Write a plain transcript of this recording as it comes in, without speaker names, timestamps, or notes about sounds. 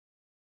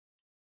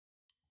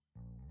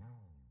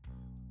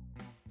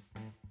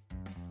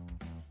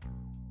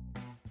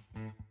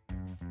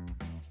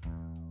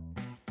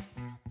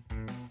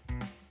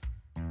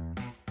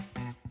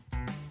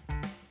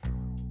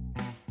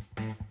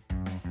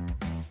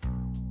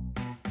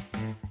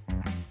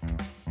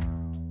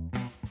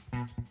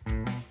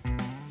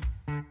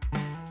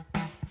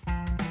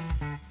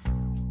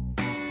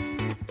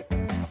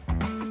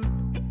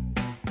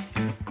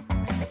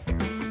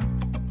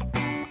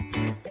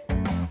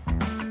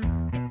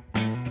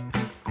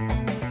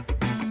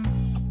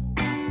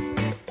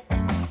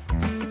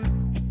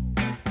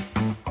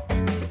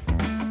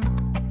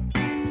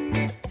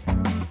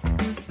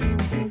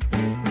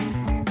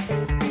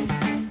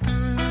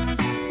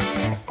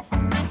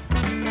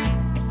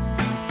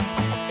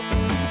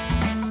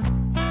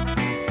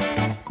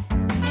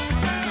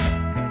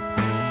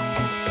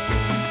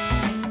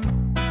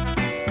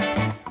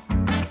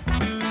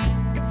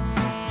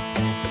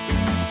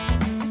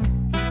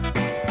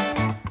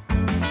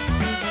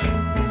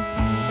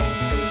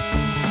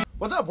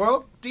What's up,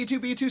 world?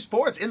 D2B2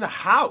 Sports in the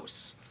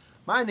house.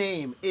 My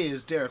name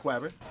is Derek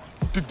Weber.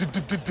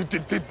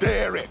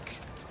 Derek.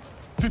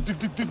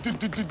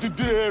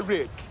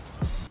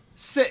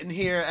 Sitting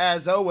here,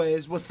 as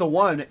always, with the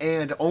one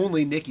and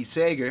only Nikki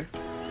Sager.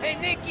 Hey,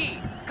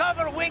 Nikki,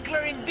 cover Winkler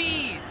in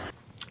bees.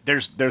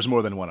 There's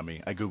more than one of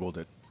me. I Googled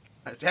it.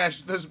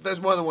 There's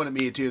more than one of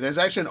me, too. There's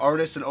actually an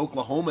artist in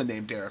Oklahoma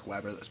named Derek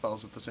Weber that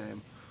spells it the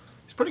same.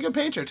 He's a pretty good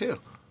painter, too.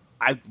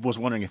 I was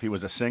wondering if he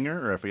was a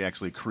singer or if he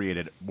actually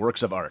created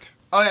works of art.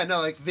 Oh, yeah, no,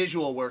 like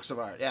visual works of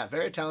art. Yeah,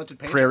 very talented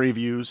painter. Prairie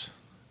views.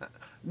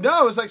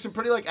 No, it was like some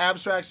pretty like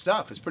abstract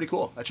stuff. It's pretty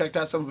cool. I checked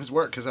out some of his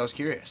work because I was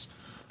curious.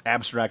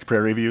 Abstract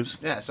prairie views.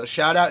 Yeah, so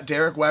shout out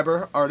Derek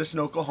Weber, artist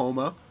in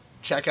Oklahoma.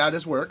 Check out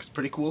his work. It's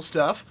pretty cool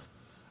stuff.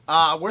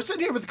 We're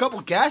sitting here with a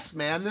couple guests,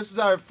 man. This is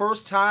our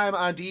first time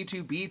on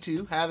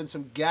D2B2 having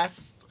some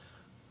guests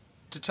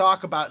to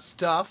talk about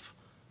stuff.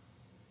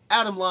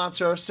 Adam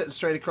Lancer sitting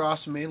straight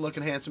across from me,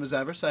 looking handsome as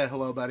ever. Say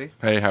hello, buddy.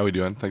 Hey, how we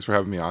doing? Thanks for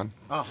having me on.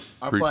 Oh,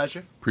 our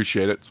pleasure.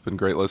 Appreciate it. It's been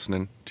great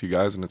listening to you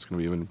guys, and it's going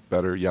to be even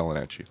better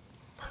yelling at you.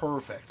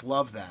 Perfect.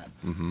 Love that.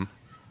 Mm-hmm.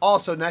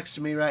 Also next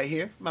to me right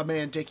here, my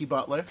man Dickie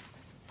Butler.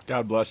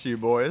 God bless you,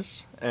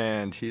 boys.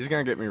 And he's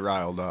going to get me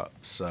riled up,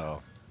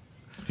 so...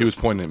 He was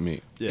pointing at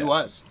me. Yeah. He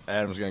was.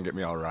 Adam's going to get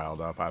me all riled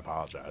up. I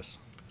apologize.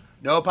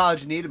 No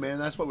apology needed, man.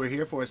 That's what we're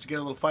here for, is to get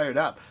a little fired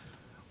up.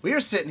 We are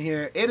sitting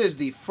here. It is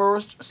the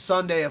first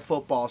Sunday of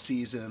football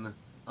season.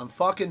 I'm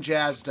fucking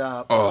jazzed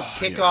up.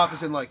 Kickoff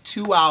is in like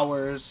 2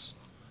 hours.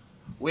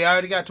 We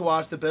already got to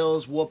watch the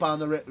Bills whoop on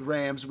the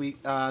Rams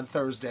on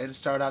Thursday to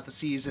start out the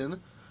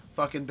season.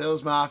 Fucking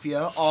Bills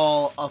Mafia,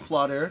 all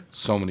aflutter.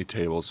 So many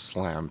tables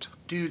slammed.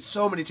 Dude,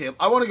 so many tables.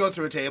 I want to go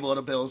through a table at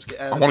a Bills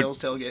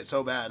tailgate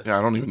so bad. Yeah,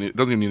 it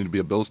doesn't even need to be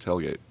a Bills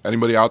tailgate.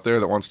 Anybody out there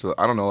that wants to,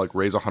 I don't know, like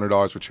raise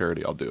 $100 for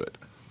charity, I'll do it.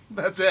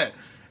 That's it.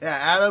 Yeah,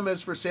 Adam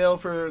is for sale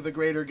for the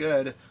greater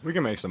good. We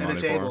can make some money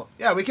for him.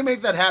 Yeah, we can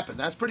make that happen.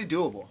 That's pretty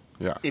doable.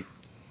 Yeah.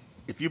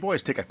 If you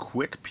boys take a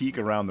quick peek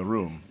around the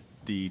room,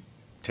 the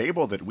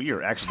table that we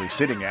are actually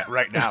sitting at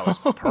right now is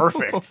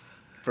perfect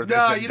for this.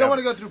 No, you don't want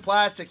to go through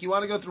plastic. You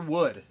want to go through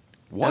wood.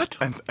 What?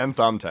 And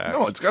thumbtacks.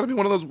 No, it's got to be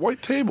one of those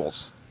white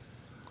tables.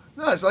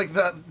 No, it's like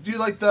the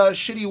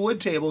shitty wood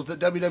tables that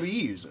WWE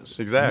uses.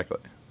 Exactly.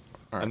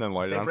 Right. And then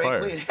light it They on break fire.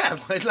 clean. Yeah,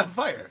 light it on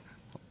fire.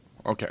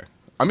 Okay.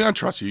 I mean, I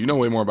trust you. You know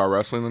way more about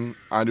wrestling than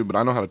I do, but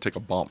I know how to take a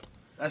bump.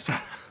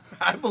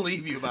 I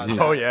believe you about that.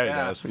 Oh, yeah, he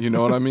does. You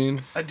know what I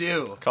mean? I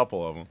do. A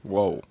couple of them.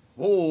 Whoa.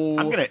 Oh,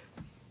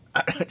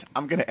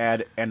 I'm gonna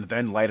add and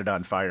then light it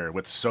on fire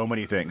with so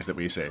many things that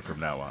we say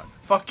from now on.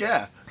 fuck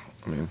yeah.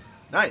 I mean,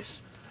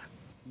 Nice.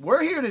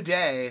 We're here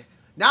today,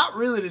 not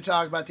really to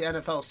talk about the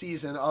NFL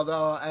season,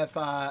 although if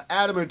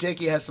Adam or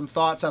Dickie has some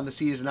thoughts on the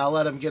season, I'll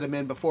let them get them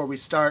in before we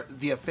start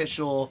the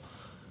official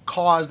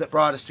cause that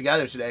brought us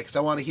together today, because I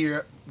want to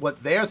hear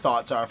what their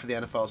thoughts are for the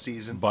NFL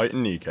season.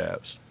 Biting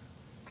kneecaps.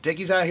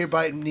 Dickie's out here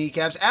biting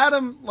kneecaps.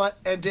 Adam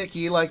and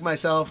Dickie, like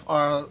myself,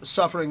 are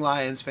suffering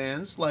Lions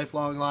fans,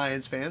 lifelong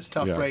Lions fans.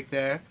 Tough Yeah. break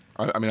there.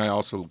 I mean, I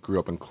also grew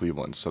up in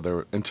Cleveland, so there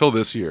were, until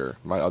this year,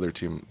 my other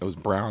team, it was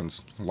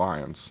Browns,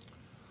 Lions,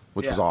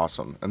 which was Yeah.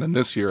 awesome. And then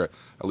this year,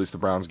 at least the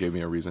Browns gave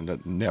me a reason to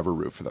never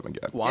root for them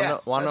again. Want Yeah,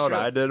 to know that's what true.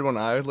 I did when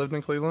I lived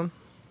in Cleveland?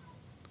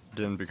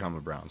 Didn't become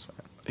a Browns fan.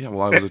 Yeah,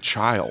 well, I was a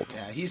child.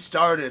 Yeah, he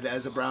started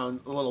as a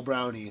little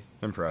brownie.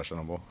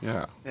 Impressionable.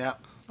 Yeah. Yeah.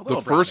 The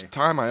first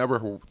time I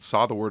ever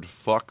saw the word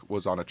fuck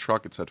was on a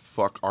truck. It said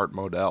fuck Art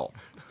Modell.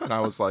 And I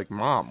was like,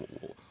 Mom,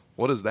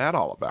 what is that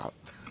all about?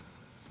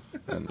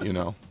 And, you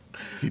know,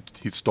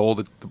 he stole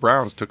the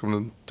Browns, took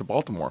them to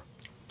Baltimore.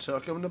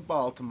 Took him to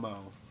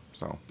Baltimore.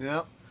 So,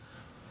 Yep.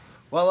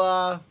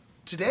 Well,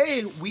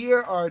 today we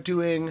are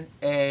doing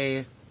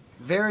a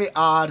very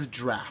odd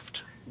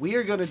draft. We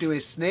are going to do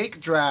a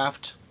snake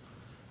draft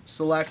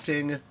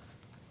selecting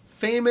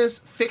famous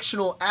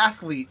fictional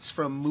athletes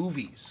from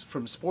movies,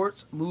 from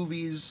sports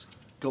movies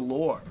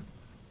galore.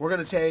 We're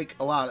going to take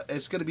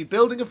it's going to be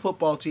building a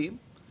football team.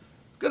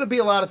 Going to be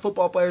a lot of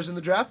football players in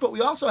the draft, but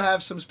we also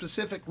have some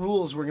specific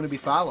rules we're going to be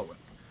following.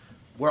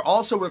 We're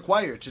also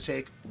required to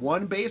take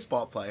one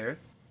baseball player,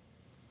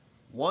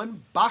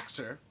 one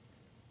boxer,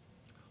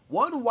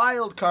 one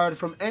wild card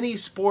from any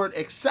sport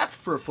except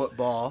for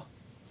football,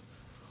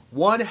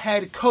 one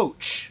head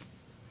coach,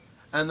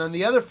 and then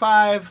the other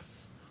 5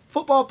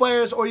 football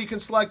players, or you can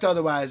select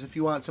otherwise if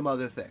you want some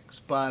other things.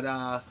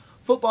 But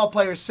football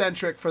player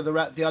centric for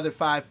the other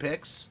 5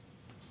 picks.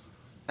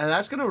 And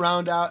that's going to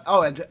round out...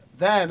 Oh, and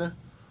then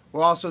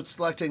we're also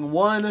selecting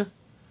one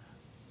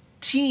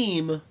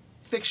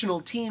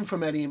fictional team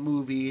from any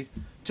movie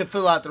to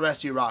fill out the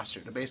rest of your roster.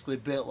 To basically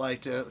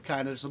to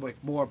kind of just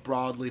like more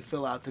broadly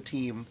fill out the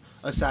team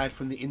aside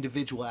from the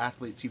individual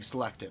athletes you've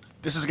selected.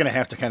 This is going to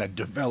have to kind of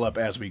develop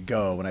as we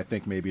go, and I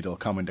think maybe it'll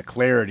come into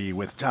clarity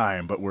with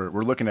time, but we're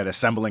looking at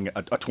assembling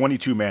a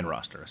 22-man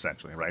roster,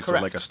 essentially, right? Correct.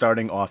 So like a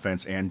starting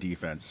offense and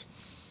defense.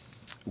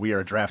 We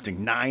are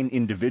drafting 9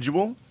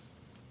 individual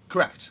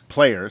Correct.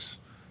 players,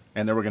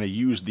 and then we're going to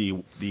use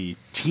the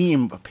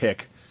team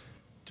pick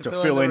to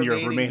fill in your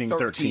remaining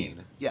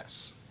 13.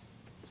 Yes.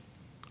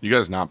 You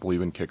guys not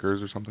believe in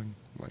kickers or something?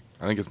 Like,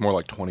 I think it's more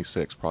like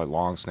 26, probably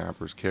long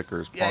snappers,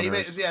 kickers,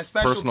 punters,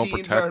 special personal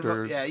teams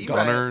protectors,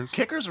 gunners.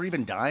 Kickers are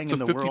even dying It's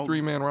in a the world.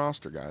 53-man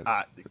roster, guys.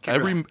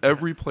 Kickers-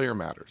 Every player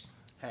matters.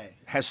 Hey,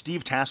 Has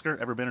Steve Tasker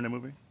ever been in a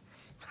movie?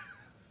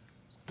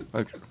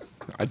 Like,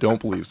 I don't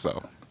believe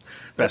so.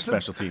 Best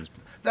special teams.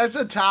 that's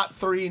a top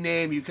 3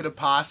 name you could have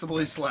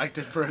possibly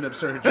selected for an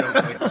absurd joke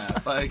like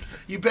that. Like,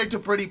 you picked a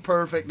pretty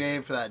perfect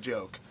name for that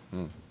joke.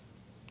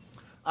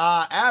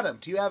 Adam,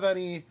 do you have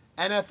any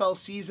NFL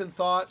season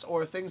thoughts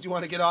or things you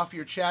want to get off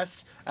your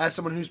chest as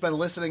someone who's been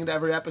listening to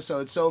every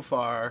episode so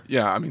far?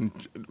 Yeah, I mean,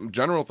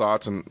 general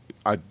thoughts, and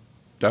I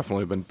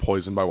definitely have been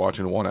poisoned by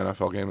watching one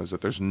NFL game, is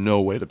that there's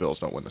no way the Bills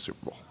don't win the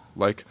Super Bowl.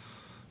 Like,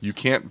 you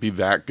can't be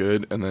that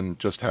good and then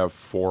just have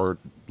 4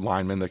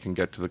 linemen that can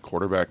get to the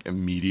quarterback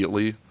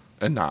immediately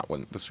and not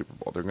win the Super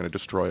Bowl. They're going to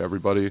destroy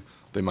everybody.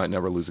 They might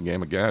never lose a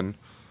game again.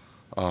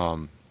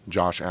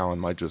 Josh Allen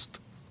might just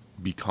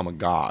become a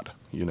god,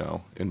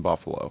 in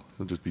Buffalo.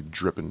 He'll just be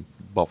dripping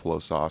buffalo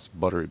sauce,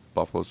 buttery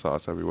buffalo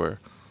sauce everywhere.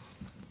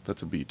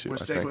 That's a B2, We're I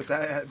sticking think. with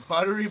that.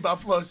 Buttery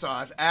buffalo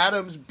sauce.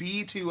 Adam's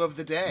B2 of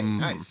the day.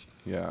 Nice.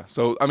 Yeah.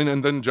 So, I mean,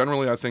 and then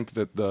generally I think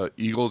that the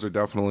Eagles are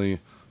definitely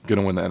going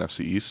to win the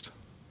NFC East.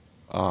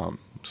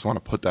 Just want to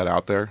put that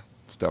out there.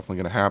 It's definitely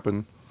going to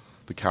happen.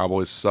 The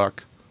Cowboys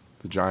suck.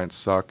 The Giants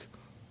suck.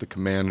 The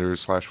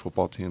Commanders /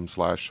 football team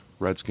 /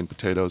 Redskin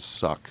potatoes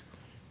suck.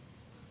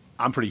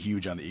 I'm pretty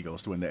huge on the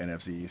Eagles to win the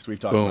NFC East. We've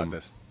talked Boom. about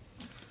this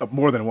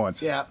more than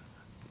once. Yeah.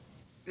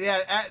 Yeah,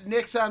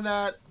 Nick's on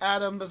that.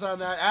 Adam was on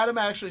that. Adam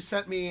actually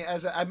sent me,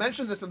 I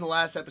mentioned this in the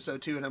last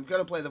episode too, and I'm going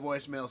to play the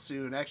voicemail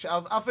soon.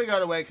 Actually, I'll figure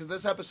out a way because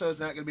this episode's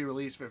not going to be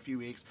released for a few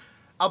weeks.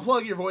 I'll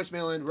plug your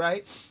voicemail in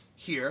right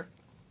here.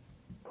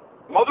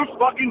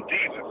 Motherfucking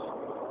Jesus.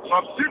 So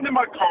I'm sitting in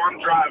my car, I'm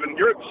driving,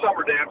 you're at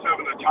summer dance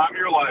having the time of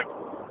your life,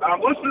 and I'm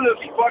listening to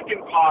this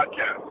fucking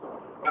podcast.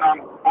 And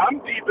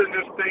I'm deep in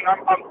this thing.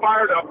 I'm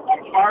fired up.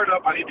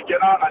 I need to get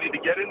on. I need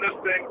to get in this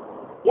thing.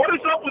 What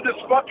is up with this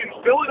fucking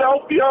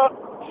Philadelphia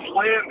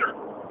slander?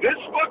 This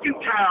fucking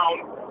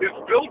town is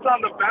built on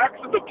the backs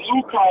of the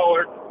blue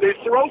collar. They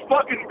throw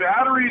fucking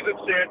batteries at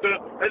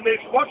Santa, and they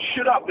fuck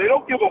shit up. They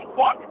don't give a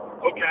fuck,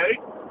 okay?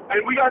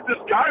 And we got this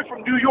guy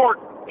from New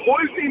York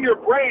poisoning your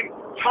brain,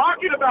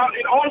 talking about,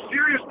 in all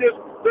seriousness,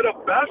 that a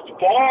best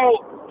ball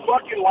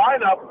fucking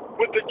lineup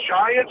with the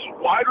Giants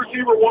wide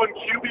receiver 1,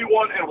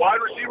 QB1, and wide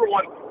receiver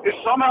 1 is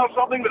somehow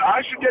something that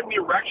I should get an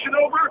erection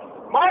over?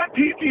 My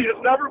PP has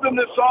never been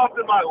this soft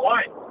in my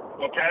life,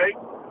 okay?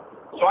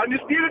 So I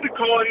just needed to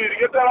call you to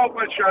get that off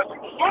my chest.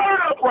 I'm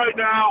fired up right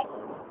now.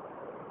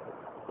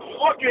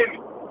 Fucking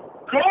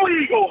go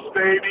Eagles,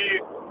 baby.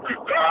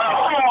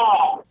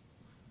 Go!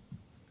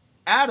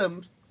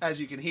 Adam, as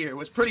you can hear,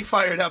 was pretty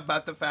fired up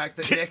about the fact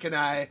that Nick and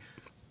I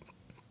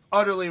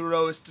utterly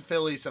roast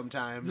Philly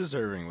sometimes.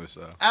 Deservingly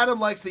so. Adam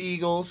likes the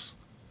Eagles.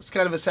 It's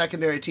kind of a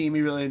secondary team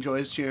he really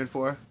enjoys cheering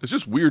for. It's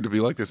just weird to be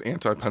like this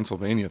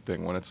anti-Pennsylvania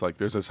thing when it's like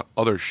there's this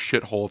other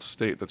shithole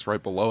state that's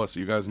right below us that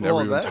you guys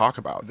never even talk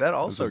about. That There's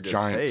also a gets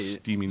giant hate,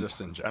 steaming.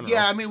 just in general.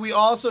 Yeah, I mean, we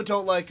also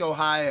don't like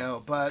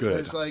Ohio, but Good.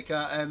 there's like,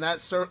 and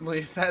that's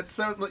certainly,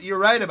 you're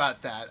right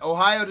about that.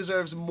 Ohio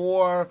deserves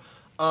more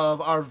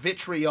of our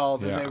vitriol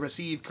than Yeah. they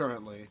receive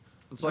currently.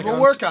 It's like we'll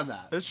work on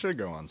that. It should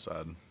go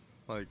unsaid.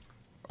 Like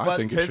I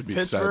think it should be said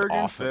Pittsburgh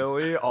and often.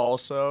 Philly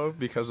also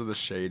because of the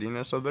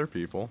shadiness of their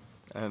people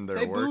and their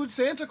They work. booed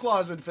Santa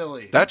Claus in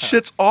Philly. That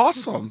shit's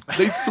awesome.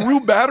 They threw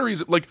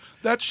batteries like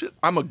that shit.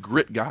 I'm a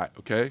grit guy,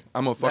 okay?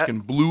 I'm a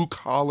fucking blue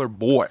collar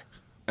boy,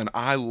 and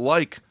I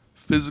like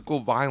physical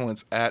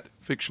violence at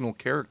fictional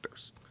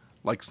characters,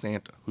 like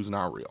Santa, who's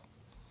not real.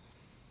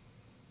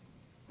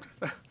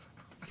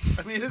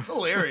 I mean, it's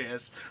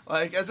hilarious.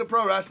 Like, as a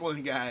pro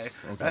wrestling guy,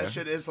 that Okay.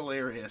 shit is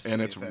hilarious. to And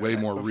be it's fair. way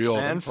more real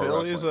than And pro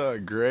Philly's wrestling. a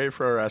great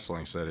pro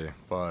wrestling city,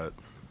 but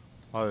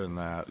other than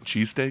that,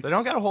 Cheesesteaks? they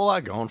don't got a whole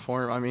lot going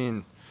for them. I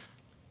mean,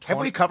 Have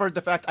we covered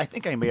the fact? I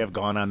think I may have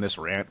gone on this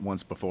rant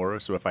once before,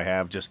 so if I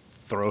have, just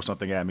throw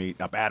something at me.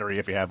 A battery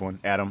if you have one,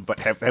 Adam. But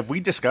have we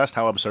discussed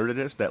how absurd it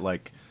is that,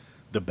 like,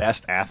 the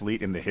best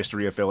athlete in the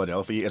history of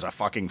Philadelphia is a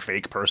fucking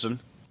fake person?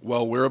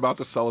 Well, we're about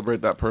to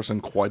celebrate that person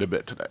quite a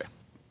bit today.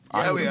 Yeah,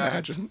 I would we are.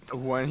 imagine.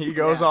 when he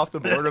goes Yeah. off the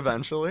board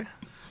eventually,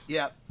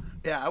 Yeah,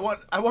 yeah. I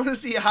want to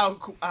see how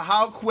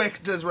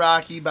quick does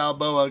Rocky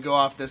Balboa go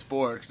off this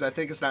board, because I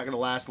think it's not going to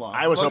last long.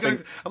 I was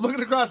I'm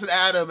looking across at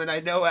Adam, and I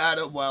know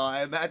Adam well.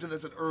 I imagine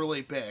that's an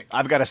early pick.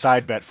 I've got a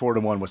side bet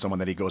 4-1 with someone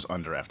that he goes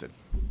undrafted.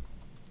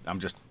 I'm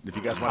just, if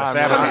you guys want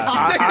to I mean,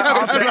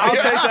 sabotage, I'll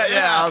take that.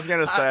 Yeah, I was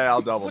gonna say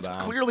I'll double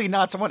down. clearly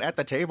not someone at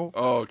the table.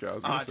 Oh, okay. I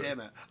was Oh gonna say. damn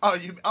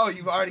it!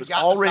 You've already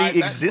got already the side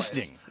bet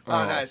existing. place.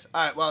 Oh, nice.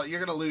 All right. Well, you're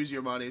gonna lose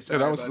your money. Yeah, Sorry,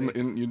 that was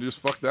buddy. you just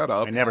fucked that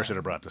up. I never should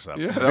have brought this up.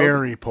 Yeah, that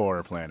Very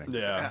poor planning.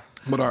 Yeah.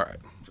 But all right.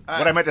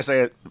 What I meant to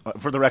say,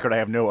 for the record, I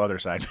have no other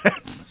side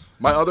bets.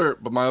 My other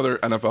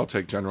NFL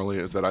take generally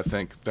is that I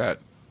think that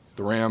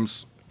the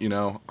Rams,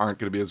 aren't going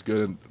to be as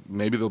good.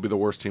 Maybe they'll be the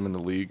worst team in the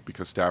league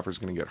because Stafford's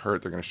going to get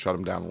hurt. They're going to shut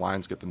him down. The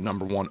Lions get the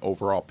 #1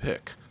 overall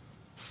pick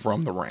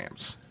from the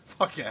Rams.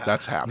 Fuck yeah.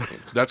 That's happening.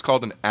 That's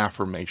called an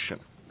affirmation.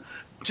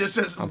 Just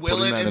as I'm will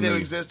putting it that in into the-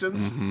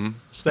 existence.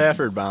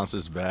 Stafford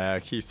bounces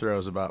back. He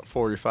throws about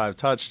 45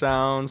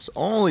 touchdowns,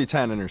 only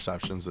 10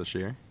 interceptions this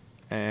year,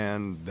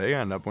 and they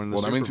end up winning the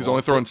Well, Super that means he's Bowl.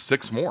 only throwing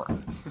 6 more.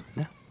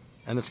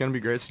 And it's going to be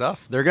great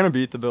stuff. They're going to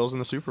beat the Bills in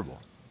the Super Bowl.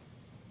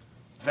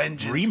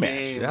 Vengeance Rematch.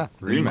 game. Yeah,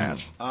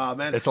 rematch.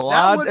 Man, It's a that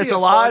lot. would be It's a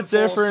fun lot full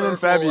different in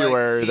circle, like,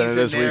 February than it season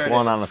is week narrative.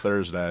 1 on a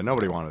Thursday.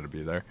 Nobody wanted to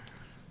be there.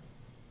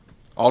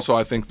 Also,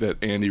 I think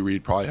that Andy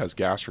Reid probably has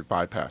gastric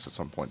bypass at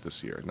some point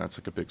this year, and that's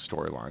like a big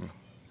storyline.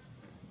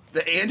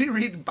 The Andy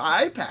Reid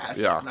bypass.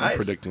 Yeah, Nice. I'm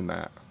predicting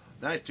that.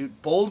 Nice,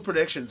 dude. Bold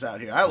predictions out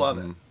here. I love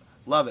it.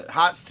 Love it.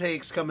 Hot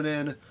takes coming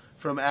in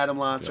from Adam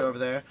Lancer over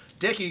there.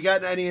 Dick, you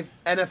got any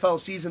NFL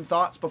season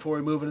thoughts before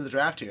we move into the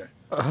draft here?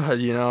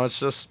 It's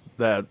just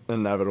that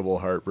inevitable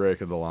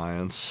heartbreak of the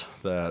Lions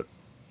that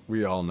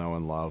we all know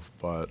and love.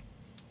 But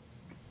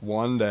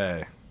one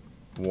day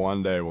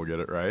we'll get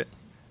it right.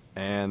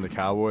 And the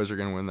Cowboys are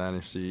going to win the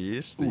NFC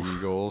East. The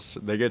Eagles,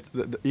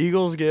 the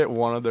Eagles get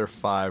one of their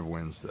 5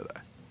 wins today.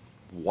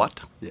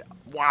 What? Yeah.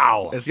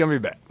 Wow. It's going to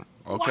be bad.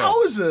 Okay.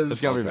 Wowzers.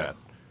 It's going to be bad.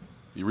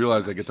 You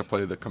realize they get to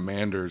play the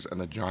Commanders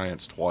and the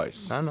Giants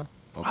twice. I know.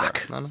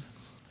 Okay. I know.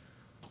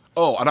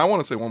 Oh, and I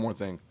want to say one more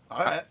thing.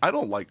 All right. I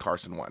don't like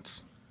Carson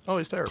Wentz. Oh,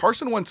 he's terrible.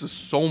 Carson Wentz is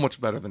so much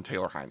better than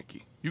Taylor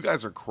Heineke. You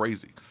guys are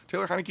crazy.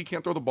 Taylor Heineke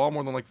can't throw the ball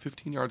more than like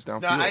 15 yards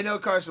downfield. No, I know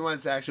Carson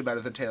Wentz is actually better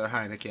than Taylor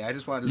Heineke. I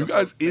just wanted You to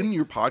guys in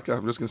your podcast,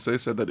 I'm just going to say,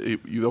 said that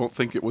you don't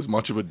think it was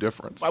much of a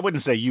difference. I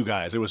wouldn't say you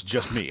guys. It was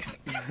just me.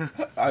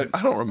 I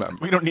don't remember.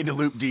 We don't need to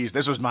loop D's.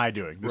 This was my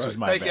doing. This was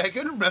my Like, bad. I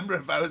couldn't remember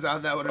if I was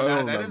on that one or I not. don't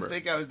I didn't remember.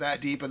 think I was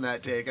that deep in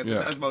that take. I think Yeah.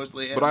 that was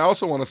mostly him. But I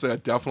also want to say I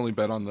definitely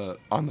bet on the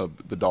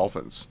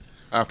Dolphins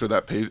after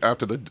that page,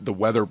 after the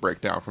weather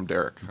breakdown from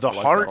Derek. The I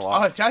like heart- that a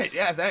lot. Oh, tight.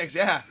 Yeah, thanks.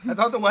 Yeah, I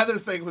thought the weather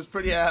thing was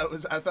pretty. I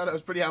thought it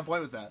was pretty on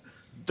point with that.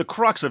 The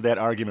crux of that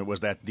argument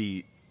was that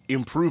the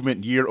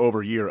improvement year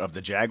over year of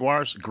the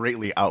Jaguars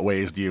greatly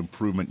outweighs the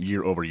improvement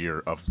year over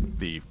year of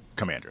the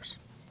Commanders.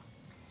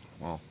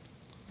 Well,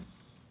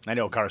 I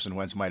know Carson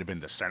Wentz might have been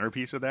the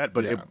centerpiece of that,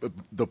 but Yeah.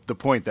 the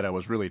point that I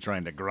was really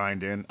trying to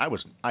grind in,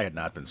 I had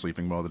not been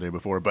sleeping well the day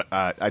before, but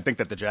I think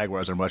that the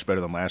Jaguars are much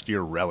better than last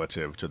year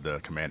relative to the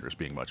Commanders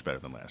being much better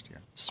than last year.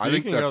 I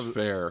think that's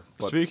fair.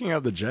 But Speaking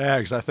of the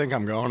Jags, I think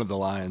I'm going to the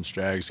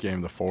Lions-Jags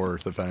game the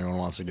 4th if anyone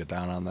wants to get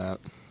down on that.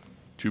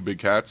 2 big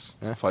cats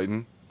Yeah.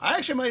 fighting. I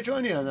actually might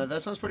join you on that.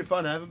 That sounds pretty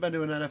fun. I haven't been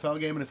to an NFL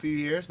game in a few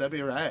years. That'd be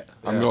a riot.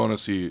 I'm going to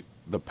see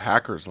the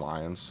Packers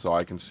Lions so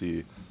I can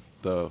see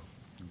the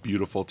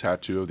beautiful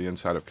tattoo of the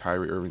inside of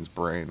Kyrie Irving's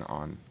brain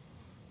on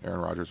Aaron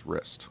Rodgers'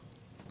 wrist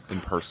in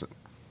person.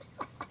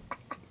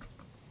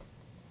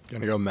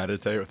 Gonna go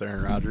meditate with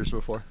Aaron Rodgers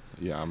before?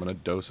 Yeah, I'm gonna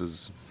dose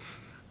his.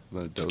 I'm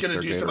gonna dose Just gonna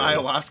their do some Gatorade.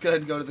 ayahuasca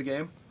and go to the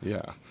game.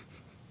 Yeah,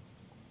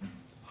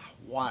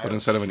 Why? but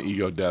instead of an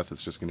ego death,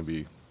 it's just gonna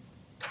be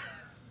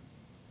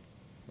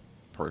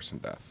person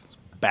death.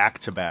 Back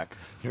to back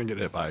You're gonna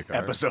get hit by a car.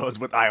 episodes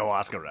with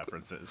ayahuasca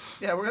references.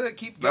 Yeah, we're gonna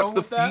keep going That's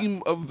the with that.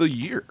 theme of the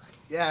year.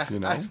 Yeah, you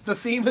know? the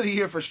theme of the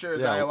year for sure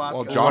is Yeah, ayahuasca.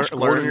 well, Josh Learn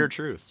Gordon, your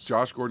truths.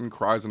 Josh Gordon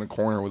cries in a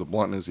corner with a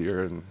blunt in his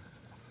ear, and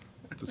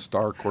the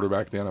star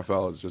quarterback of the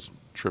NFL is just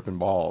tripping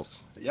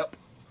balls. Yep.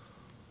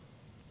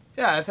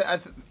 Yeah,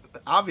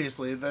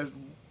 obviously,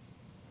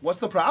 what's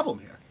the problem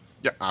here?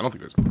 Yeah, I don't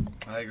think there's a problem.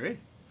 I agree.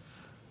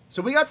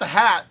 So we got the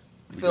hat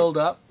filled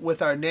up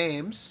with our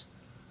names.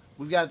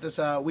 We've got this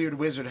weird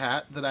wizard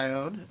hat that I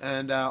own,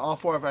 and all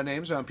 4 of our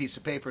names are on a piece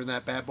of paper in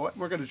that bad boy.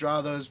 We're going to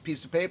draw those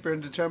pieces of paper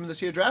and determine this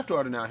here draft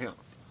order now here.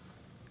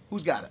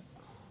 Who's got it?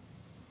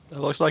 It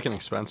looks like an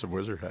expensive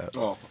wizard hat.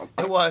 Oh,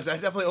 It was. I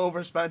definitely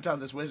overspent on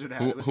this wizard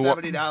hat. It was Who-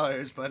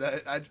 $70, but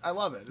I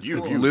love it. It's You-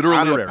 cool. you- literally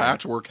Honorary. a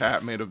patchwork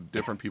hat made of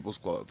different people's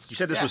clothes. You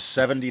said this Yeah. was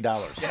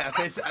 $70. Yeah,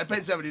 I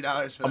paid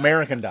 $70 for that.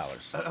 American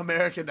dollars.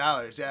 American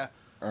dollars, yeah.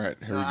 All right,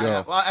 here we I-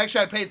 go. well,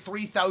 actually, I paid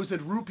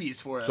 3,000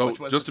 rupees for it, So which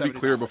was just to be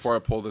clear, $70. before I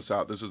pull this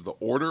out, this is the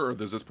order, or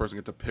does this person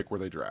get to pick where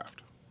they draft?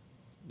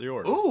 The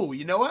order. Ooh,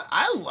 you know what?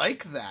 I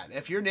like that.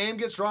 If your name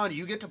gets drawn,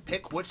 you get to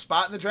pick which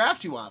spot in the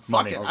draft you want. Fuck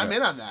Money. it. Okay. I'm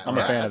in on that. I'm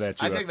a fan of that's- that,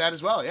 too. I think that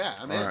as well, yeah.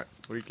 I'm in. All right.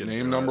 We can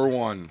Name do number it.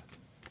 1,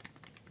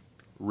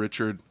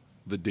 Richard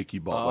the Dickey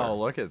Butler. Oh,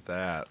 look at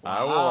that.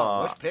 I Wow,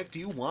 will. which pick do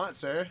you want,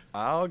 sir?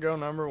 I'll go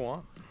number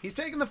 1. He's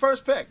taking the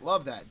first pick.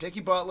 Love that. Dickie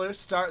Butler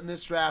starting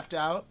this draft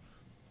out.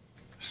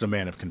 He's a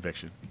man of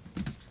conviction.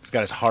 He's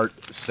got his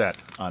heart set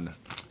on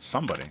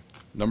somebody.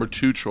 Number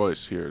 2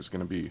 choice here is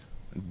going to be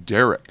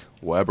Derek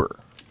Weber.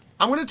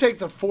 I'm going to take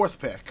the 4th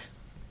pick.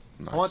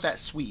 Nice. I want that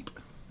sweep.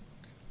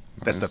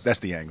 That's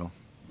the angle.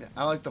 Yeah,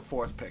 I like the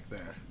 4th pick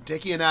there.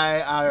 Dickie and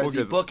I are We'll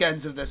the get-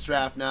 bookends of this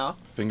draft now.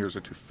 Fingers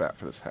are too fat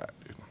for this hat,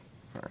 dude.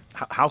 All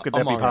right. How could that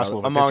be Among possible?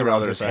 if it among fits around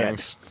other his head?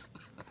 things.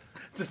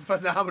 It's a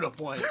phenomenal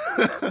point.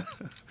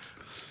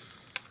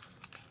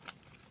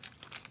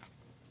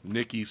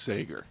 Nikki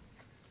Sager.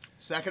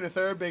 2nd or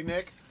 3rd, Big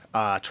Nick.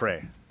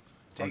 Trey.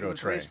 Taking go the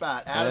 3 Trey.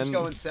 spot. Adam's And-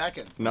 going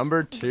 2nd.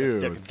 Number 2.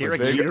 Derek the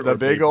big, Jeter the or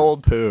big Baker?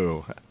 old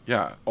poo.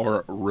 Yeah,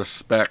 or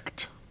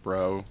respect,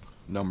 bro.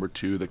 Number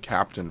 2, the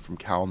captain from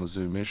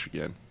Kalamazoo,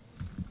 Michigan.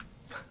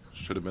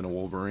 Should have been a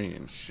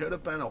Wolverine. Should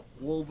have been a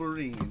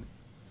Wolverine.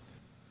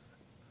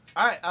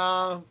 All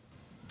right,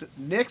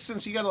 Nick,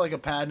 since you got like a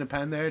pad and a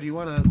pen there, do you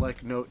want to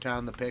like note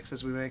down the picks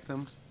as we make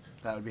them?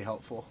 That would be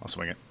helpful. I'll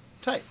swing it.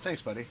 Tight.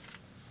 Thanks, buddy.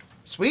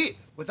 Sweet.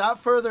 Without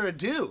further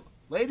ado,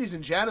 ladies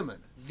and gentlemen,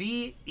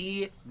 the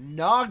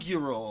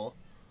inaugural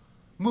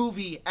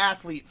movie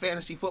athlete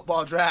fantasy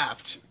football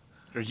draft.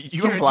 Are you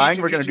Here at implying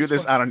D2B2 we're going to do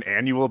this Sports. on an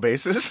annual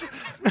basis?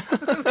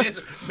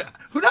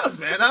 Who knows,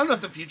 man? I don't know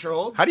what the future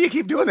holds. How do you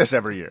keep doing this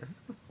every year?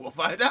 We'll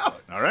find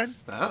out. All right.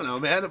 I don't know,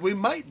 man. We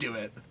might do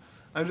it.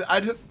 I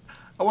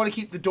want to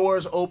keep the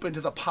doors open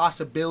to the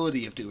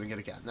possibility of doing it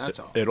again. That's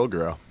all. It'll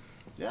grow.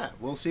 Yeah,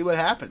 we'll see what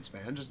happens,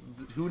 man. Just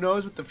who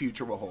knows what the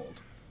future will hold.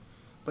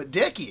 But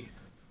Dickie,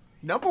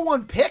 number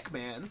one pick,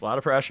 man. A lot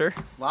of pressure.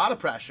 A lot of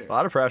pressure. A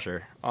lot of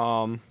pressure.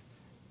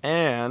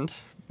 And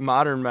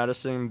modern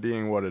medicine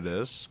being what it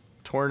is,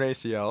 torn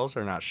ACLs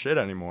are not shit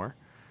anymore.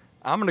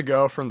 I'm going to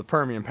go from the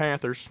Permian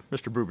Panthers,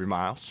 Mr. Boobie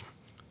Miles.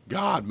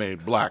 God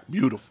made black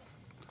beautiful.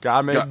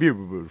 God made God-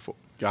 beautiful.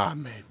 God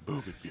made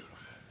booby beautiful.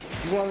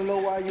 You wanna know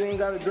why you ain't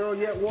got a girl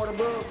yet,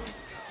 Waterbug?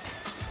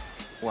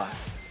 Why?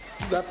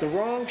 You got the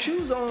wrong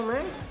shoes on,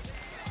 man.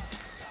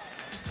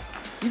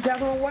 You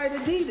got on white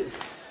Adidas.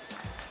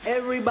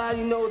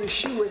 Everybody know the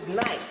shoe is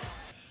nice.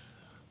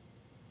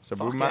 So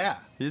Fuck Boobie yeah.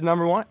 He's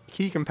number one.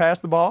 He can pass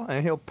the ball,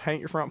 and he'll paint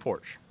your front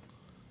porch.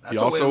 That's He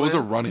a also was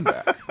a win-win. running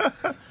back.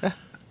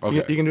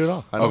 Okay. You can do it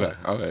all. I know Okay.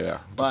 Okay. Yeah.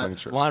 Just But- making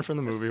sure. Line from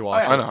the movie.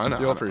 Watch yeah. it. I know.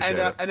 You'll appreciate And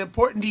it. an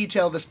important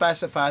detail to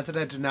specify that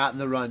I did not in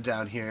the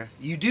rundown here.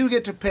 You do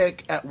get to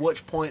pick at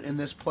which point in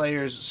this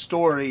player's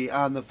story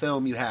on the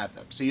film you have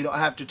them. So you don't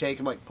have to take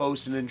them like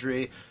post an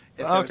injury.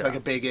 If there's Okay. like a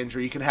big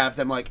injury, you can have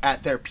them like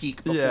at their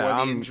peak before Yeah, the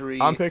I'm, injury.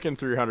 I'm picking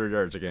 300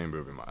 yards a game,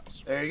 Boobie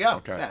Miles. There you go.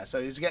 Okay. Yeah,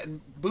 so he's getting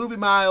Boobie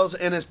Miles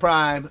in his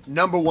prime,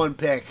 number one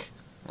pick.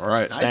 All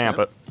right. Nice, Stamp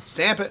man. it.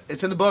 Stamp it.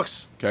 It's in the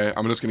books. Okay,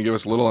 I'm just going to give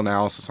us a little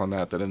analysis on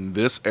that. That in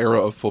this era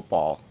of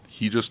football,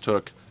 he just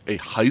took a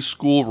high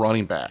school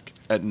running back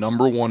at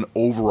number one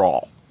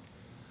overall.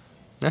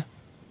 Yeah.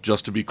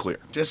 Just to be clear.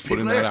 Just be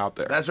putting clear. that out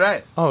there. That's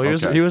right. Oh, he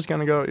was Okay. he was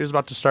gonna go. He was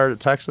about to start at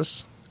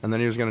Texas, and then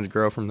he was gonna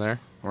grow from there.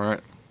 All right.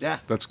 Yeah.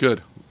 That's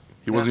good.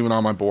 He wasn't even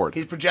on my board.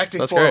 He's projecting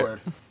That's great.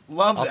 forward.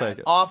 Love I'll that. take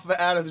it. Off of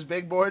Adam's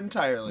big board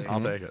entirely. I'll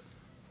take it.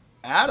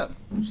 Adam,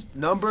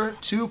 number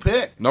two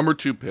pick. Number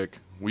 2 pick.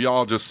 We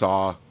all just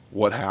saw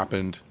what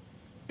happened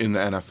in the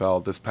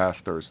NFL this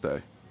past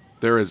Thursday.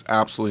 There is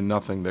absolutely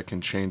nothing that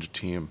can change a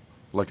team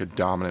like a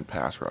dominant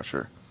pass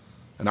rusher.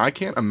 And I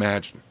can't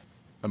imagine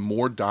a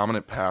more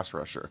dominant pass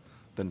rusher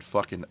than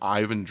fucking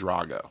Ivan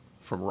Drago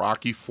from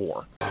Rocky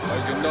 4. I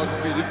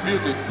cannot be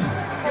defeated.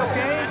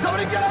 Okay,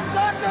 somebody get a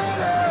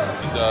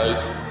doctor! He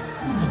dies.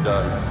 He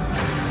dies.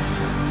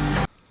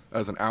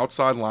 As an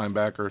outside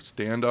linebacker,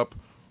 stand-up,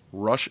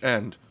 rush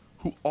end,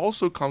 who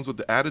also comes with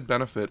the added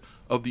benefit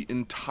of the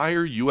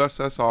entire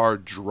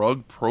USSR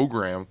drug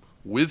program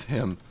with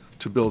him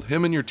to build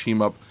him and your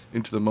team up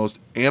into the most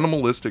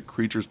animalistic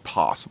creatures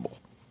possible.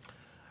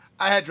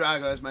 I had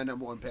Drago as my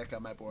number one pick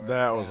on my board.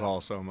 That was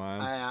also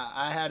mine.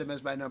 I had him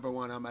as my number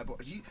one on my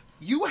board.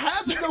 You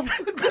had the number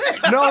one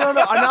pick. No,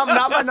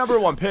 not my number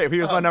one pick. He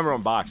was my number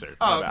one boxer.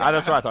 Oh, My bad. okay.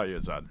 That's what I thought you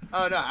had said.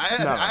 Oh no,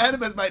 I had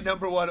him as my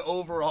number one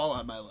overall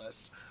on my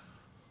list.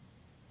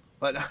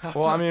 But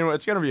Well, I mean,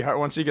 it's gonna be hard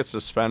once he gets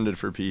suspended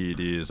for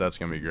PEDs. That's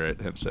gonna be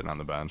great. Him sitting on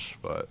the bench,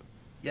 but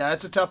yeah,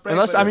 it's a tough break.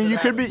 unless but I mean, if you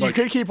it could be happens-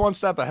 you could keep one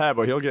step ahead,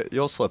 but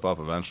you'll slip up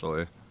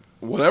eventually.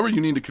 Whatever you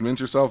need to convince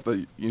yourself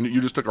that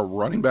you just took a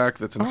running back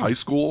that's in high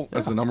school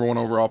as the number one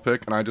overall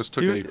pick, and I just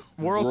took a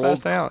World class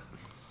talent.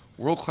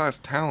 World-class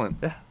talent.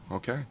 Yeah.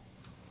 Okay.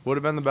 Would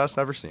have been the best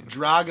ever seen.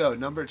 Drago,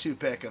 number two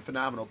pick, a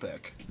phenomenal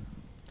pick.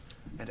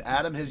 And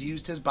Adam has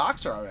used his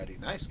boxer already.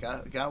 Nice,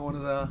 got one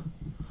of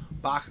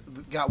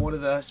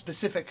the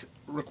specific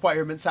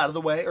requirements out of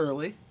the way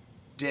early.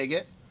 Dig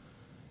it.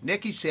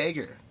 Nicky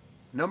Sager,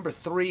 number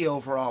 3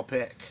 overall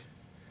pick.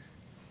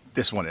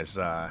 This one is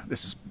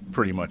this is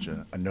pretty much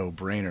a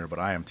no-brainer, but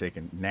I am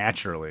taking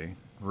naturally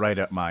right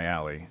up my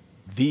alley.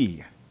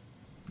 The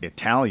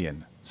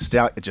Italian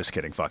stallion. Just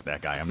kidding. Fuck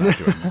that guy. I'm not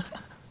doing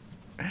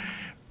that.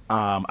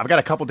 I've got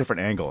a couple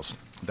different angles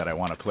that I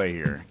want to play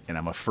here, and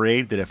I'm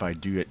afraid that if I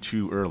do it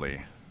too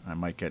early, I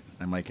might get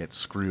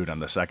screwed on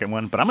the second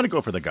one. But I'm going to go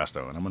for the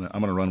gusto, and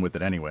I'm gonna run with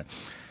it anyway.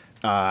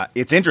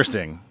 It's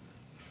interesting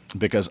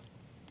because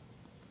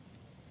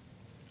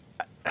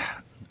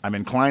I'm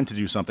inclined to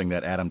do something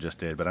that Adam just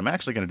did, but I'm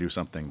actually going to do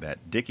something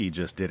that Dickie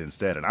just did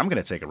instead, and I'm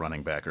going to take a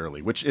running back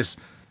early, which is,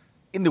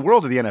 in the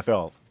world of the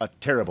NFL, a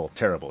terrible,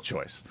 terrible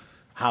choice.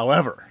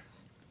 However,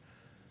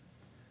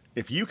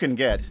 if you can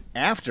get,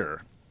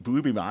 after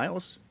Boobie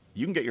Miles,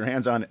 you can get your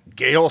hands on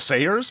Gale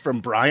Sayers from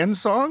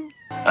Brian's song.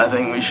 I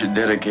think we should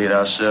dedicate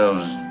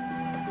ourselves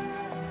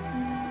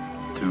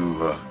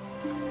to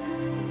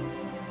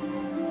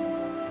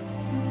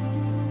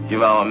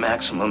give our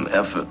maximum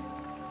effort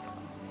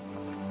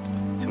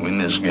to win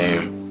this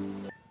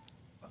game.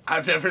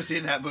 I've never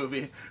seen that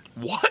movie.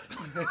 What?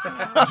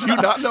 Do you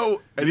not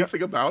know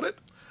anything about it?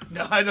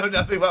 No, I know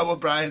nothing about what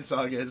Brian's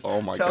song is.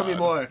 Oh my Tell me God.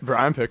 more.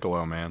 Brian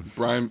Piccolo, man.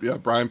 Brian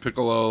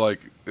Piccolo,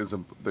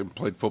 they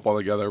played football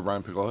together.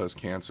 Brian Piccolo has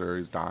cancer.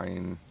 He's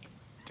dying.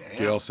 Damn.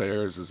 Gail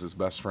Sayers is his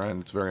best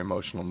friend. It's a very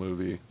emotional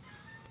movie.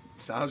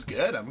 Sounds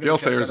good. I'm gonna Gail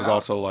check Sayers that is out.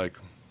 also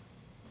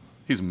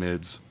he's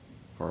mids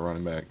for a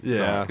running back.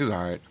 Yeah. He's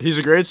all right. He's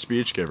a great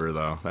speech giver,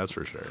 though. That's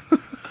for sure.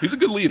 He's a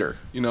good leader.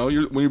 When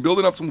you're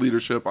building up some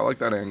leadership, I like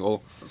that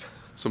angle.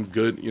 Some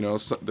good,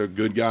 they're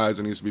good guys.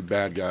 There needs to be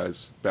bad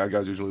guys. Bad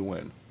guys usually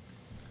win.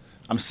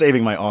 I'm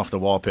saving my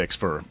off-the-wall picks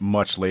for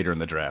much later in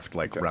the draft,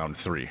 like round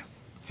 3.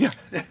 Yeah.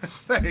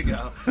 There you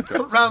go.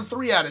 Round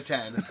 3 out of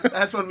 10.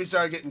 That's when we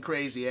start getting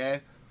crazy, eh?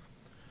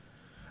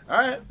 All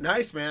right,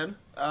 nice, man.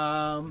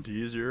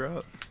 D's, you're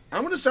up.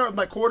 I'm going to start with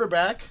my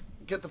quarterback.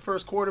 Get the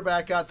first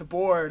quarterback out the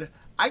board.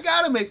 I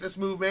got to make this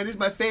move, man. He's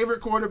my favorite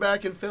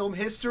quarterback in film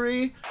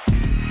history.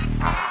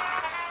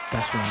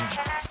 That's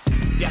right.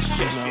 Yes.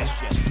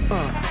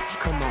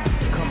 Come on.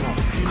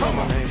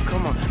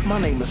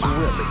 My name is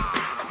Willie.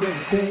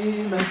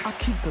 Baby, I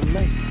keep the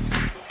ladies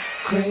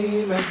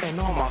creaming, and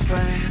all my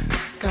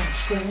fans got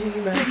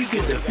screaming. Yeah, you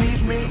can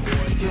defeat me.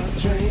 You're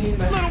dreaming.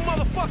 Little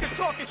motherfucker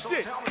talking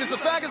shit. If the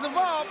fact is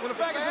involved, when the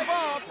fact is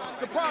involved,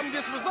 the problem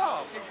gets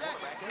resolved.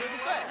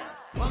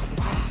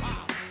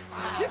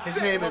 His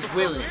name is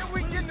Willie.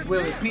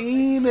 Willie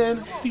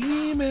Beeman.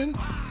 Steaming.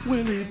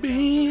 Willie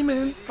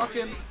Beeman.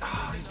 Fucking,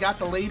 he's got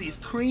the ladies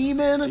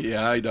creaming.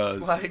 Yeah, he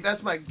does.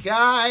 That's my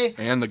guy.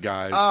 And the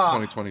guys,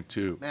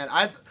 2022. Man,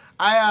 I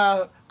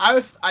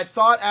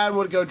thought Adam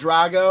would go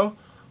Drago,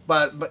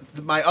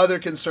 but my other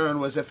concern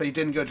was if he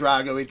didn't go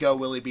Drago, he'd go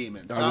Willie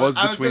Beeman. So I was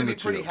going between to be the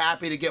pretty two.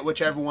 happy to get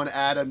whichever one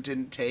Adam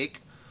didn't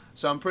take.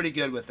 So I'm pretty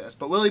good with this.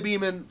 But Willie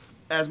Beeman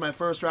as my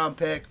first round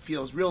pick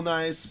feels real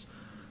nice.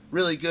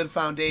 Really good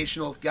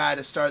foundational guy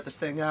to start this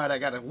thing out. I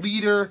got a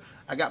leader.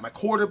 I got my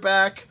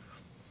quarterback.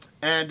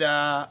 And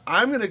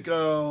I'm going to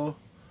go...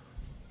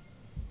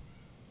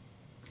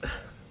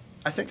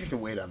 I think I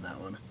can wait on that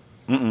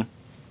one.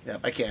 Yeah,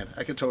 I can.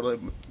 I can totally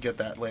get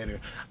that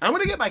later. I'm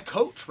going to get my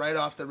coach right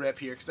off the rip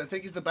here because I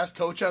think he's the best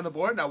coach on the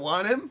board and I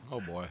want him.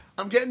 Oh, boy.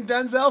 I'm getting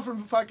Denzel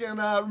from fucking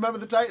Remember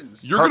the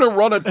Titans. You're going to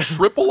run a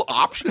triple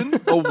option?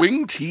 A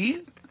wing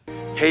T?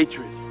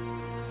 Hatred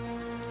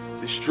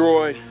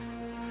destroyed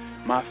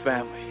my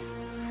family.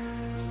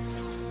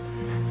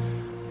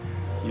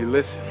 You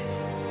listen.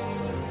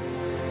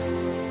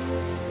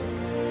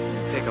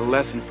 You take a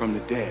lesson from the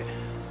dead.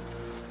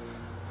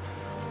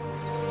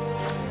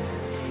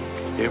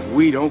 If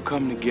we don't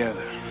come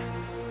together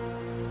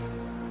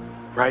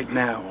right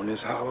now on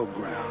this hollow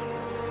ground,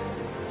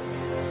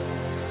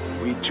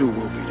 we too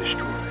will be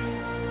destroyed.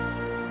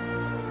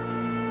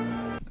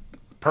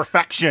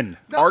 Perfection.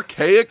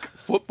 Archaic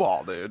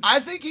football, dude. I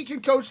think he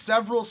can coach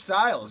several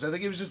styles. I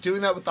think he was just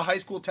doing that with the high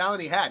school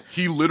talent he had.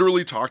 He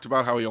literally talked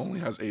about how he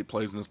only has 8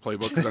 plays in his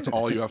playbook because that's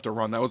all you have to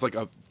run. That was like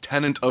a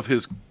tenet of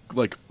his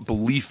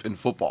belief in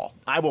football.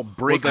 I will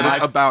break Was that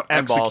it's about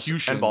And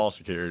execution. ball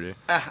security.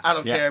 I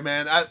don't Yeah. care,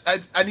 man.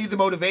 I need the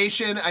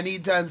motivation. I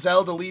need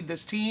Denzel to lead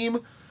this team.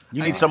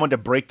 You need someone to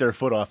break their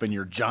foot off in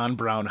your John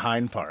Brown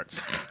hind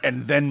parts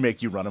and then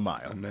make you run a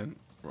mile. And then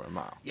run a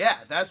mile. Yeah,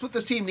 that's what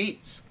this team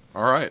needs.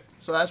 All right.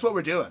 So that's what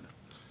we're doing.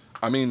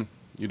 I mean,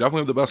 you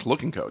definitely have the best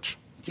looking coach.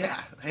 Yeah,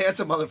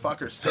 handsome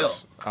motherfucker still.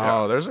 Yes.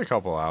 Oh, there's a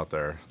couple out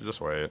there. Just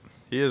wait.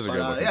 He is a But,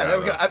 good looking yeah, guy. there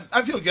we go. though.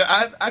 I feel good.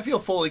 I feel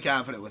fully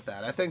confident with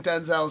that. I think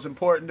Denzel is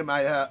important to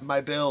my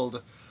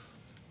build.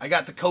 I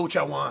got the coach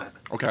I want.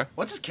 Okay.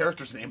 What's his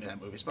character's name in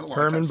that movie? It's been a long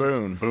Herman time since-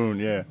 Boone. Boone,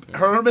 yeah.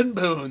 Herman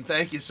Boone.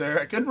 Thank you, sir.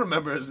 I couldn't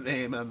remember his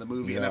name on the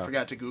movie, and I Yeah.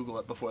 forgot to Google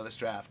it before this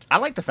draft. I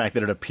like the fact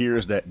that it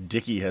appears that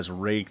Dickey has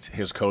raked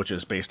his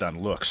coaches based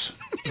on looks.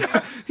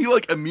 He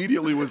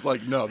immediately was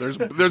like, no, there's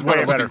Way better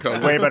better, looking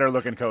coaches. way better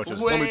looking coaches.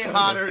 Way tell you.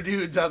 hotter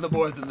dudes on the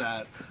board than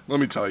that.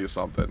 Let me tell you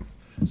something.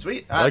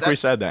 Sweet. Like we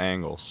said, the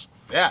angles.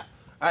 Yeah.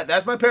 All right,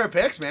 that's my pair of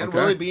picks, man. Okay.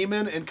 Willie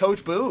Beeman and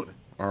Coach Boone.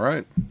 All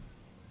right.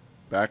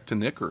 Back to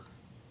Nicker.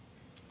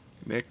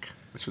 Nick.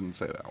 I shouldn't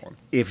say that one.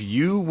 If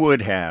you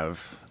would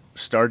have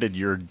started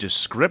your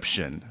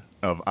description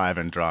of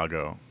Ivan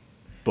Drago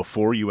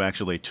before you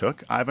actually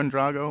took Ivan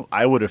Drago,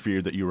 I would have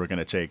feared that you were going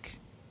to take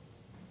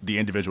the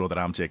individual that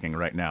I'm taking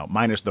right now,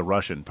 minus the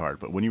Russian part.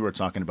 But when you were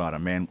talking about a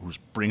man who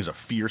brings a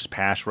fierce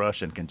pass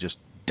rush and can just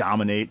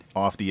dominate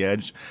off the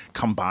edge,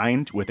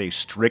 combined with a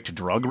strict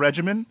drug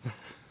regimen,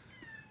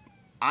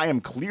 I am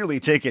clearly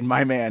taking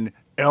my man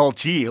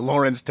LT,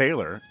 Lawrence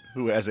Taylor,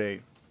 who has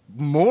a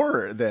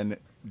more than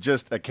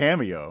just a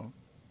cameo.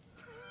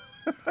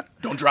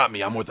 Don't drop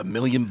me. I'm worth $1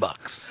 million.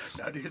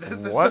 No,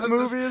 dude, What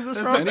movie is this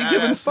is from? a Any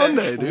given badass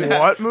Sunday, pick. dude.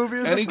 What movie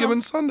is this Any from?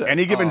 given Sunday.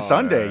 Any given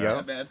Sunday, yo.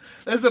 Yeah, man.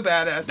 This is a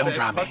badass Don't pick.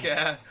 drop me. Fuck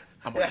yeah.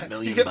 I'm worth Yeah, $1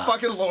 million. You get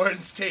fucking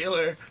Lawrence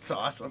Taylor. It's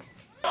awesome.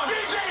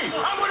 DJ,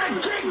 I'm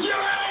gonna kick your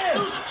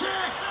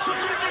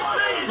ass!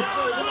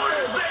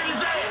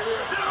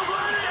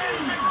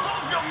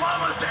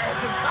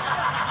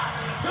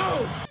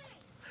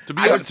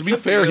 To be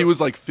fair, he was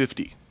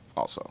 50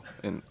 also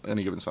in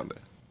Any Given Sunday.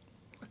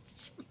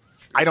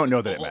 I don't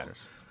know that it matters.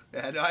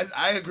 Yeah, no,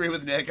 I agree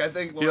with Nick. I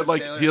think He had Lawrence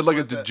like Taylor he had is like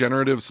a worth it.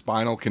 degenerative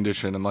spinal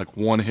condition, and like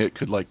one hit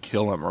could like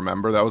kill him.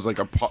 Remember that was like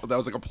a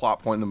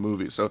plot point in the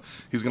movie. So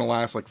he's gonna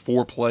last like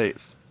 4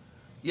 plays.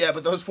 Yeah,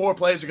 but those 4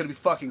 plays are going to be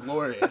fucking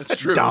glorious. It's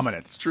true.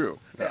 Dominant. It's true.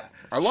 Yeah.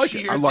 I like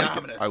it. Sheer I like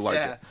dominance. it. I like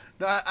yeah. it.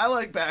 No, I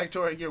like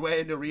backdooring your way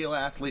into real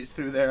athletes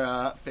through their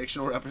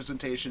fictional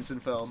representations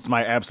in film. It's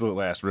my absolute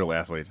last real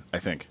athlete, I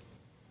think.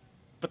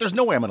 But there's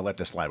no way I'm going to let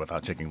this slide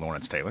without taking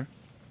Lawrence Taylor.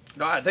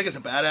 No, I think it's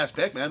a badass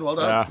pick, man. Well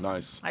done. Yeah.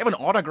 Nice. I have an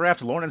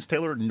autographed Lawrence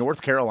Taylor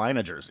North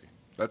Carolina jersey.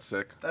 That's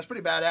sick. That's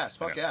pretty badass.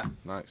 Fuck yeah.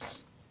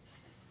 Nice.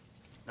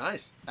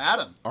 Nice.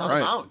 Adam, All on right.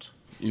 the mount.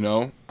 You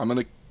know, I'm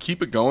gonna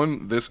keep it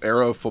going. This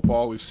era of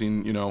football, we've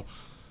seen, you know,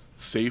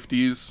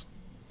 safeties,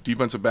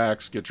 defensive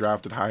backs get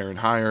drafted higher and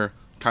higher,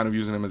 kind of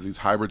using them as these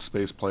hybrid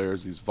space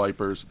players, these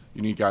vipers.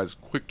 You need guys,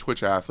 quick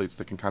twitch athletes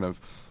that can kind of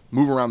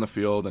move around the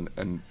field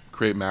and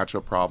create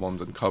matchup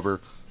problems and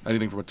cover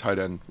anything from a tight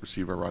end,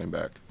 receiver, running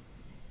back.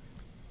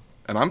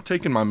 And I'm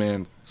taking my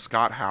man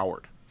Scott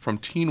Howard from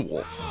Teen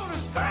Wolf.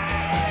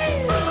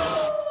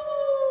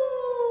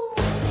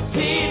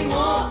 Teen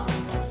Wolf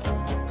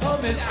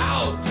coming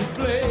out to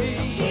play.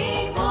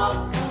 Teen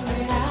Wolf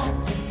coming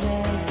out to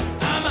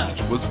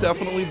play. Was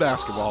definitely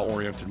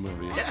basketball-oriented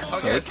movie, Yeah, so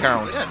okay, it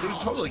counts. Yeah, dude,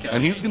 totally counts.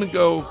 And he's going to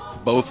go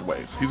both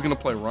ways. He's going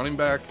to play running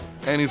back,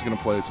 and he's going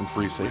to play some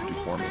free safety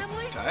for me.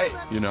 tight.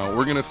 You know,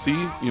 we're going to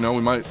see. You know,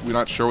 we're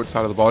not sure what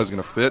side of the ball he's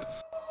going to fit.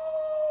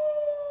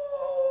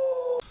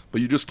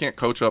 But you just can't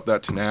coach up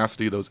that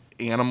tenacity, those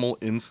animal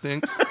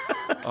instincts.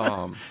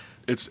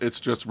 It's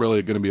just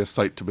really going to be a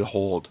sight to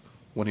behold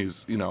when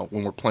he's, you know,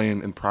 when we're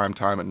playing in prime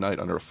time at night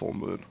under a full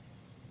moon.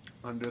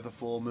 Under the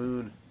full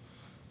moon.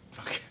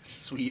 Fuck,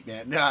 sweet,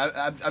 man. No,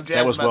 I'm jazzed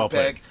That was about well the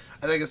pick.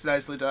 I think it's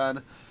nicely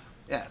done.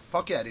 Yeah,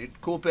 fuck yeah, dude.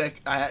 Cool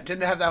pick. I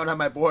didn't have that one on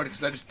my board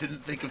because I just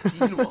didn't think of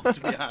Teen Wolf,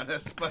 to be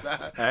honest. But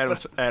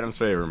Adam's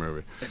favorite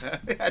movie.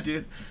 yeah,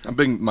 dude. I'm a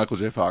big Michael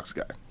J. Fox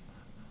guy.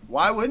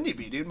 Why wouldn't he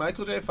be, dude?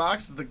 Michael J.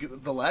 Fox is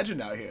the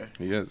legend out here.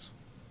 He is.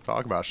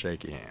 Talk about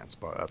shaky hands,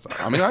 but that's all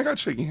right. I mean, I got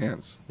shaky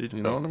hands. You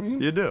know what I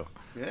mean? You do.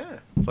 Yeah.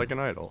 It's like an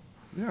idol.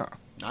 Yeah.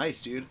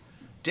 Nice, dude.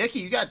 Dickie,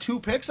 you got 2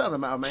 picks on the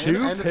mound, man. 2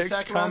 End of the picks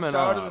second round, coming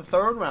start up. of the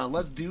third round.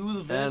 Let's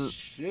do this And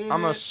shit. I'm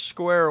going to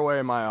square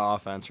away my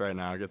offense right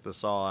now, get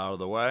this all out of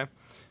the way.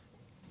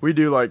 We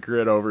do like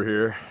grit over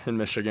here in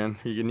Michigan.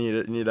 You need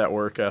it. You need that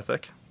work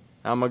ethic.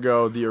 I'm going to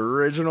go the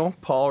original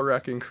Paul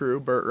Wrecking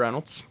Crew, Burt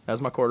Reynolds,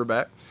 as my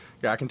quarterback.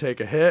 Guy can take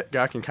a hit.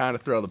 Guy can kind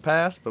of throw the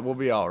pass, but we'll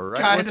be all right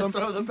Kind with of him.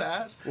 throw the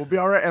pass. We'll be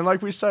all right. And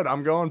like we said,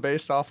 I'm going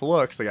based off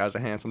looks. The guy's a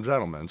handsome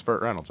gentleman. It's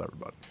Burt Reynolds,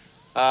 everybody.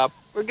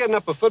 We're getting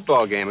up a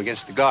football game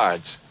against the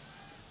Guards.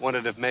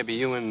 Wondered if maybe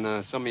you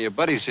and some of your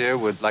buddies here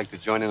would like to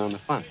join in on the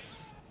fun.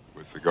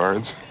 With the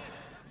guards?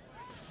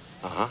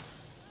 Uh-huh.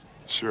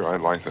 Sure,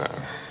 I'd like that.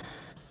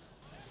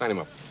 Sign him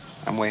up.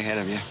 I'm way ahead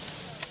of you.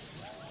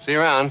 See you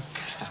around.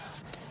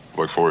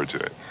 Look forward to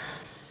it.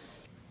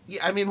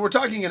 Yeah, I mean, we're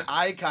talking an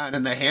icon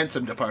in the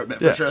handsome department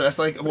for Yeah. sure. That's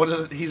like one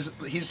of the, he's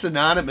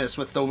synonymous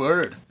with the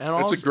word And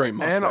It's a great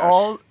mustache.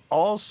 And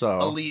also,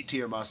 elite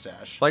tier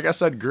mustache. like I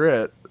said,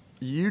 grit.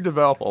 You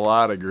develop a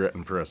lot of grit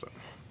in prison.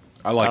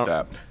 I like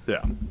that.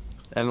 Yeah.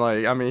 And,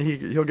 like, I mean,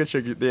 he'll get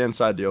you the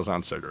inside deals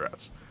on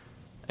cigarettes.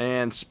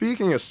 And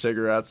speaking of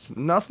cigarettes,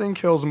 nothing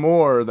kills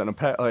more than a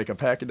pack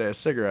a day of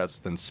cigarettes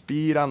than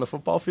speed on the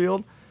football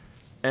field.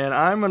 And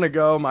I'm going to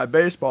go my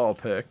baseball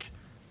pick,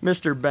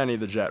 Mr. Benny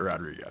the Jet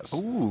Rodriguez.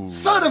 Ooh.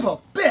 Son of a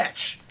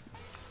bitch!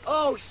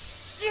 Oh,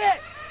 shit!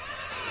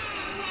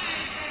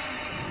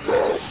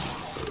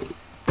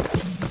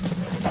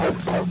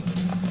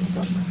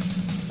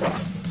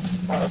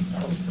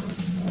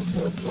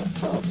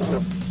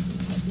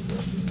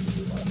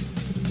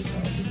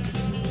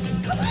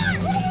 Come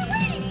on, what are you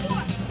waiting for?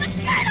 Let's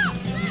get him!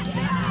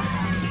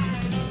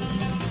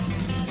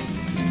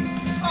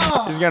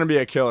 Oh, He's going to be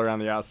a killer on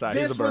the outside.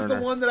 this He's a was burner.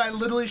 the one that I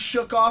literally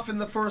shook off in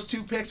the first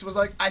 2 picks. Was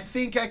like, I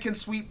think I can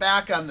sweep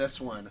back on this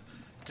one.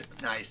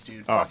 Nice,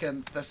 dude. Oh.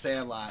 Fucking the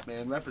Sandlot,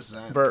 man.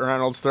 Represent. Burt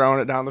Reynolds throwing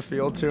it down the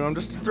field to him.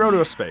 Just throw to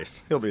a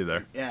space. He'll be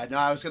there. Yeah, no,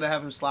 I was gonna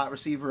have him slot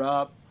receiver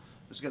up.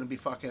 I was gonna be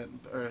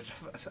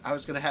I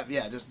was gonna have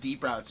just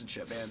deep routes and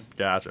shit, man.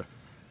 Gotcha.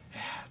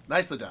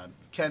 Nicely done,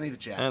 Kenny the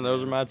Jet. And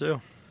those are my 2.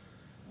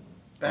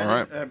 Benny,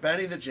 All right.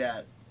 Benny the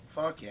Jet.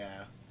 Fuck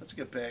yeah, that's a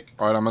good pick.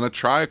 All right, I'm going to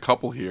try a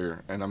couple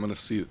here, and I'm going to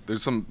see.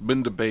 There's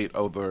been debate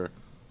over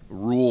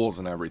rules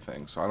and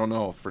everything, so I don't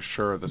know if for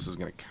sure this is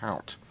going to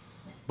count.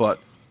 But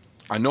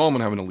I know I'm going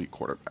to have an elite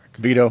quarterback.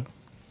 Veto.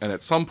 And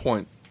at some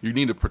point, you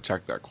need to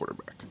protect that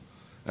quarterback.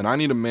 And I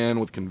need a man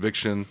with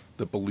conviction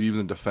that believes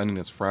in defending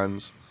his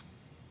friends,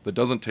 that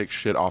doesn't take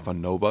shit off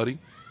on nobody.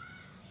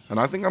 And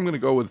I think I'm going to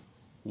go with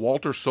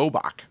Walter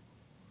Sobach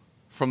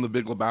from The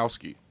Big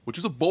Lebowski, which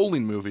is a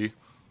bowling movie.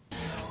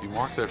 You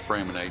mark that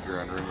frame and 8, you're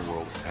entering a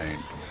world of pain.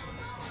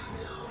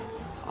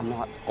 I'm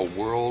not. A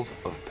world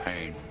of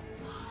pain.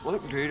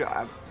 Look, dude,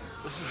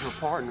 this is your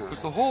partner.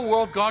 Has the whole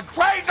world gone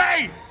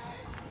crazy?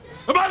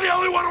 Am I the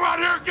only one around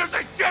here who gives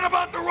a shit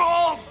about the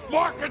rules?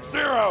 Market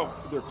zero.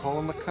 They're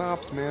calling the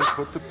cops, man.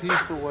 Put the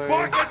piece away.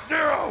 Market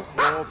zero.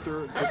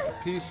 Walter, put the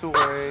piece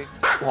away.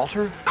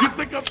 Walter? You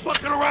think I'm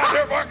fucking around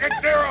here? Market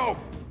zero.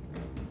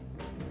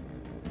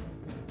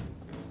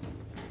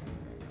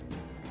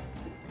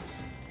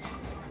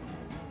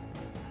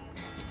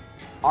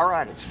 All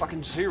right, it's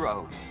fucking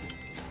zero.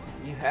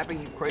 You happy,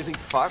 you crazy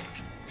fuck?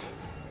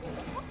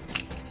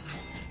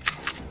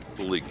 It's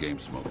a league game,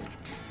 Smoke.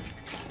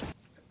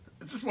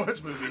 It's a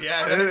sports movie,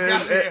 yeah. It's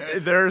got there.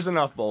 There's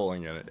enough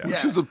bowling in it. Yeah.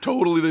 Which is a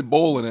totally they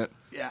bowl in it.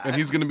 Yeah, And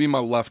he's going to be my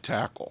left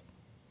tackle.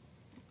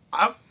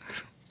 I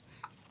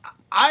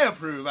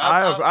approve.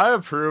 I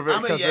approve it.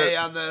 I'm a 'cause yay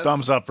on this.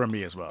 Thumbs up from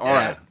me as well. All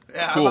right.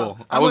 Yeah, Cool.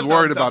 I I'm was a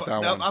worried thumbs about up.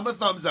 that No, one. I'm a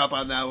thumbs up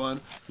on that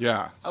one.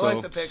 Yeah. I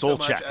like the pick so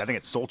much. Solchek. I think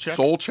it's Solchek.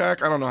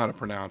 Solchek? I don't know how to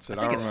pronounce it.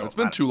 I don't it's know. It's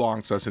been too long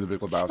since I've seen The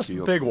Big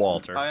Lebowski. Big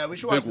Walter. Oh, yeah, we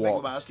should Big watch The Big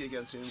Walt. Lebowski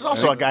again soon. He's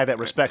also a guy that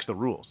respects the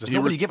rules. Does He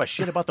nobody re- give a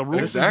shit about the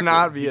rules? This is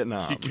not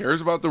Vietnam. He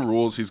cares about the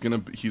rules. He's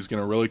gonna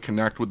really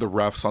connect with the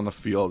refs on the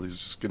field.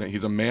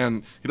 He's a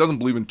man. He doesn't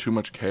believe in too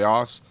much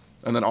chaos.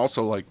 And then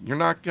also, like, you're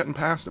not getting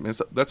past him.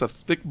 That's a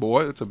thick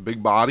boy. That's a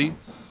big body.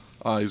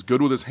 He's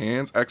good with his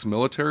hands.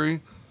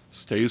 Ex-military.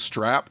 Stays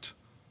strapped.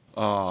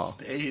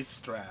 Stays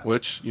strapped.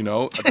 Which, you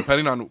know,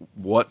 depending on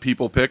what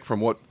people pick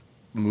from what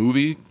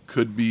movie,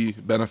 could be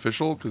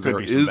beneficial because Could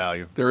be some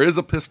value. there is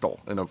a pistol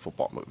in a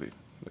football movie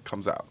that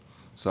comes out.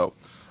 So,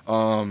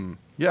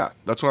 yeah,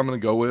 that's what I'm going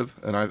to go with,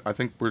 and I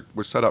think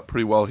we're set up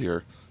pretty well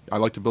here. I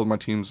like to build my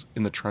teams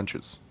in the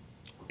trenches.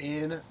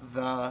 In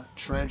the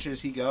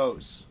trenches he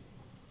goes.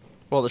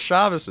 Well, the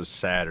Shabbos is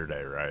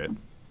Saturday, right?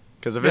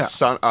 Because if Yeah.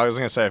 it's I was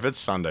gonna say if it's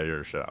Sunday,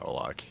 you're shit out of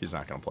luck. He's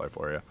not gonna play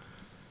for you.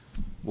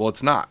 Well,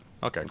 it's not.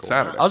 Okay, It's cool.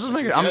 Saturday. I was just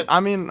making. Good.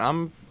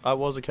 I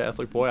was a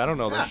Catholic boy. I don't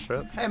know this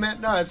shit. Hey,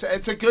 man, no, it's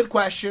a good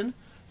question.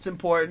 It's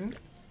important,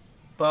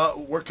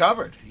 but we're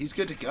covered. He's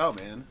good to go,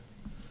 man.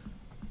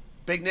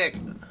 Big Nick,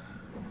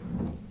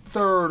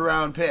 3rd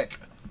round pick.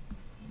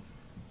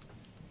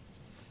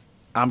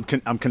 I'm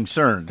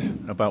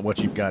concerned about what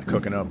you've got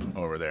cooking up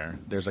over there.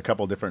 There's a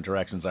couple different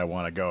directions I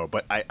want to go,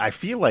 but I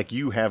feel like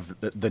you have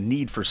the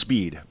need for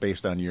speed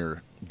based on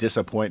your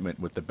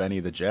disappointment with the Benny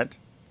the Jet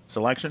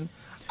selection.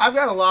 I've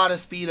got a lot of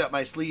speed up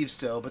my sleeve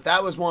still, but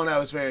that was one I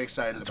was very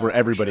excited That's about. where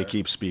everybody for sure.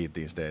 keeps speed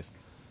these days.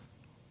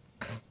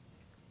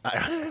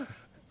 I'm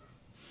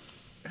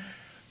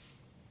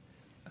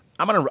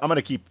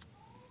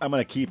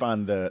gonna keep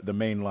on the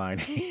main line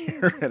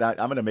here, and I'm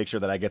gonna make sure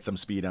that I get some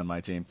speed on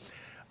my team.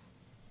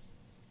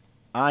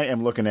 I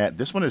am looking at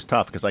this one is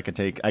tough because I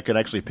could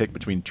actually pick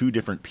between two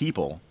different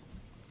people,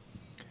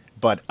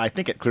 but I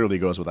think it clearly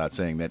goes without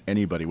saying that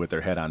anybody with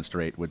their head on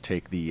straight would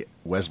take the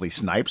Wesley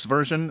Snipes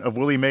version of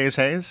Willie Mays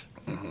Hayes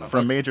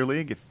from Major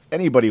League. If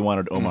anybody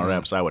wanted Omar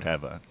Epps, I would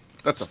have a.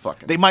 That's a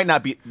fucking. They might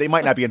not be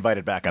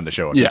invited back on the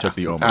show if you took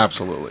the Omar.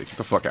 Absolutely. Get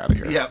the fuck out of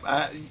here.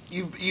 Yeah,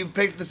 you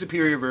picked the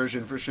superior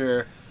version for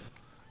sure.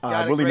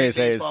 Got a Willie great Mays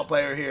Hayes. baseball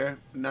player here.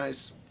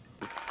 Nice.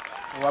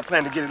 Well, I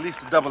plan to get at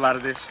least a double out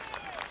of this.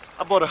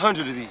 I bought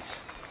 100 of these.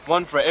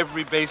 One for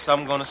every base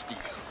I'm gonna steal.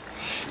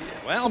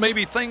 Well,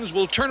 maybe things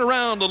will turn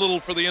around a little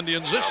for the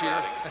Indians this year.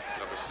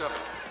 Number 7,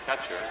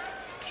 catcher,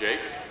 Jake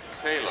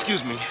Taylor.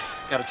 Excuse me.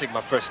 Gotta take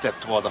my first step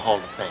toward the Hall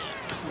of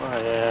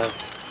Fame.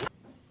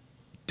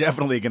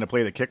 Definitely going to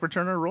play the kick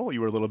returner role. You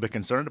were a little bit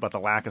concerned about the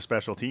lack of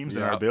special teams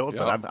in our build,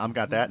 but I've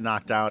got that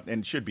knocked out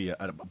and should be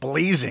a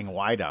blazing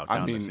wideout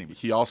down the seam.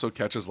 He also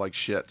catches like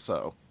shit,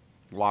 so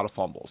a lot of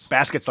fumbles.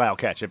 Basket style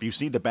catch. If you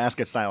see the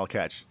basket style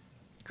catch,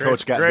 Great-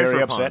 Coach got great very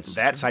for upset. punts.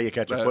 That's how you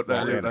catch a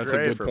football game. That's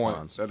a good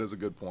point. That is a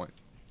good point.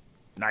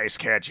 Nice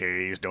catch,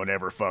 Hayes. Don't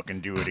ever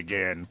fucking do it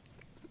again.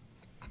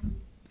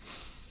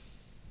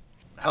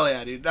 Hell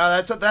yeah, dude.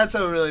 No, that's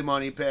a really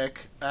money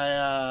pick.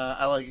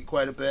 I like it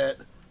quite a bit.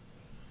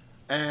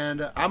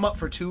 And I'm up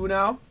for 2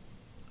 now.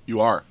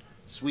 You are.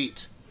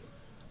 Sweet.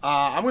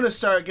 I'm gonna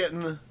start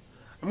getting.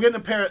 I'm going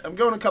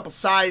a couple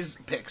size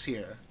picks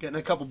here. Getting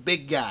a couple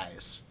big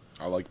guys.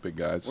 I like big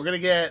guys. We're gonna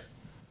get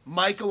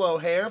Michael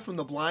O'Hare from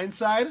The Blind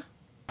Side.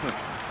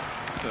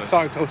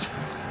 Sorry, Coach.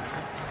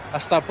 I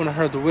stopped when I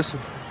heard the whistle.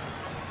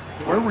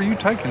 Where were you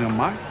taking him,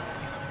 Mike?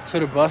 To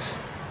the bus.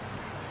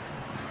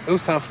 It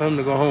was time for him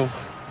to go home.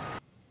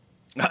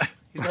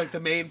 He's like the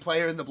main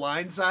player in The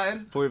Blind Side. I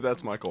believe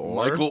that's Michael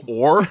Orr. Michael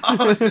Orr?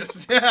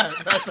 Yeah,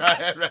 that's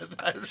right. I read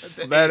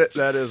that.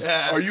 That is.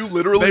 Yeah. Are you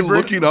literally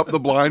looking up The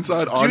Blind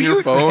Side on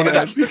your phone?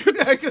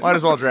 Might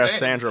as well draft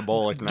Sandra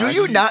Bullock next. Do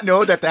you not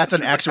know that that's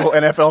an actual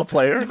NFL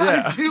player?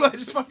 I do. I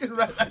just fucking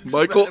read that.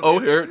 Michael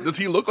O'Hare. Does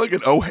he look like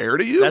an O'Hare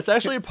to you? That's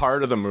actually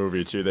part of the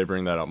movie too. They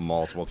bring that up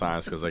multiple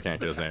times because they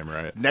can't get his name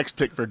right. Next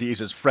pick for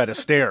D's is Fred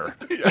Astaire.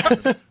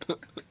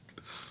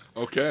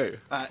 Okay.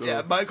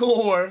 Yeah, Michael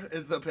Orr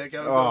is the pick.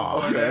 I was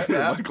going for there.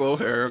 Yeah. Michael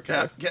O'Hare. Okay.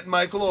 Yeah, getting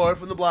Michael Orr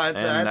from The Blind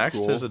Side. And next,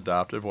 his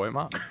adoptive white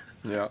mom.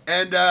 Yeah.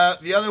 And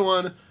the other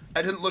one,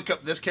 I didn't look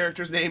up this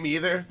character's name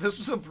either. This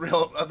was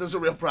a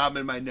real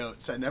problem in my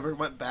notes. I never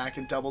went back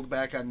and doubled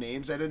back on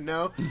names I didn't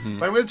know. Mm-hmm.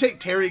 But I'm going to take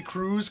Terry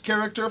Crews'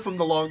 character from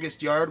The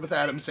Longest Yard with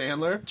Adam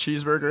Sandler.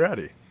 Cheeseburger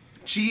Eddie.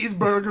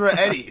 Cheeseburger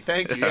Eddie.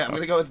 Thank you. Yeah, I'm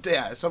going to go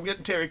with So I'm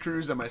getting Terry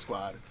Crews on my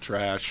squad.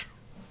 Trash.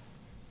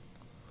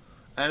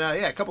 And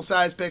a couple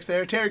size picks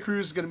there. Terry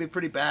Crews is going to be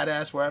pretty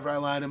badass wherever I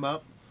line him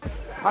up.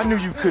 I knew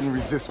you couldn't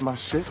resist my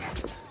shit.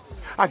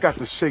 I got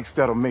the shakes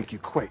that'll make you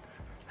quake.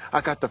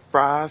 I got the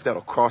fries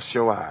that'll cross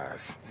your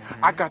eyes.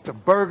 I got the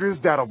burgers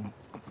that'll...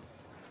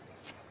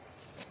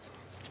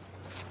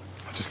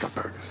 I just got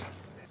burgers.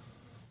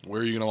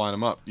 Where are you going to line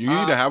them up? You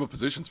need to have a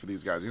positions for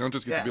these guys. You don't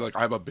just get to be like,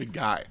 I have a big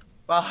guy.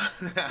 Well,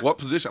 what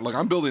position? Like,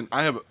 I'm building...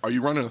 Are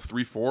you running a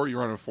 3-4? Are you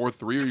running a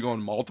 4-3? Are you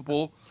going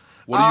multiple?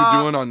 What are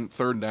you doing on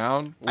third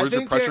down? Where does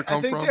the pressure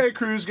come from? I think Terry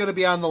Crews is going to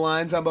be on the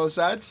lines on both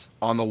sides.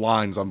 On the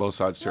lines on both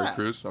sides, Terry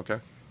Crews? Okay.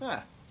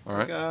 Yeah. All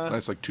right.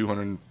 Nice, like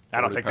 200.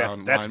 I don't think that's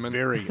lineman.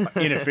 very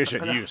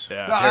inefficient use.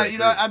 Yeah.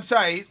 I'm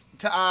sorry.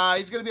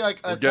 He's going to be like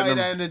a tight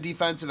end and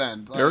defensive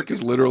end. Derek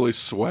is literally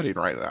sweating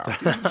right now.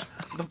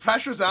 The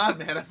pressure's on,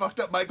 man. I fucked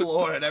up Michael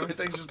Orr, and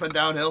everything's just been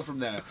downhill from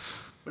there.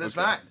 But it's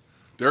fine.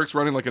 Derek's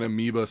running like an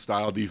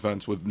amoeba-style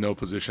defense with no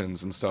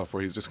positions and stuff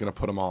where he's just going to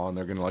put them all and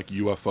they're going to like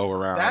UFO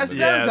around. That's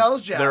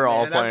Denzel's job, They're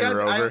all playing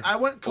rover. I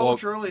went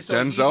coach early so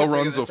Denzel he can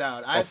runs figure this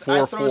out. I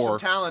 4-4. throw some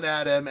talent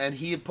at him, and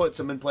he puts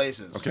them in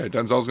places. Okay,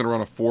 Denzel's going to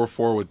run a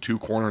 4-4 with 2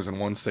 corners and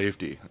 1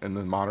 safety in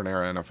the modern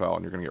era NFL,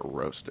 and you're going to get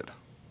roasted.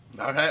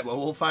 All right, well,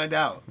 we'll find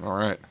out. All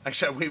right.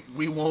 Actually,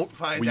 we won't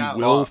find out.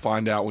 We will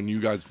find out when you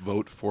guys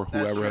vote for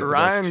whoever has the best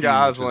Ryan team.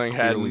 Gosling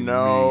had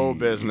no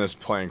business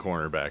playing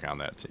cornerback on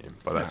that team,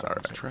 but that's all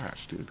right. It's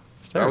trash, dude.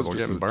 That was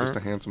just a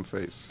handsome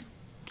face.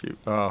 Cute.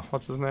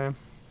 What's his name?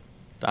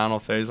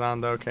 Donald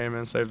Faison, though, came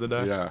in, saved the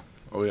day. Yeah.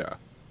 Oh, yeah.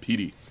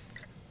 Petey.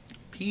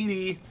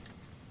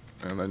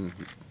 And then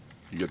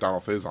you get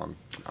Donald Faison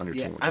on your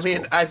team. I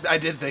mean, cool. I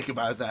did think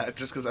about that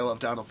just because I love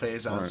Donald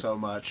Faison so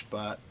much,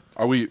 but...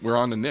 We're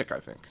on to Nick, I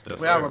think.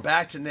 Yes, we're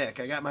back to Nick.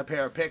 I got my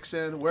pair of picks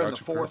in. We're in the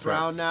 4th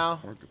round now.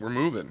 We're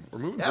moving. We're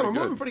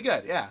moving pretty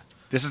good, yeah.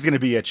 This is going to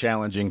be a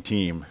challenging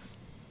team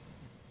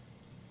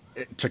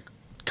to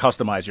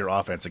customize your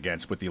offense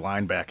against with the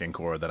linebacking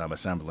core that I'm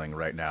assembling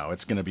right now.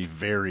 It's going to be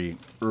very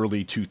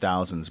early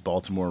 2000s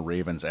Baltimore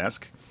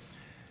Ravens-esque.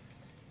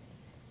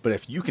 But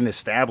if you can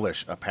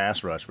establish a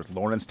pass rush with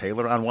Lawrence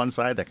Taylor on one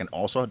side that can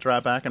also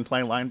drop back and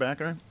play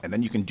linebacker, and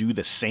then you can do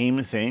the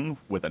same thing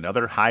with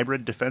another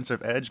hybrid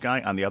defensive edge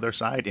guy on the other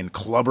side in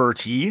Clubber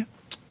T.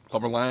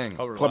 Clubber Lang.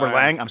 Clubber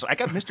Lang. I'm sorry, I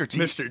got Mr. T.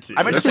 Mr. T.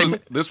 I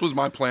meant this was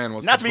my plan.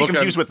 Not to be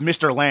confused with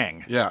Mr.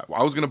 Lang. Yeah,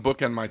 I was going to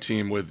bookend my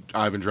team with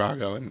Ivan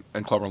Drago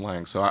and Clubber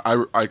Lang, so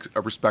I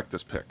respect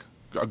this pick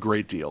a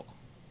great deal.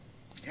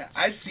 Yeah,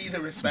 I see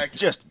the respect.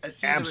 Just I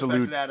see absolute the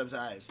respect in Adam's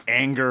eyes.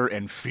 Anger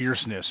and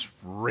fierceness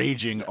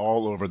raging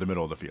all over the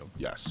middle of the field.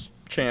 Yes.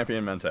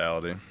 Champion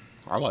mentality.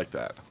 I like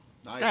that.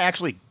 Nice. This guy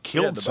actually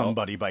killed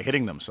somebody by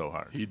hitting them so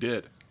hard. He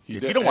did. You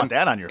don't want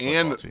that on your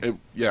football team.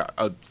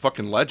 A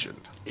fucking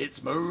legend.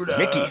 It's murder.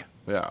 Mickey.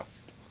 Yeah.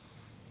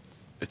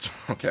 It's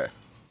okay.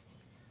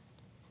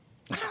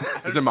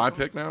 Is it my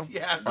pick now?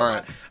 Yeah. All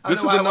right.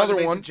 This is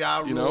another one.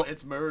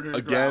 It's murder.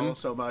 Again,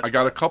 so much. I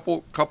got a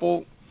couple.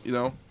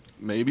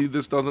 Maybe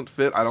this doesn't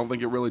fit. I don't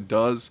think it really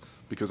does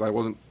because I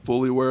wasn't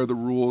fully aware of the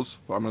rules.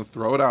 But I'm going to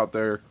throw it out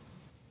there.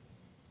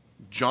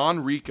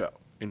 John Rico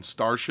in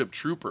Starship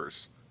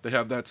Troopers. They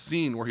have that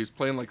scene where he's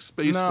playing like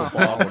space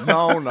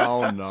football.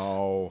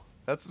 No.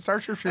 That's the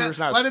Starship Troopers.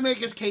 Let him make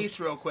his case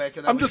real quick.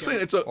 And then I'm just saying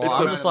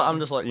I'm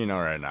just letting you know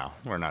right now.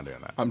 We're not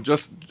doing that.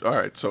 All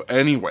right. So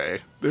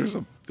anyway, there's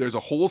a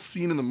whole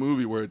scene in the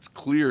movie where it's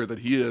clear that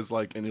he is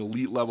like an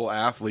elite level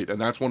athlete, and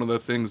that's one of the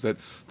things that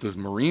the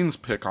Marines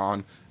pick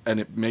on. And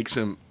it makes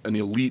him an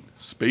elite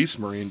space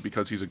marine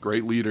because he's a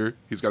great leader.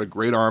 He's got a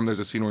great arm. There's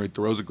a scene where he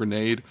throws a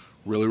grenade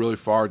really, really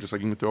far, just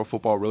like you can throw a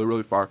football really,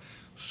 really far.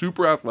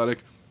 Super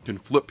athletic, can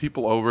flip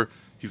people over.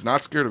 He's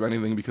not scared of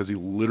anything because he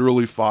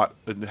literally fought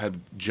and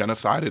had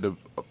genocided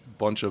a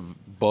bunch of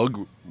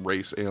bug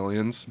race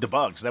aliens. The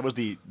bugs. That was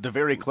the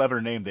very clever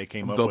name they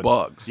came up with. The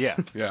bugs. Yeah.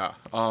 Yeah.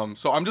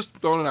 So I'm just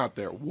throwing it out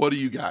there. What do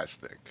you guys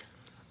think?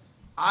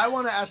 I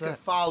want to ask a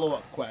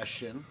follow-up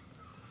question.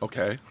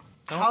 Okay.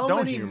 How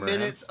many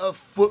minutes of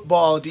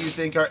football do you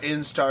think are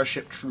in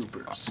Starship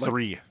Troopers?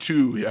 3.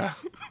 2, yeah.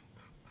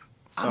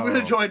 I'm going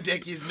to join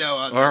Dickie's no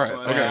on this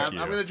one. Okay. I'm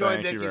going to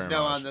join Dickie's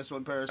no on this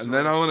one personally.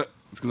 And then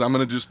I'm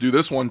going to just do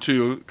this one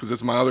too, because this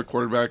is my other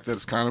quarterback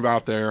that's kind of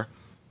out there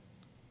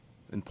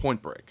in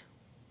Point Break.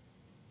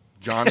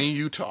 Johnny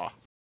Utah.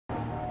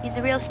 He's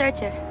a real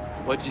searcher.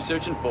 What's he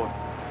searching for?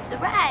 The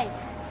ride.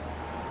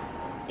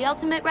 The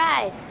ultimate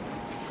ride.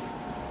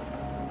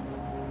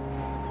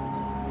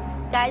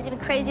 Guy's even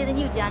crazier than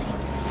you, Johnny.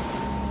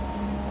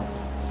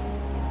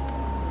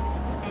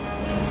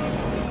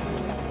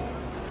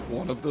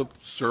 One of the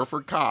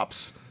surfer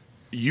cops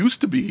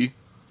used to be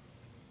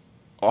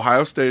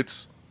Ohio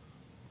State's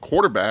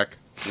quarterback,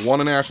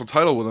 won a national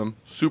title with him.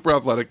 Super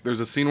athletic. There's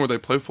a scene where they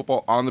play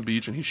football on the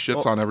beach and he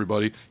shits on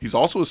everybody. He's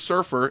also a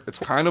surfer. It's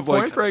kind of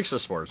Point like Break's a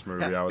sports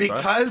movie, I would say.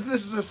 Because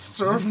this is a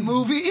surf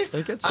movie, So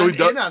I'm he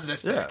does- in on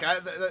this Yeah.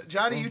 pick.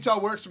 Johnny Utah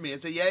works for me.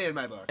 It's a yay in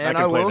my book. And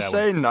I will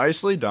say,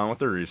 nicely done with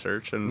the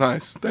research. And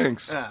nice,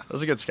 thanks. Yeah. That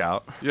was a good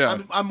scout. Yeah.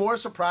 I'm more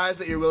surprised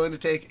that you're willing to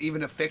take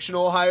even a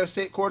fictional Ohio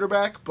State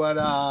quarterback, but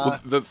Well,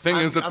 the thing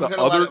is that I'm the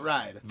gonna let other it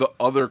ride. the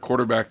other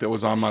quarterback that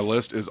was on my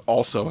list is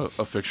also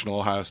a fictional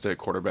Ohio State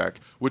quarterback,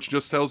 which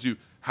just tells you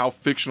how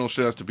fictional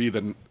shit has to be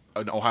that an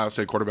Ohio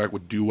State quarterback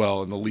would do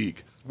well in the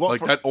league. Well,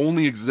 that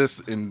only exists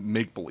in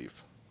make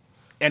believe.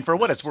 And for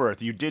what it's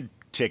worth, you did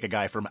take a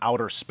guy from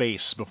outer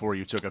space before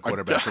you took a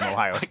quarterback from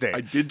Ohio State.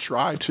 I did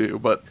try to,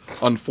 but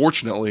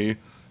unfortunately,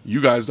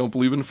 you guys don't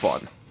believe in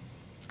fun.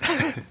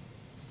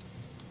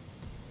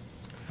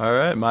 All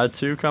right, my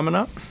 2 coming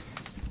up.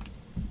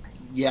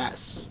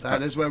 Yes,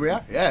 that is where we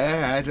are. Yeah,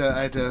 I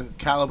had to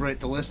calibrate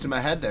the list in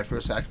my head there for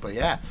a second, but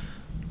yeah,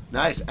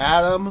 nice.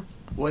 Adam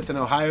with an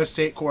Ohio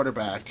State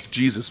quarterback.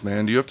 Jesus,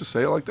 man, do you have to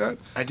say it like that?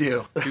 I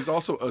do. He's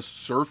also a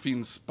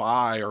surfing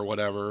spy or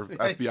whatever,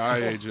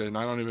 FBI agent.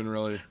 I don't even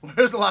really.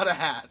 Wears a lot of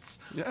hats.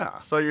 Yeah.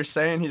 So you're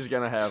saying he's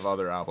going to have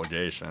other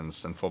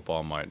obligations, and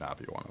football might not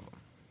be one of them.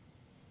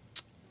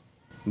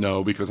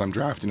 No, because I'm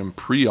drafting him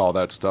pre all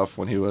that stuff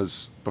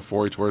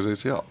before he tore his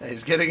ACL.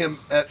 He's getting him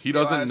at He the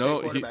doesn't Ohio State know.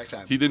 quarterback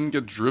time. He didn't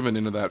get driven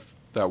into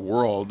that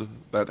world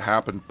that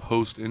happened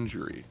post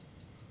injury.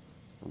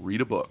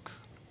 Read a book.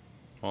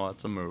 Well,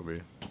 that's a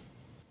movie.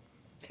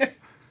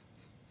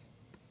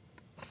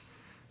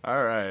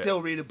 All right.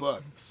 Still read a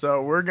book.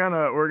 So we're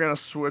gonna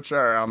switch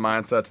our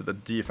mindset to the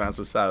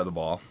defensive side of the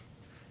ball,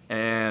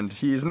 and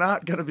he's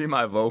not gonna be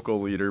my vocal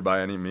leader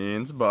by any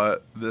means,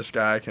 but this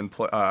guy can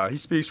play. He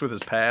speaks with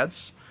his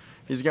pads.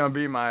 He's gonna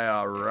be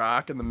my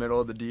rock in the middle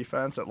of the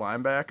defense at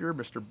linebacker,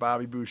 Mr.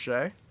 Bobby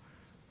Boucher.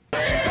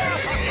 Drop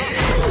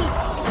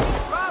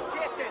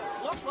kick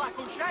it. Looks like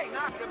Boucher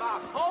knocked him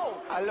out cold.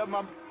 I love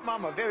my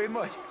mama very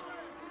much.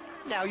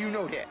 Now you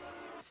know that.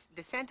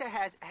 The center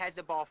has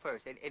the ball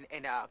first, and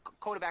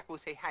quarterback will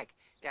say hike.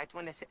 That's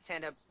when the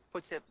center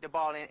puts the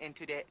ball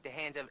into the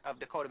hands of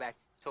the quarterback.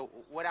 So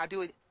what I'll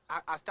do is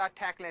I'll start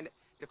tackling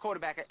the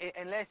quarterback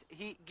unless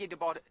he give the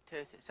ball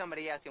to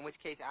somebody else, in which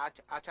case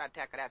I'll try to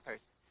tackle that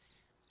person.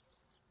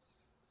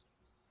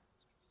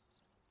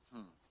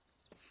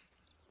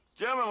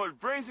 Gentlemen, which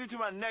brings me to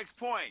my next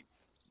point.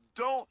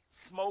 Don't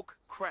smoke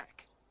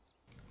crack.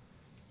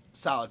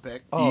 Solid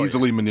pick.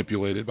 Easily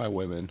manipulated by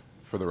women,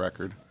 for the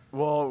record.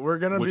 Well, we're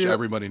gonna Which be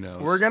everybody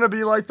knows. We're gonna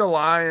be like the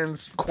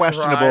Lions.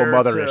 Questionable prior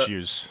mother to-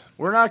 issues.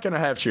 We're not gonna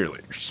have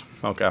cheerleaders.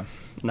 Okay,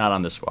 not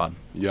on this squad.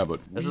 Yeah,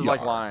 but this we is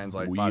like are. Lions,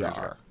 like We 5 years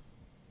are. ago.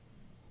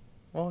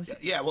 Well,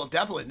 Yeah, well,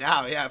 definitely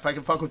now. Yeah, if I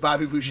can fuck with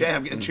Bobby Boucher,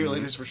 I'm getting Mm-hmm.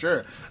 cheerleaders for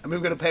sure. I'm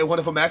even going to pay one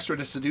of them extra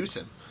to seduce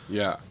him.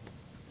 Yeah.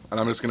 And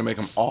I'm just going to make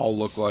them all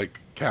look like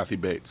Kathy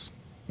Bates.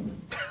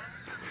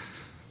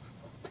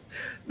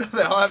 No,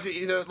 they all have to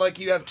either like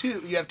you have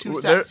two Well,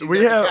 sets. there- You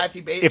we got have- the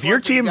Kathy Bates if your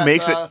ones, and you team got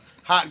makes the it-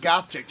 hot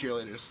goth chick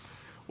cheerleaders.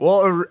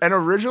 Well, and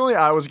originally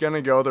I was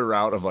gonna go the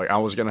route of I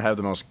was gonna have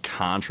the most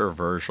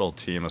controversial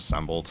team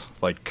assembled,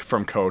 like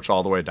from coach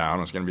all the way down.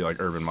 It was gonna be like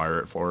Urban Meyer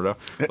at Florida,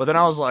 but then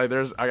I was like,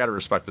 I gotta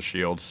respect the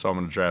Shield, so I'm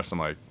gonna draft some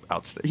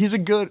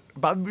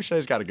Bobby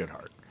Boucher's got a good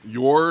heart.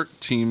 Your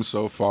team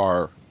so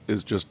far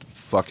is just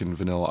fucking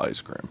vanilla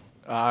ice cream.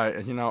 Bobby,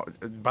 just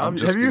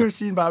have you gonna- ever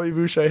seen Bobby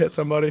Boucher hit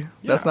somebody?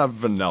 That's Yeah. not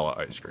vanilla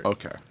ice cream.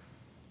 Okay.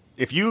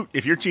 If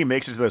your team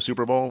makes it to the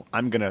Super Bowl,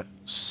 I'm gonna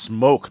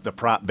smoke the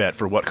prop bet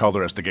for what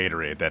color is the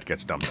Gatorade that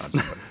gets dumped on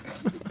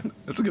somebody.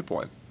 That's a good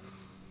point.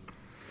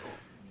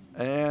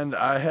 And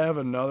I have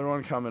another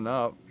one coming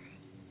up,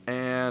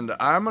 and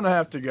I'm gonna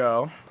have to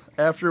go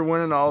after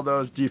winning all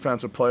those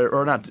defensive player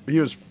or not. He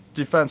was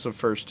defensive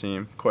first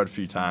team quite a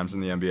few times in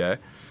the NBA,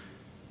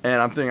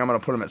 and I'm thinking I'm gonna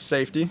put him at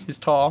safety. He's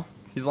tall,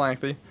 he's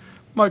lengthy.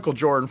 Michael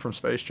Jordan from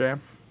Space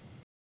Jam.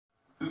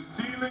 The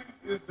ceiling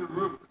is the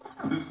roof.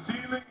 The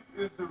ceiling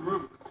is the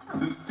roof.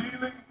 The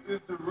ceiling is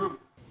the roof.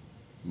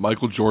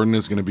 Michael Jordan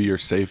is going to be your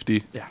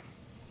safety. Yeah.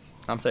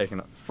 I'm taking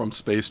it. From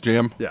Space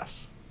Jam?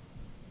 Yes.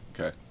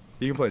 Okay.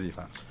 You can play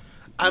defense.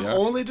 I'm Yeah.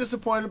 only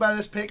disappointed by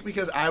this pick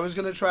because I was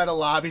going to try to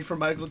lobby for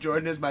Michael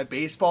Jordan as my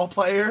baseball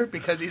player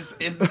because he's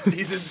in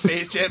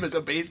Space Jam as a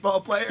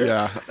baseball player.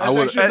 Yeah, I that's would-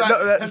 actually,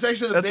 that's that's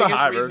the a biggest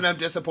hybrid. reason I'm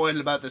disappointed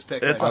about this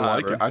pick. It's right a now. I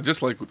like it. I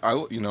just like,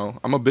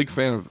 I'm a big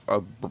fan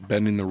of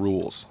bending the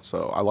rules,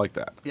 so I like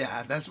that.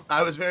 Yeah,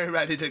 I was very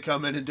ready to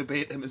come in and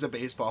debate him as a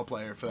baseball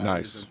player for that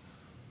Nice. reason.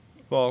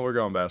 Well, we're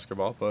going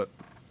basketball, but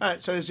All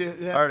right, so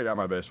I already got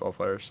my baseball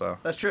player, so.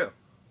 that's true.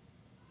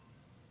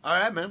 All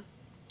right, man.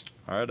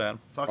 All right, Dan.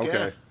 Fuck Okay.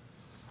 yeah.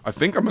 I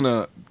think I'm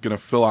gonna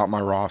fill out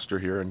my roster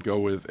here and go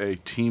with a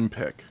team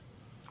pick.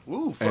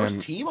 Ooh, first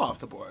And- team off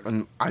the board.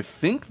 And I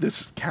think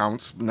this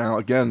counts. Now,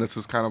 again, this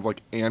is kind of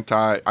like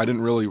I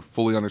didn't really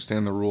fully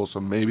understand the rules,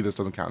 so maybe this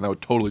doesn't count. That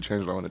would totally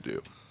change what I want to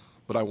do.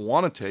 But I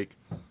want to take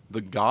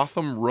the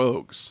Gotham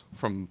Rogues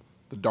from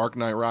The Dark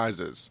Knight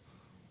Rises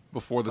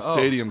before the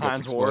stadium gets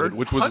Heinz exploded, Ward?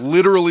 which was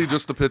literally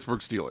just the Pittsburgh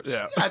Steelers.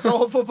 Yeah. That's a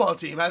whole football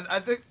team. I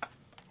think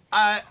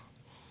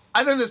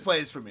this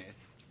plays for me.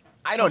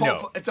 I don't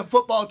know. It's a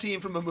football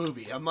team from a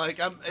movie.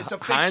 It's a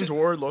fiction. Heinz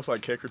Ward looks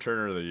like kick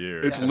returner of the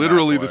year. It's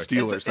literally the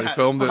Steelers. They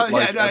filmed it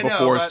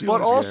before Steelers.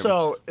 But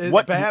also, game.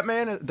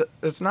 Batman,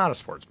 it's not a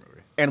sports movie.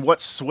 And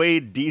what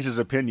swayed Deez's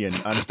opinion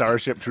on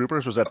Starship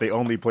Troopers was that they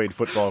only played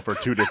football for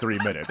 2 to 3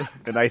 minutes,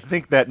 and I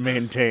think that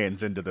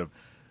maintains into the.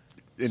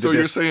 So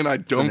you're saying I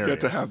don't get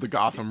to have the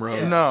Gotham Road?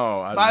 Yes.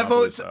 No,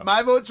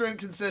 my votes are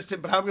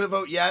inconsistent, but I'm going to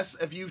vote yes.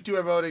 If you two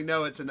are voting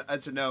no, it's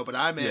a no. But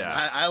I'm in.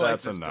 Yeah, I like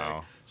that's this a no.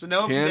 pick. So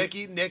no from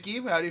Nikki. Nikki,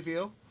 how do you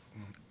feel?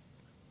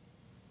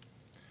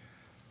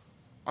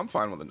 I'm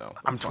fine with a no.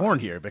 I'm torn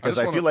here because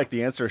I wanna... feel like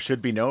the answer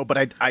should be no, but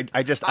I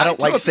don't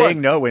like saying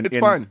fine. no. It's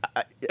fine.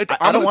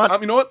 I don't want.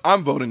 You know what?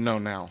 I'm voting no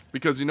now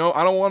because I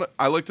don't want.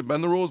 I like to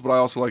bend the rules, but I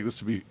also like this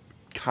to be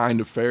kind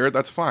of fair.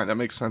 That's fine. That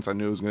makes sense. I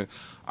knew it was gonna.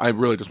 I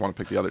really just want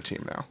to pick the other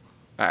team now.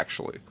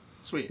 Actually,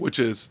 sweet. Which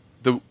is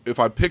if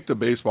I picked a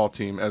baseball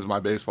team as my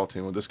baseball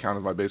team, would this count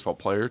as my baseball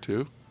player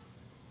too?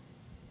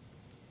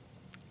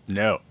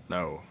 No.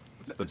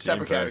 It's the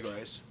separate team pick.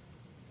 categories.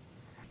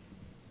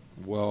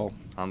 Well,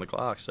 on the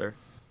clock, sir.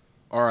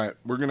 All right,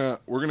 we're gonna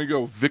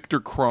go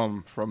Victor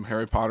Crumb from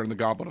Harry Potter and the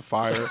Goblet of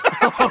Fire.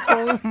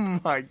 Oh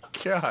my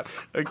God!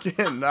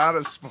 Again, not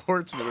a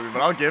sports movie,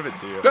 but I'll give it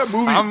to you. That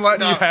movie, I'm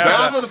letting you have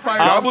Goblet of Fire.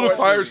 Goblet of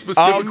Fire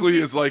specifically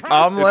is like it's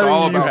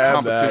all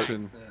about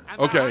competition.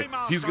 Okay,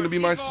 he's gonna be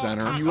my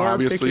center. You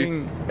obviously,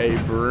 are picking a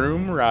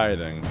broom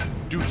riding.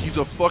 Dude, he's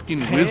a fucking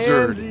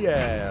wizard.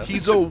 Ass.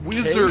 He's a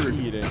wizard.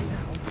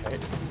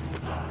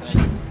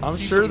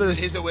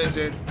 He's a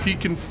wizard. He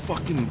can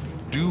fucking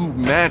do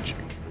magic.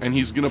 And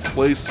he's going to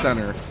play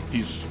center.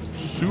 He's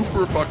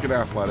super fucking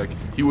athletic.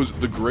 He was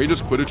the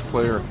greatest Quidditch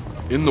player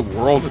in the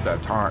world at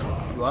that time.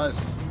 He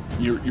was.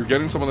 You're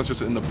getting someone that's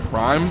just in the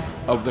prime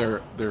of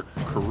their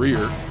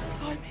career.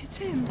 It's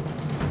him.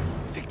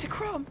 Victor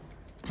Crumb.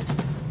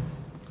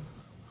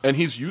 And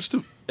he's used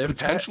to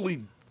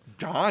potentially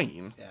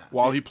dying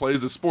while he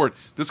plays the sport.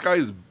 This guy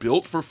is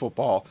built for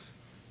football.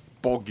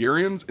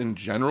 Bulgarians in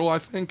general, I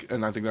think,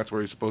 and I think that's where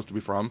he's supposed to be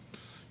from.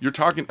 You're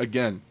talking,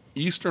 again,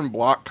 Eastern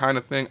Bloc kind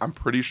of thing. I'm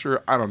pretty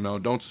sure. I don't know.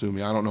 Don't sue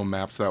me. I don't know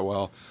maps that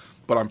well.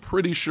 But I'm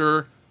pretty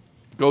sure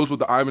goes with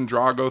the Ivan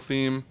Drago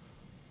theme.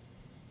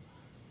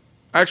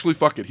 Actually,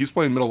 fuck it. He's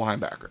playing middle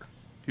linebacker.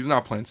 He's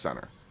not playing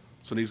center.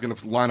 So he's going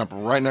to line up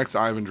right next to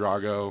Ivan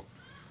Drago.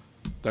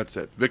 That's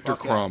it. Victor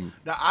Crumb.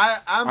 Now,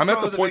 I'm at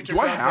the point. Do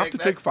I have to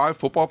take 5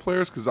 football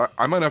players? Because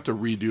I might have to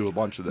redo a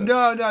bunch of this.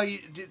 No.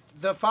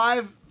 The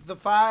five.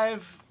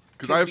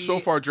 Because I have so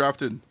far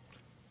drafted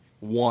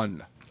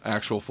 1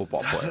 actual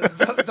football player.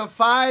 the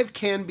 5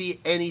 can be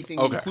anything,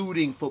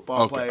 including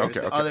football players.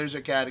 Okay. Others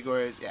are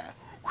categories. Yeah.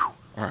 All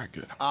right,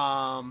 good.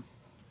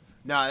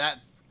 No,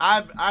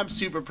 I'm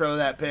super pro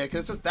that pick.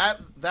 It's just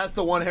that's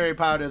the one Harry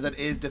Potter that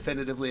is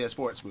definitively a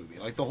sports movie.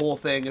 Like the whole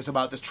thing is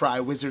about this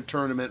Triwizard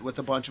tournament with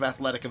a bunch of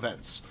athletic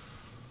events.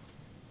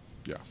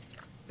 Yeah.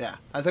 Yeah,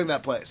 I think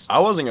that plays. I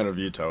wasn't gonna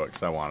veto it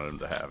because I wanted him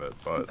to have it,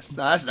 but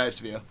that's nice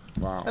of you.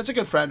 Wow, that's a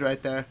good friend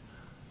right there.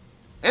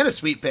 And a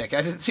sweet pick.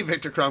 I didn't see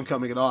Victor Crumb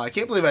coming at all. I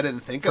can't believe I didn't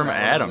think of that.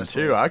 From Adam,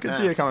 too. I could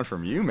see it coming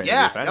from you, maybe.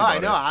 Yeah, no, I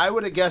know. I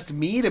would have guessed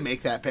me to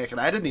make that pick, and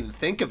I didn't even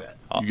think of it.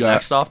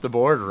 Next off the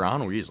board,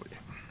 Ron Weasley.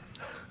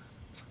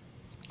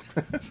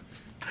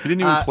 He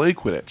didn't even play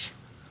Quidditch.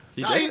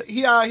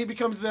 He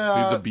becomes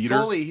the he's a beater?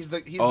 goalie. He's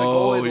the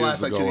goalie the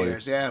last 2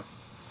 years. Yeah.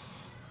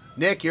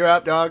 Nick, you're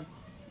up, dog.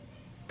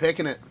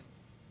 Picking it.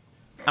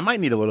 I might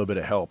need a little bit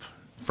of help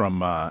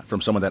from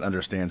someone that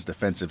understands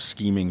defensive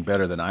scheming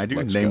better than I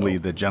do, namely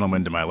the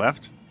gentleman to my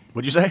left.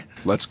 What'd you say?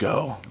 Let's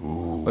go.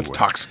 Ooh. Let's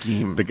talk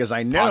scheme. Because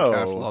I know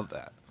Podcasts love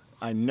that.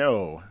 I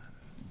know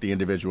the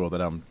individual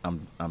that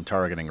I'm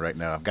targeting right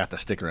now. I've got the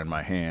sticker in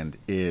my hand.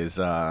 Is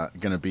going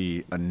to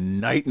be a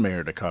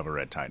nightmare to cover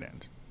at tight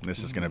end.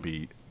 This is going to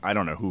be, I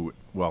don't know who.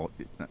 Well,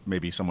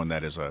 maybe someone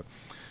that is a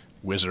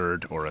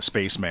wizard or a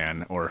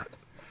spaceman or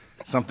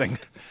something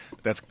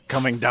that's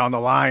coming down the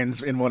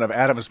lines in one of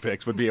Adam's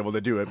picks would be able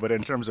to do it. But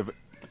in terms of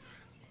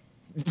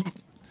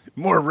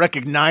more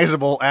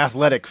recognizable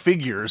athletic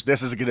figures,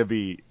 this is going to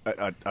be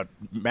a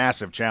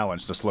massive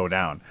challenge to slow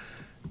down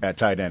at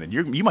tight end. And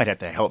you might have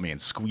to help me and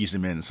squeeze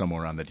him in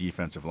somewhere on the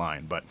defensive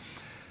line. But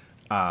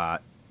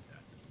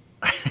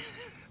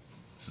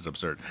this is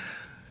absurd.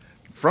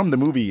 From the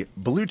movie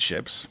Blue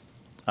Chips,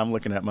 I'm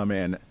looking at my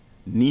man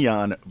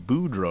Neon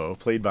Boudreaux,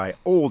 played by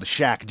old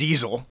Shaq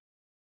Diesel.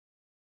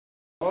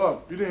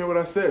 Oh, you didn't hear what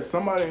I said.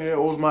 Somebody here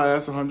owes my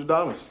ass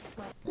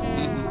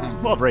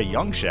 $100. Well, very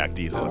young Shaq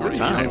Diesel at the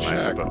time, I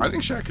suppose. I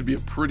think Shaq could be a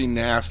pretty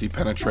nasty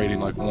penetrating,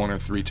 like 1 or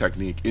 3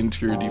 technique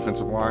interior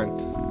defensive line.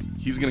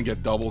 He's gonna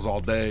get doubles all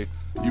day.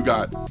 You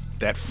got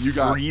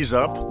freeze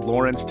up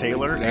Lawrence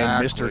Taylor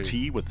and Exactly. Mr.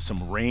 T with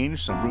some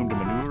range, some room to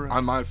maneuver.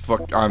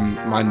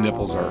 My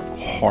nipples are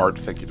hard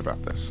thinking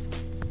about this.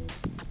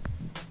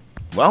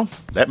 Well,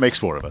 that makes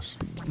 4 of us.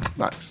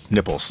 Nice.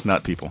 Nipples,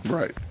 not people.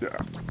 Right. Yeah.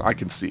 I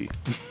can see.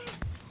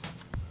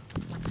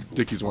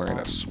 Dickie's wearing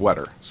a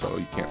sweater, so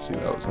you can't see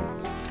those.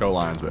 Go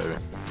Lions, baby.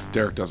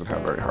 Derek doesn't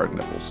have very hard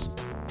nipples.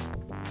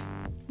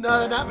 No,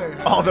 they're not very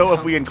hard. Although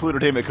if we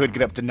included him, it could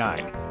get up to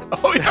 9.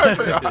 Oh, yeah, I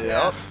forgot.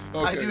 Yeah.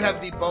 Okay, I do have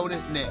the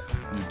bonus nip.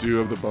 You do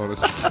have the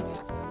bonus.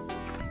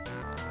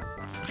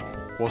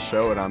 We'll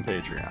show it on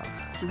Patreon.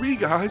 3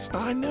 guys,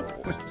 9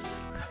 nipples.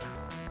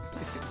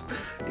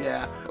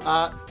 Yeah.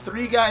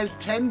 3 guys,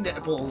 10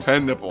 nipples.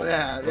 10 nipples.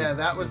 Yeah,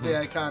 that was the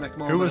iconic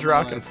moment. Who was of my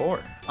rocking life. 4?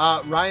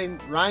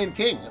 Ryan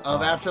King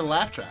of After the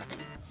Laugh Track.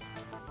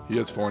 He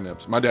has 4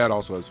 nips. My dad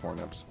also has 4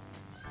 nips.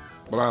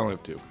 But I only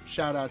have 2.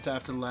 Shout out to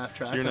After the Laugh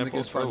Track So your on the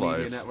nipples Good Fun for Media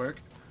life.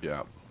 Network. Yeah.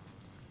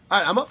 All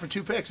right, I'm up for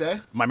 2 picks, eh?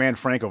 My man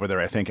Frank over there,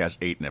 I think, has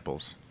 8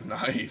 nipples.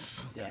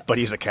 Nice. Yeah. But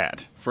he's a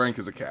cat. Frank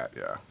is a cat,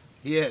 yeah.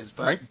 He is,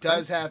 but Frank?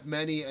 does have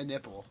many a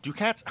nipple. Do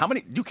cats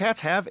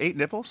have 8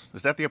 nipples?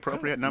 Is that the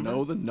appropriate number?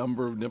 Know the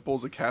number of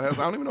nipples a cat has.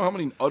 I don't even know how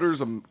many udders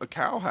a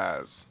cow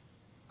has.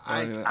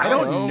 I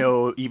don't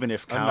know even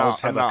if cows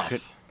have Enough. Do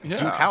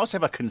Yeah. cows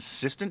have a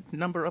consistent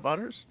number of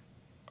udders?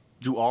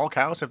 Do all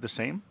cows have the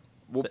same?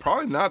 Well,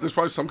 probably not. There's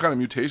probably some kind of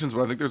mutations,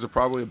 but I think there's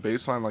probably a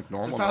baseline like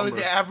normal Probably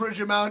number. the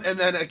average amount, and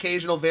then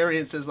occasional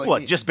variances like Well,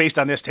 me. just based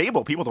on this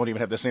table, people don't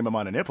even have the same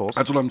amount of nipples.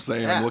 That's what I'm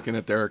saying. Yeah. I'm looking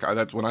at Derek.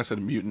 That's when I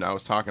said mutant, I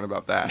was talking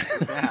about that.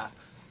 Yeah.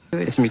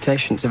 It's a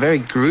mutation. It's a very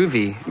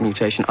groovy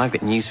mutation. I've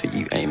got news for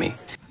you, Amy.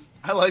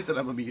 I like that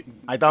I'm a mutant.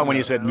 I thought when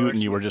you Yeah, said that mutant,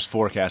 works. you were just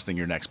forecasting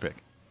your next pick.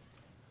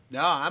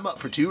 No, I'm up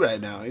for 2 right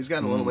now. He's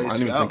got a little ways I to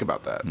didn't even go. think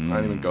about that. I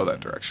didn't even go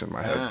that direction in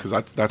my head Yeah.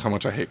 because that's how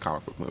much I hate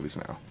comic book movies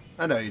now.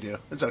 I know you do.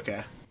 It's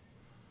okay.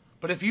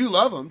 But if you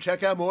love them,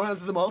 check out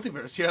Morons of the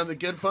Multiverse here on the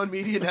Good Fun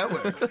Media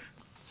Network.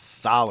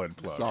 Solid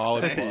plug.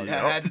 Solid Thanks. plug.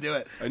 Yeah, I had to do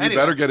it. And Anyway. you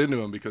better get into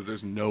them because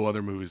there's no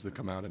other movies that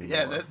come out anymore.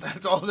 Yeah,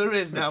 that's all there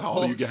is now, That's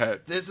all you folks.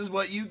 get. This is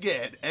what you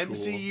get.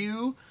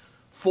 MCU,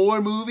 4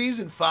 movies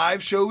and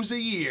 5 shows a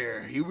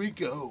year. Here we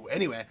go.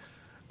 Anyway,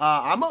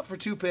 I'm up for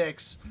 2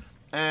 picks,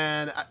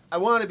 and I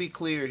want to be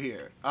clear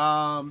here.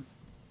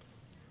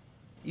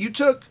 You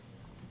took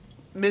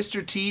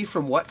Mr. T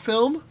from what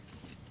film?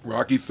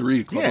 Rocky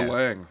 3, Clubber Yeah.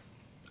 Lang.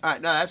 All right,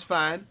 no, that's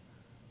fine.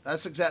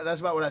 That's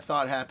about what I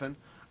thought happened.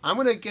 I'm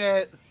gonna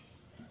get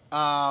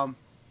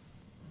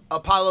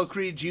Apollo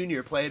Creed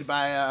Jr. played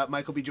by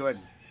Michael B.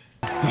 Jordan.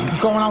 What's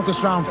going on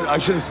this round? I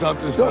should have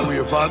stopped this one with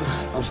your father.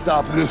 I'm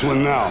stopping this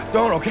one now.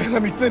 Don't, okay?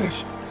 Let me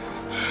finish.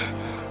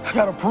 I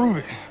gotta prove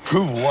it.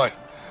 Prove what?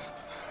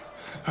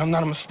 I'm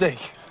not a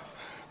mistake.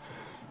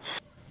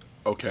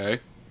 Okay.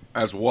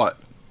 As what?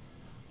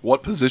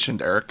 What position,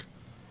 Derek?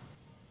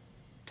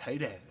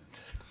 Tight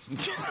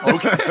end.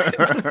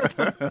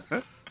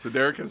 So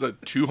Derek has a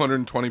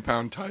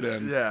 220-pound tight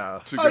end.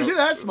 Yeah. to Oh, go- is he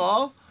that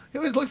small? He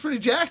always looked pretty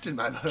jacked in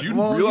my book. Do you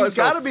Well, realize he's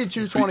got to how be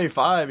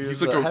 225. He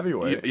was like a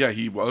heavyweight. Yeah,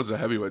 he was a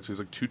heavyweight, so he's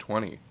like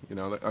 220. You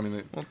know, I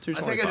mean, Well, I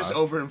think I just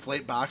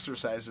overinflate boxer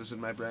sizes in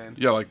my brain.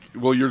 yeah, like,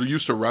 well, you're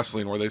used to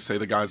wrestling where they say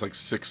the guy's like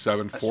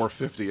 6'7",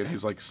 450, and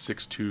he's like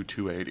 6'2",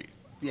 280.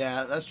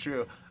 Yeah, that's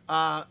true.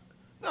 No,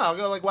 I'll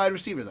go like wide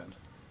receiver then.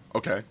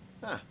 Okay.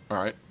 Yeah.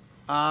 All right.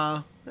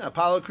 Yeah,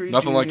 Apollo Creed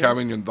Nothing Jr. like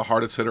having the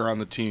hardest hitter on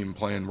the team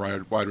playing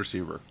wide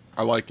receiver.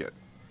 I like it.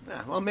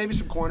 Yeah, well, maybe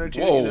some corner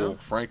too. Whoa, You know?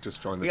 Frank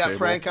just joined the We got table.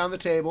 Frank on the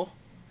table,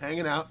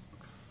 hanging out,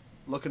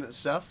 looking at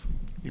stuff.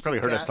 You probably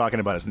heard us Yeah.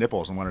 talking about his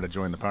nipples and wanted to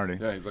join the party.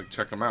 Yeah, he's like,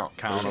 check him out.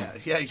 Count Yeah,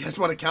 yeah, you guys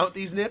want to count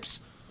these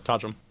nips?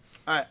 Touch him.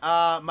 All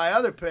right, my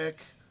other pick,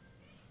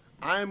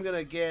 I'm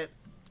gonna get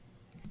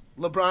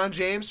LeBron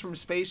James from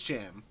Space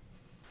Jam.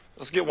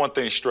 Let's get one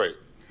thing straight.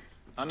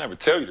 I never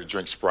tell you to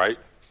drink Sprite,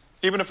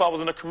 even if I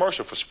was in a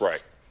commercial for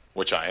Sprite,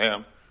 which I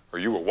am, or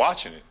you were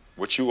watching it,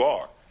 which you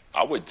are.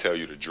 I wouldn't tell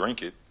you to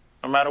drink it,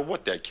 no matter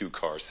what that cue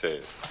card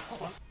says.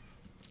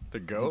 The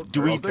GOAT?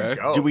 Do we The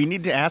GOAT. do we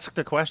need to ask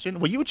the question?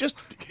 Will you just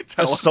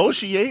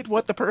associate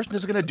what the person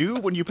is going to do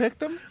when you pick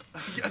them?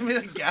 I mean,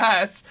 I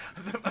guess.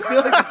 I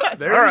feel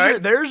like it's,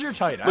 There's your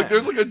tight end. Like,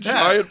 there's like a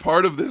giant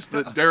part of this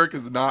that Derek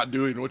is not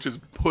doing, which is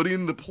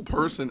putting the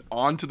person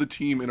onto the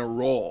team in a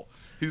role.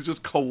 He's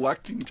just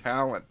collecting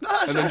talent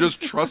and then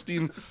just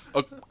trusting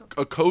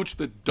a coach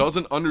that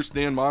doesn't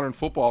understand modern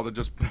football to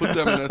just put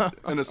them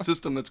in a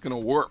system that's going to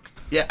work.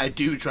 yeah, I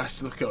do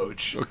trust the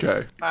coach.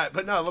 Okay. All right,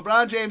 but no,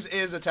 LeBron James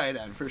is a tight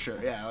end for sure.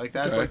 Yeah, like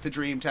that's Okay. like the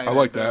dream tight I end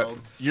like that. build.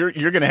 You're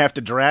going to have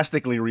to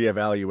drastically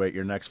reevaluate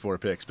your next 4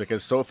 picks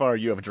because so far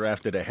you have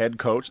drafted a head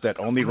coach that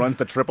only runs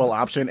the triple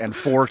option and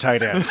 4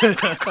 tight ends.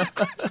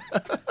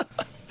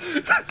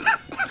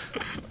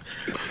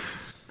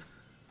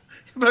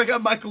 But I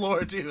got Michael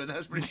Orr too, and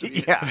that's pretty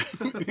sweet. Yeah.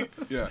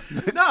 Yeah.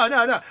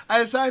 No. I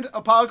assigned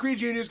Apollo Creed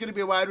Jr. is going to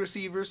be a wide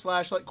receiver /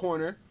 like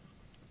corner.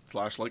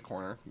 Flashlight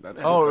corner.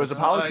 That's Oh, it was that's-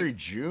 Apollo like- Creed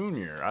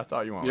Jr. I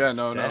thought you wanted Yeah, his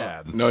no.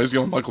 dad. No, he's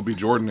going Michael B.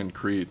 Jordan and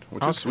Creed,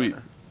 which is sweet.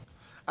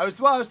 I was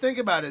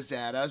thinking about his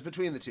dad. I was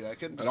between the two. I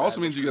couldn't. It decide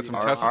also means which you get some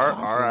Creed. Tessa Thompson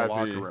in the R.I.P.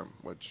 locker room,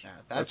 which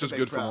that's a just big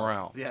good for pro.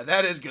 morale. Yeah,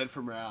 that is good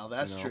for morale.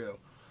 That's You know? true.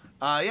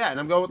 Yeah, and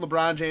I'm going with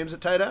LeBron James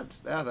at tight end.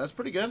 Yeah, that's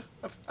pretty good.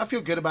 I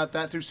feel good about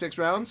that through 6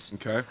 rounds.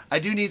 Okay. I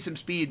do need some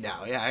speed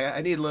now. Yeah,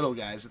 I need little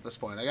guys at this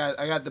point. I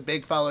got the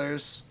big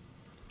fellers,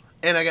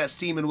 And I got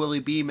Steam and Willie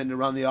Beeman to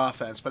run the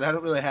offense, but I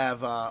don't really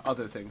have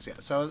other things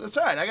yet. So it's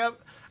all right.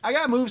 I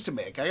got moves to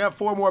make. I got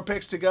 4 more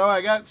picks to go.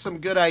 I got some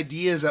good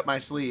ideas up my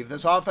sleeve.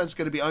 This offense is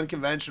going to be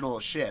unconventional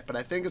as shit, but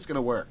I think it's going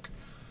to work.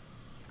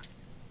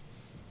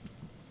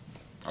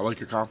 I like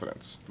your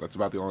confidence. That's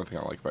about the only thing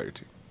I like about your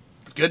team.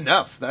 It's good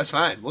enough. That's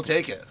fine. We'll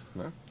take it.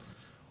 Yeah.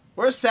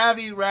 We're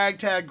Savvy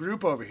Ragtag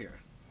Group over here.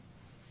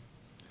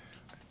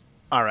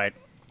 All right.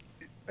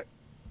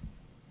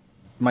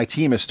 My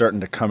team is starting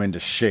to come into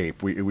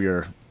shape. We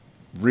are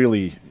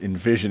really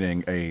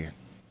envisioning a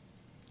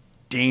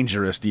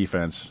dangerous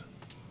defense,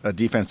 a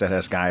defense that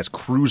has guys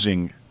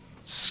cruising,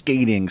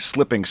 skating,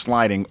 slipping,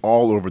 sliding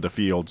all over the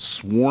field,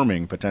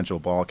 swarming potential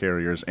ball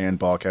carriers and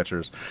ball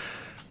catchers.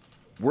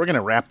 We're going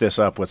to wrap this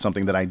up with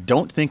something that I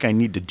don't think I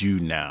need to do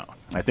now.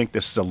 I think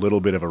this is a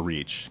little bit of a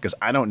reach because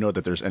I don't know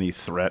that there's any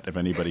threat of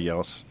anybody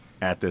else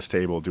at this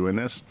table doing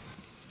this.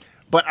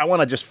 But I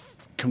want to just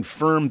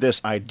confirm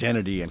this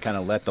identity and kind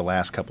of let the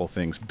last couple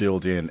things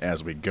build in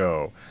as we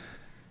go.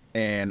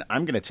 And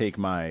I'm going to take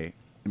my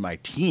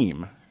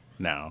team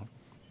now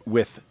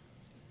with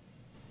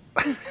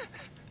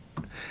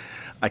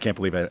I can't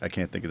believe I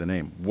can't think of the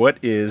name. What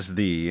is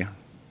the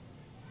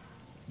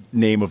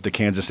name of the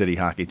Kansas City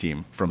hockey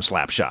team from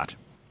Slapshot?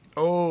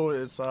 Oh,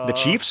 it's the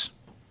Chiefs?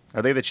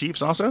 Are they the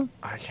Chiefs also?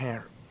 I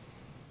can't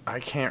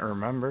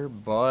remember,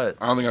 but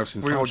I don't think I've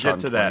seen. We will Slapshot get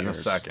to that in a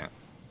years. second.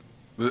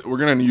 We're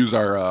going to use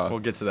our. We'll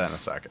get to that in a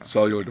second.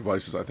 Cellular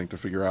devices, I think, to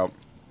figure out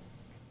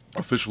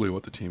officially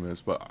what the team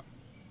is. But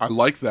I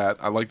like that.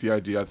 I like the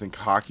idea. I think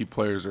hockey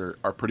players are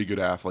pretty good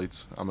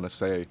athletes. I'm going to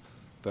say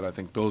that I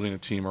think building a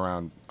team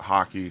around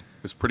hockey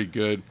is pretty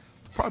good.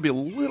 Probably a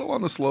little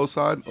on the slow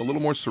side, a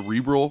little more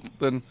cerebral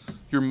than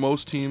your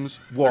most teams.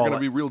 Well, They're going to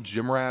be real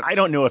gym rats. I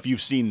don't know if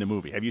you've seen the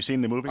movie. Have you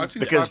seen the movie? I've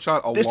seen because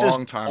Slapshot a this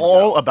long is time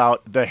all ago.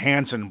 about the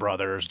Hanson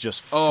brothers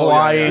just Oh,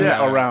 flying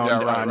yeah. around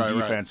Yeah, right, on right,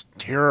 defense,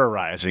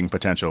 terrorizing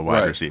potential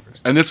wide Right.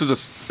 receivers. And this is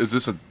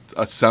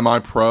a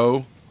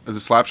semi-pro? Is it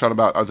Slapshot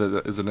about?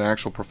 Is it an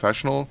actual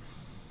professional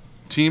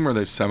team or are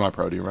they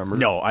semi-pro? Do you remember?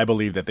 No, I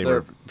believe that they They're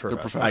were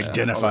professional.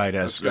 identified Okay,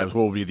 as that's good.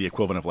 what would be the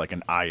equivalent of like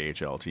an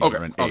IHL team Okay,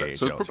 or an okay. AHL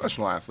So they're team.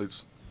 professional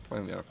athletes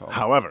playing in the NFL.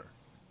 However,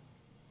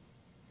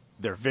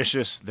 they're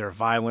vicious, they're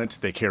violent,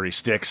 they carry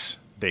sticks,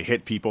 they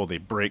hit people, they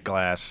break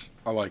glass.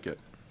 I like it.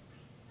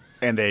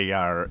 And they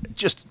are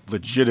just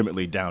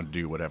legitimately down to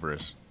do whatever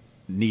is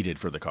needed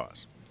for the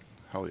cause.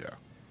 Hell yeah.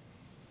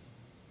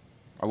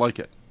 I like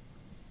it.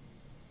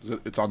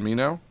 It's on me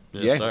now?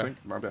 Yes, I sir. think?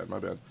 My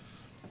bad.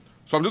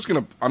 So I'm just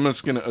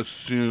gonna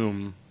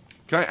assume.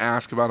 Can I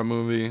ask about a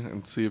movie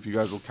and see if you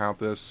guys will count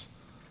this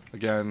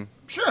again?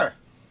 Sure.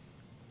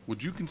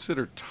 Would you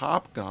consider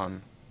Top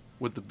Gun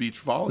with the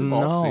beach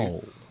volleyball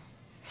scene?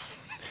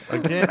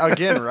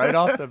 Again, right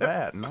off the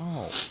bat,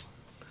 no.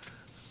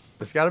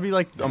 It's got to be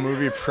like a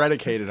movie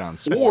predicated on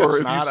sports. Or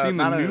if not you've a- seen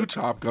the not a- new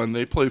Top Gun,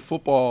 they play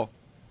football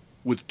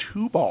with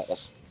 2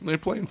 balls. They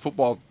play in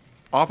football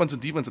offense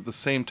and defense at the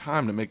same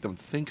time to make them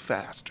think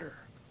faster.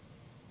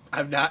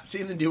 I've not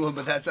seen the new one,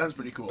 but that sounds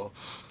pretty cool.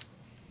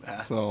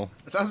 So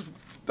That sounds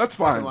that's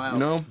fucking fine. wild. You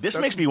know, This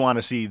That's- makes me want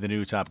to see the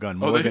new Top Gun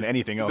more than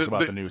anything else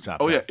about the new Top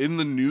Gun. Oh yeah, in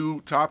the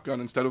new Top Gun,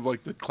 instead of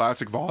like the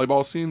classic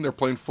volleyball scene, they're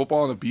playing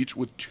football on the beach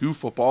with 2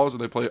 footballs,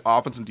 and they play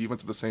offense and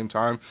defense at the same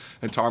time.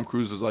 And Tom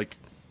Cruise is like,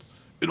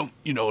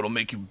 it'll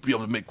make you be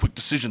able to make quick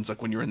decisions,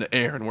 like when you're in the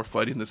air and we're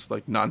fighting this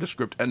like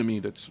nondescript enemy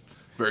that's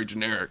very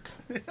generic.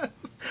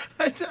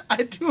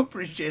 I do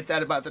appreciate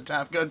that about the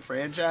Top Gun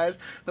franchise.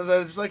 That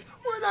they're just like,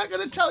 we're not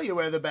going to tell you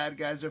where the bad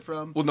guys are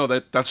from. Well, no,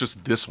 that's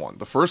just this one.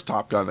 The first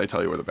Top Gun, they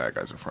tell you where the bad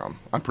guys are from.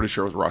 I'm pretty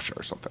sure it was Russia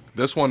or something.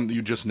 This one,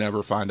 you just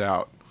never find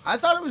out. I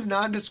thought it was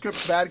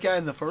nondescript bad guy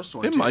in the first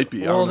one. It too. might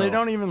be. Well, they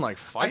don't even like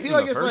fight. I feel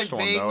like in the it's like first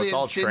one, though. vaguely It's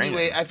all training.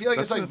 insinuated. I feel like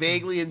That's it's like the-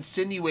 vaguely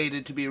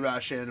insinuated to be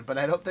Russian, but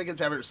I don't think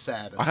it's ever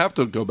said. I have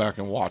to go back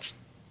and watch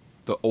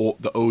the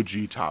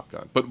OG Top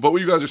Gun. But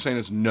what you guys are saying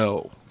is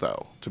no,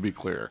 though. To be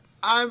clear,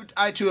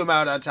 I too am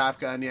out on Top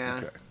Gun. Yeah.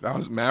 okay, that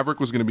was Maverick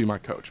was going to be my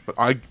coach, but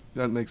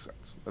that makes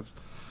sense.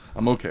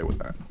 I'm okay with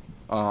that.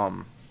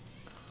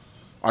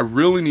 I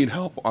really need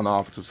help on the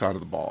offensive side of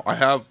the ball. I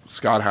have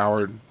Scott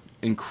Howard,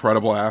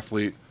 incredible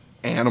athlete,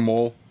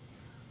 animal,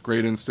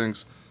 great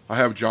instincts. I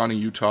have Johnny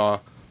Utah.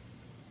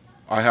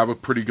 I have a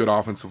pretty good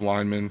offensive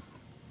lineman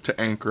to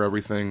anchor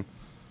everything.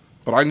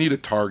 But I need a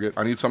target.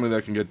 I need somebody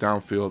that can get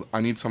downfield.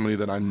 I need somebody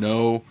that I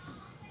know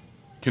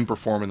can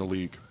perform in the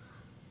league.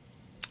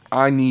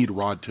 I need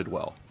Rod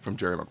Tidwell from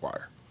Jerry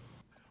Maguire.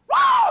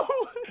 Wow!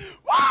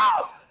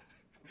 Wow!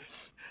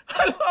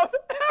 I love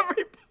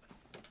everybody.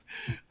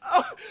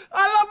 Oh,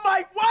 I love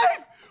my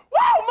wife.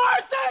 Wow,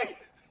 Marcy!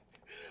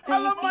 I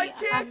love my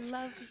kids.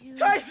 I love you.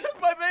 Tyson,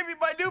 my baby,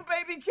 my new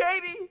baby,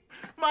 Katie.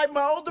 My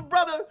older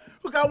brother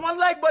who got 1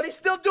 leg, but he's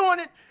still doing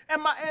it.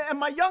 And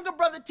my younger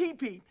brother,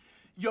 TP.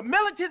 You're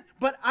militant,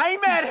 but I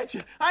ain't mad at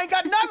you. I ain't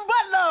got nothing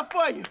but love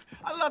for you.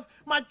 I love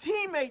my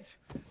teammates.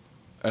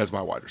 As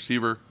my wide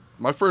receiver.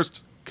 My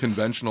first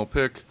conventional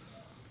pick,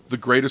 the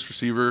greatest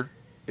receiver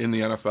in the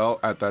NFL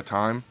at that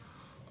time,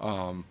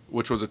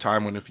 which was a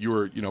time when if you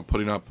were,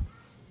 putting up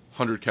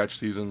 100 catch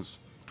seasons,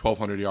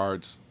 1,200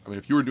 yards. I mean,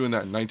 if you were doing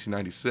that in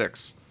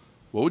 1996,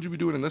 what would you be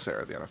doing in this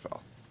era of the NFL?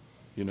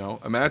 You know,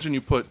 imagine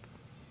you put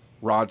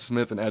Rod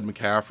Smith and Ed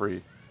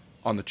McCaffrey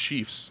on the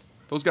Chiefs.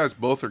 Those guys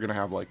both are going to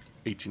have like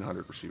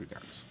 1,800 receiving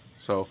yards.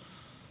 So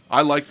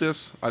I like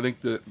this. I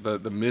think the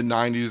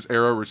mid-90s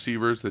era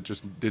receivers that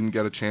just didn't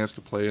get a chance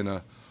to play in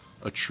a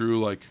true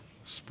like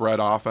spread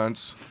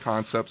offense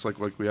concepts like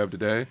we have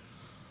today.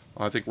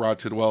 I think Rod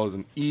Tidwell is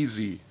an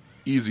easy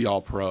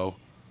all-pro.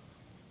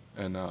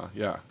 And,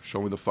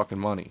 show me the fucking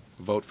money.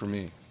 Vote for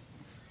me.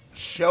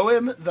 Show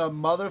him the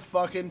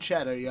motherfucking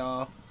cheddar,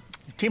 y'all.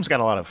 Your team's got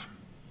a lot of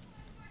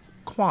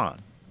Quan.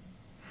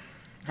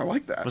 I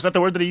like that. Was that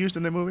the word that he used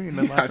in the movie?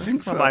 I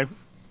think so.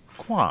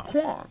 Quan.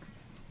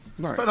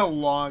 Nice. It's been a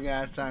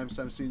long-ass time since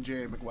I've seen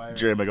Jerry Maguire.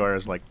 Jerry Maguire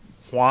is like,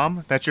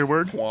 Quam? That's your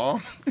word?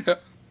 Quam?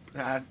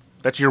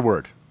 That's your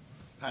word.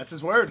 That's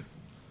his word.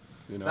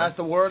 You know? That's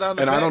the word on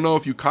the And pig. I don't know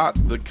if you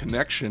caught the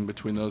connection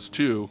between those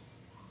two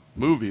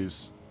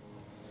movies.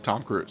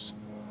 Tom Cruise.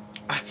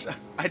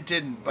 I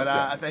didn't, but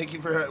Okay. thank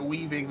you for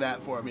weaving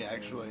that for me,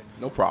 actually.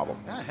 No problem.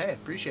 Hey,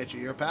 appreciate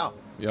you. You're a pal.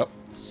 Yep.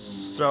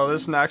 So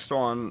this next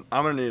one,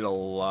 I'm going to need a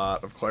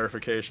lot of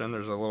clarification.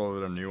 There's a little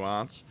bit of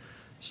nuance.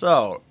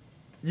 So,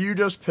 you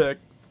just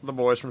picked the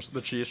boys from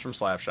the Chiefs from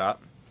Slapshot,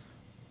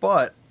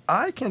 but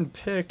I can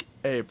pick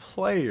a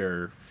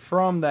player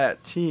from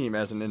that team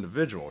as an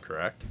individual,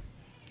 correct?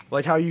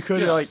 Like how you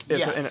could,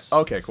 Yes.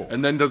 Okay, cool.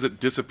 And then does it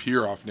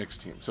disappear off Nick's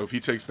team? So if he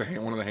takes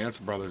one of the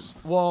Hanson brothers,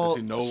 Well, does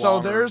he no so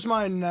longer... there's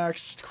my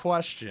next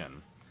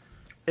question.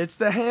 It's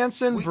the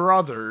Hanson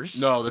brothers.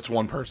 No, that's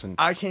one person.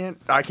 I can't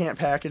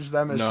package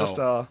them as just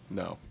a...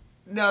 No.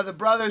 No, the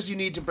brothers, you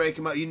need to break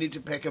them up. You need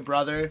to pick a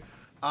brother.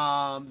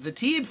 The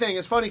team thing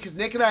is funny because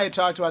Nick and I had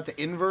talked about the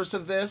inverse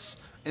of this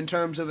in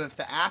terms of if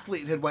the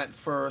athlete had went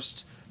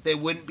first, they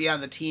wouldn't be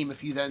on the team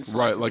if you then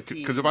selected Right, like, the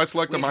team. because if I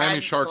select the We Miami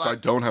hadn't Sharks, I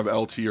select- don't have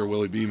LT or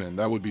Willie Beeman.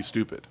 That would be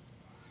stupid.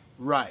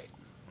 Right.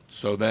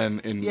 So then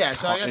in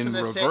So I guess in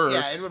the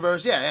reverse... in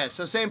reverse,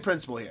 So same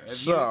principle here. If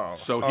So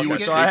he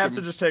would. So I have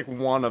to just take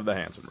one of the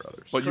Hanson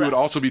brothers. But you would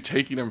also be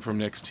taking him from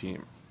Nick's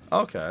team.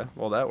 Okay,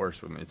 well that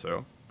works with me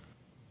too.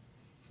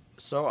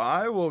 So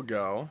I will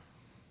go.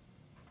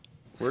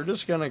 We're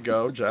just gonna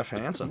go Jeff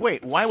Hansen.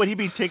 Wait, why would he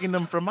be taking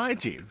them from my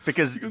team?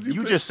 Because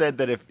you just said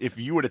that if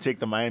you were to take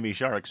the Miami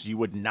Sharks, you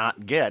would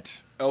not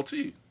get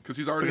LT because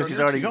he's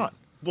already gone.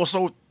 Well,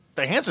 so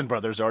the Hanson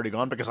brothers are already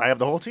gone because I have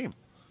the whole team.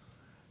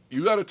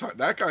 You got to.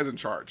 That guy's in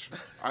charge.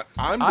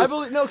 I'm. I Just,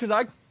 believe no, because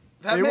I.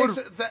 That they makes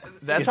would- it- that-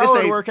 that's Is how this it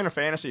would a- work in a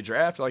fantasy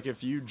draft. Like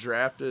if you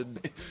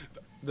drafted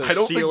the I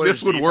don't think Steelers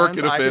this would work defense,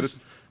 in a I could-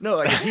 fantasy- No,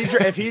 like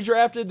if he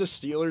drafted the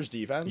Steelers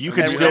defense, You and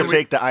could then still we-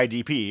 take the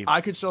IDP.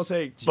 I could still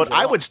take. But TJ I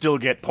Watt. would still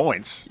get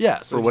points.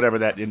 Yes, for whatever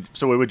that.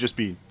 So it would just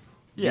be.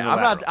 Yeah,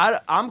 unilateral.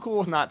 I'm cool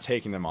with not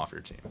taking them off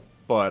your team,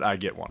 but I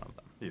get one of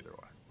them either way.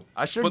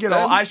 I should But get then-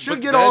 all. I should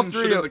but get all then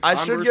three. shouldn't Of, the I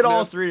should Converse get all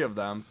myth- three of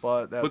them,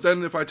 but that's, But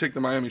then if I take the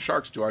Miami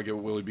Sharks, do I get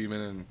Willie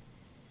Beeman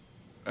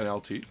and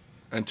LT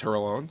and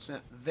Terrell Owens?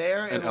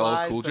 Therein and LL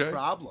lies Cool the J?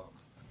 problem.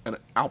 And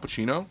Al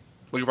Pacino?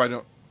 Like if I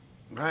don't,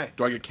 Right.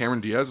 do I get Cameron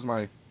Diaz as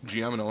my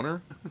GM and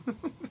owner?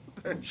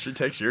 she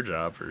takes your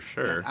job for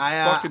sure. I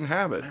Fucking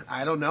have it.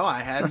 I don't know. I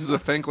hadn't. This is a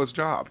thankless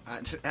job.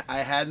 I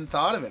hadn't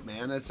thought of it,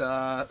 man. It's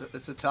a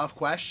tough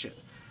question.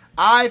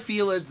 I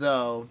feel as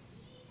though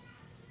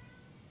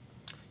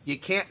you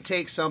can't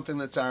take something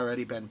that's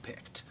already been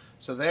picked.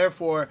 So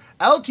therefore,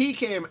 LT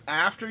came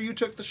after you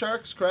took the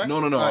Sharks, correct? No,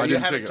 I you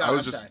didn't haven't take it. done- I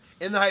was I'm just- sorry.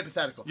 In the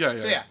hypothetical. Yeah,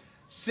 So yeah. yeah,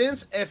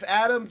 since if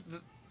Adam,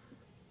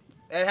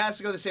 it has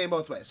to go the same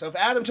both ways. So if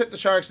Adam took the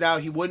Sharks now,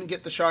 he wouldn't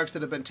get the Sharks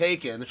that have been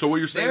taken. So what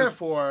you're saying is-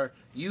 Therefore,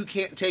 you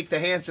can't take the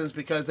Hansons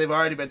because they've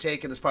already been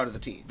taken as part of the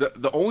team.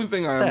 The only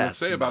thing I'm going to That's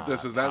say about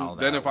this is how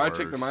then that if I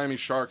take the works. Miami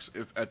Sharks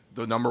if at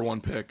the number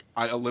one pick,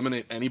 I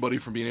eliminate anybody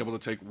from being able to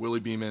take Willie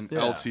Beeman,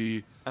 Yeah.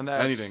 LT, And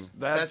that's- anything.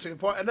 That's a good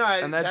point. No,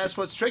 and that's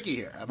what's tricky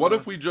here. What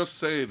if we just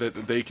say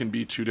that they can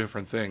be two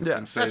different things Yeah,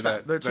 and say that's fine.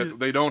 that, They're two- that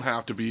they don't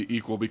have to be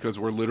equal because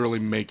we're literally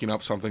making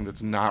up something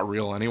that's not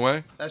real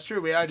anyway? That's true.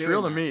 We are It's doing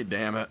real to that. me,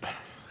 damn it.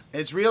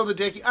 It's real to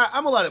Dickie.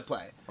 I'm gonna let it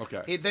play.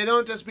 Okay. They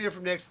don't disappear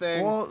from Nick's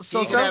thing. Well, so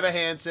he can some- have a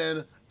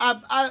Hanson. I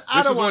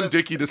This don't is want when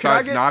Dickie Can I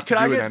decides get, not to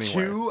can do I it get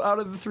anyway. 2 out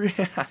of the 3?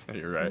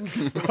 You're right.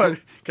 But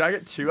can I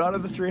get 2 out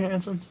of the 3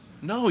 Hansons?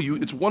 No,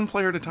 it's one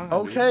player at a time.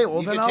 Okay,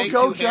 well You then can I'll take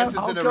go two Jeff.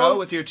 Hansons I'll in a go- row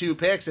with your 2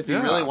 picks if you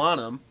Yeah. really want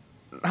them.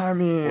 I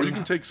mean, Or you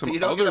can take some But you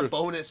don't get other a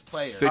bonus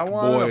player. thick I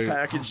wanted boy. a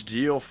package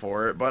deal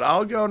for it, but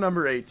I'll go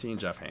number 18,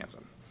 Jeff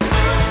Hansen.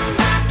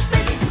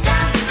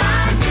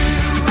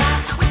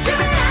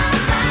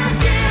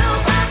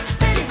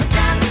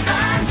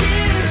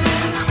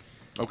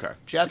 Okay.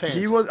 Jeff Hansen.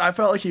 He was. I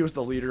felt like he was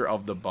the leader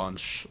of the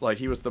bunch. Like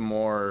he was the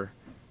more.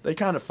 They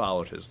kind of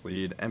followed his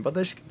lead, but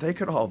they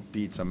could all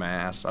beat some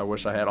ass. I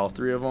wish I had all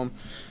 3 of them.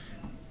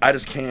 I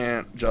just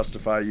can't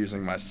justify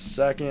using my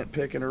second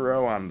pick in a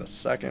row on the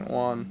second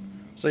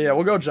one. So yeah,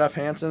 we'll go Jeff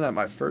Hansen at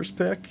my first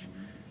pick,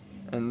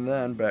 and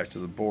then back to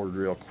the board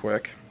real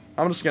quick.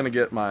 I'm just gonna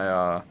get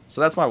my.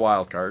 So that's my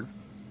wild card.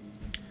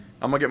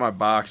 I'm gonna get my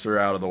boxer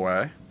out of the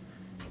way,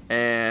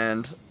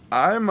 And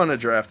I'm going to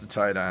draft a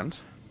tight end.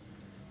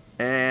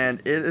 And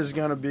it is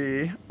going to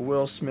be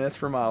Will Smith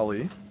from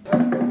Ali.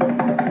 The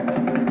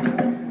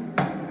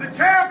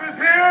champ is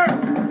here!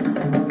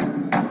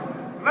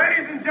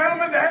 Ladies and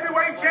gentlemen, the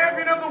heavyweight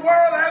champion of the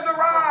world has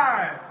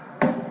arrived!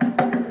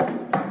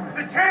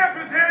 The champ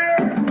is here!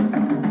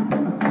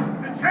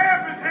 The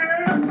champ is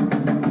here!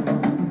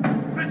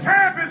 The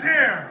champ is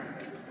here!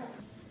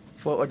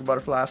 Float like a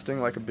butterfly, sting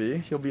like a bee.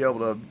 He'll be able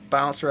to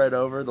bounce right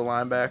over the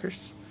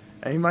linebackers.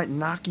 And he might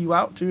knock you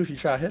out, too, if you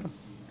try to hit him.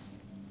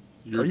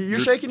 You're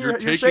shaking your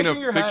head. You're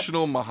taking a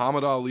fictional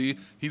Muhammad Ali.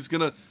 He's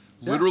gonna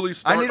literally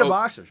start. I need a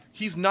boxer.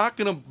 He's not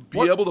gonna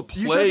be able to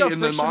play in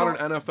the modern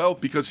NFL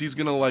because he's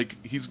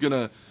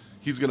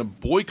gonna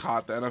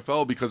boycott the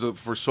NFL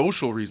for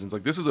social reasons.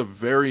 Like, this is a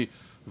very,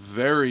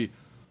 very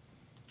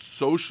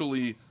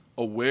socially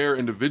aware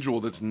individual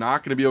that's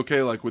not going to be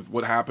okay. Like with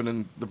what happened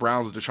in the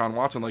Browns with Deshaun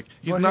Watson. Like,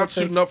 he's not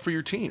suiting up for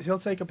your team. He'll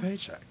take a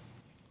paycheck.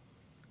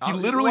 He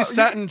literally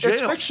sat in jail.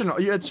 It's fictional.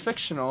 It's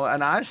fictional,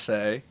 and I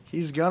say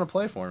he's gonna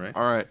play for me.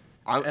 All right,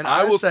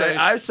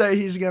 I say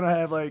he's gonna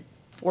have like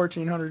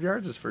 1,400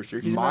 yards this first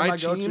year. My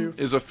team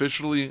is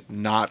officially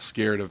not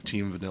scared of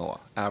Team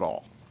Vanilla at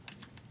all.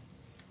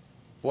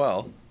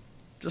 Well,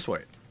 just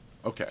wait.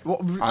 Okay,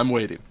 I'm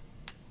waiting.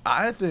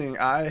 I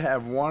think I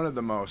have one of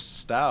the most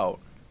stout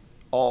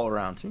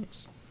all-around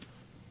teams.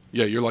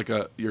 Yeah,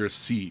 you're a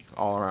C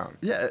all around.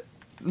 Yeah,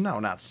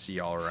 no, not C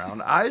all around.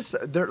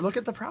 Look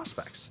at the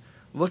prospects.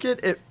 Look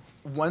at it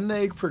when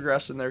they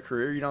progress in their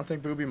career. You don't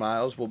think Boobie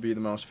Miles will be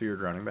the most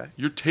feared running back?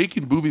 You're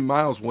taking Boobie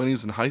Miles when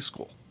he's in high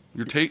school.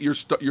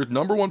 Your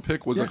number one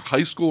pick was a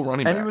high school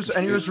running back,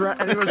 and he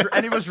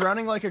was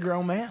running like a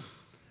grown man.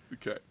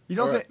 Okay, you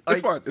don't think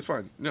like, it's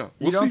fine. No,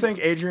 you don't think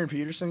Adrian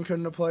Peterson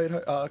couldn't have played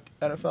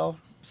NFL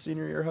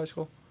senior year of high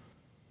school?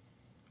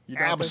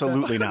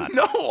 Absolutely not.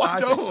 No, I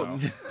don't.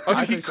 So.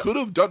 I mean, he could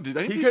have done. Did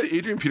anybody see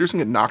Adrian Peterson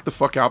get knocked the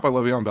fuck out by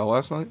Le'Veon Bell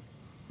last night?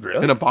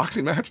 Really? In a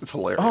boxing match? It's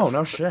hilarious. Oh,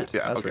 no shit.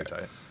 Yeah, that's okay. pretty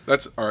tight.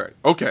 That's all right.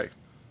 Okay,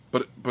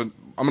 but I'm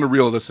gonna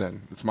reel this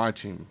in. It's my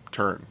team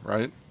turn,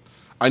 right?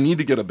 I need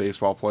to get a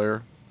baseball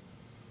player.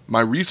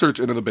 My research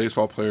into the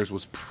baseball players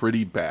was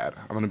pretty bad.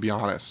 I'm gonna be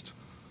honest.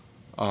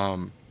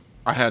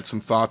 I had some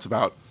thoughts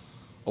about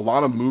a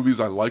lot of movies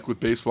I like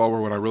with baseball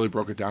where when I really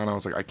broke it down, I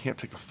was like, I can't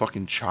take a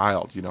fucking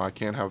child. You know, I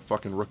can't have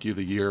fucking rookie of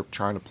the year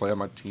trying to play on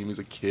my team. He's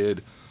a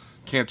kid.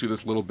 Can't do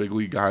this little big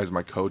league guy as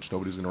my coach.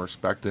 Nobody's going to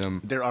respect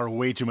him. There are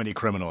way too many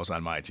criminals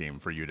on my team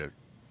for you to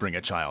bring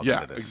a child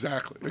into this.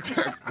 Exactly.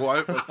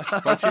 Well,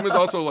 my team is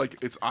also like,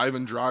 it's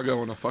Ivan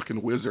Drago and a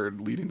fucking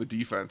wizard leading the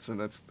defense, and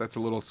that's a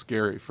little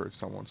scary for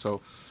someone. So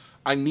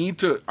I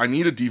need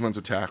a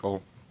defensive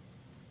tackle.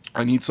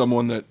 I need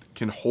someone that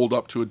can hold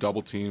up to a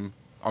double team.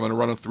 I'm going to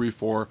run a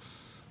 3-4.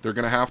 They're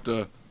going to have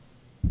to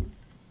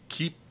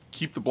keep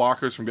the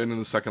blockers from getting to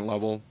the second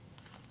level.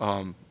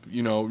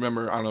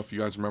 Remember, I don't know if you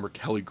guys remember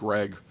Kelly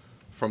Gregg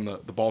from the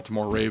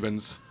Baltimore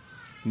Ravens,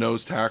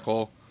 nose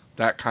tackle,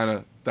 that kind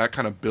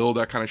of build,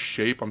 that kind of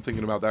shape. I'm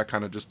thinking about that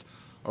kind of just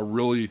a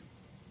really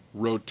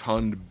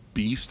rotund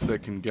beast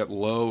that can get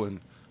low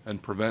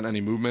and prevent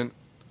any movement.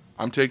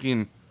 I'm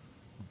taking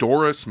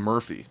Doris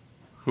Murphy,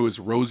 who is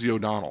Rosie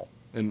O'Donnell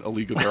in A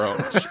League of Their Own.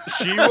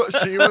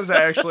 she was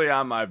actually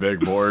on my big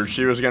board.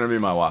 She was going to be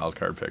my wild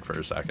card pick for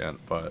a second,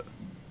 but...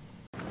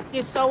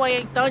 Yeah, so I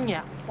ain't done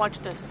yet. Watch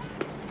this.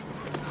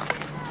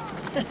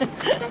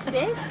 That's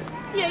it?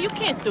 Yeah, you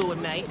can't do it,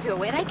 mate.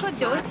 Do it? I could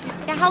do it.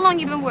 Yeah, how long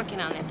you been working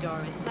on that,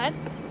 Doris? That?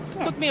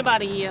 Took me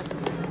about a year.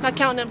 Not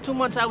counting them 2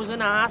 months I was in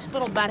the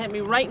hospital, bat hit me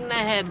right in the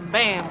head.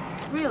 Bam.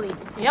 Really?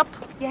 Yep.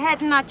 Your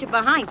head not your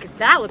behind, because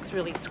that looks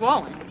really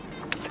swollen.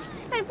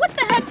 Hey, what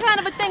the heck kind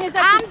of a thing is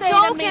that I'm to say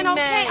joking, to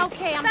me,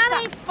 okay, I'm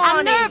that ain't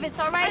funny. I'm nervous,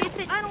 all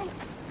right? I don't...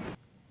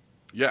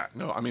 Yeah,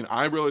 no, I mean,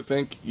 I really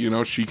think,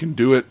 she can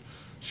do it.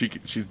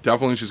 She's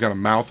got a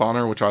mouth on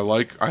her, which I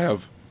like. I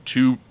have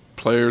 2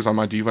 players on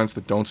my defense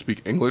that don't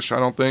speak English, I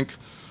don't think.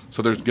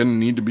 So there's going to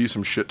need to be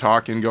some shit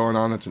talking going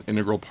on. That's an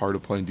integral part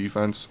of playing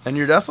defense. And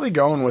you're definitely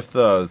going with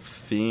the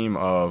theme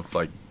of,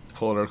 like,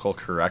 political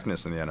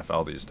correctness in the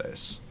NFL these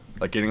days.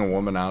 Like, getting a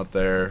woman out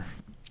there.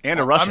 And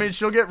a Russian. I mean,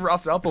 she'll get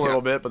roughed up a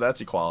little bit, but that's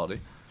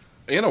equality.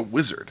 And a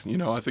wizard.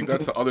 I think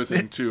that's the other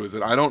thing, too, is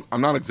that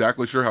I'm not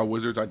exactly sure how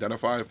wizards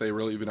identify, if they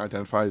really even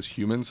identify as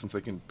humans, since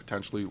they can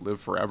potentially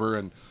live forever.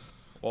 And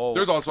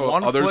there's also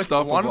other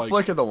stuff. One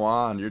flick of the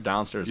wand, your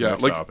downstairs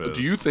mix-up is...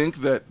 Do you think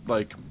that,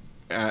 like,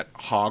 at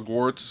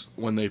Hogwarts,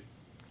 when they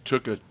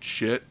took a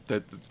shit,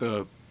 that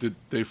did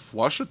they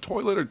flush a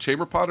toilet or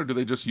chamber pot, or do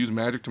they just use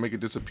magic to make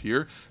it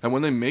disappear? And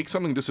when they make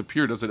something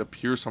disappear, does it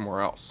appear somewhere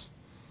else?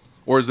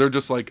 Or is there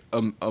just, like,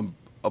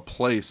 a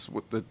place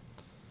with the...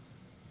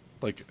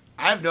 Like...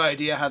 I have no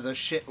idea how the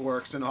shit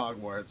works in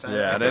Hogwarts.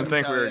 I didn't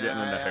think we were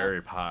getting into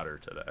Harry Potter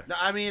today. No,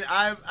 I mean,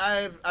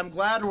 I'm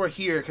glad we're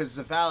here because it's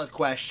a valid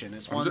question.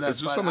 It's one that's,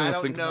 but I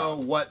don't know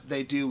what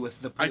they do with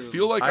the poo. I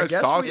feel like I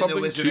saw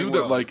something too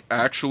that, like,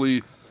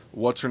 actually,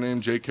 what's her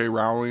name, J.K.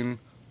 Rowling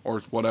or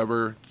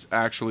whatever,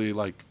 actually,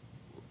 like,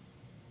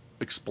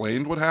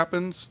 explained what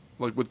happens,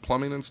 like, with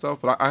plumbing and stuff.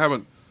 But I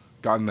haven't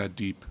gotten that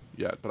deep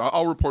yet. But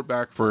I'll report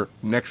back for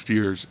next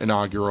year's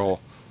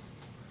inaugural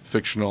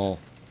fictional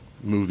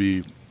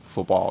movie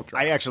football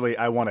draft.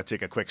 I want to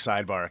take a quick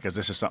sidebar because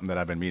this is something that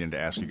I've been meaning to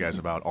ask you guys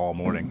about all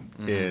morning.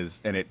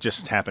 And it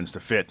just happens to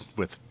fit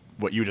with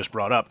what you just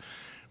brought up.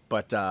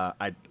 But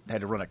I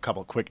had to run a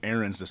couple quick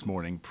errands this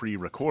morning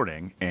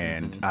pre-recording,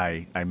 and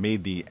I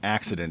made the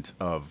accident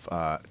of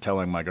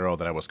telling my girl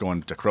that I was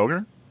going to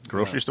Kroger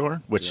grocery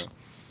store, which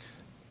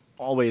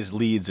always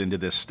leads into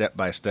this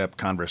step-by-step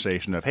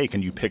conversation of, hey,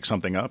 can you pick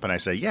something up? And I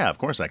say, yeah, of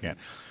course I can.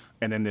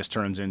 And then this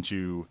turns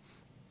into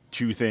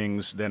 2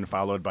 things, then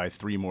followed by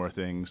 3 more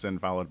things, then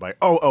followed by,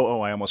 I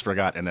almost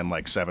forgot, and then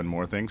like 7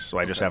 more things. So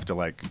I just have to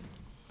like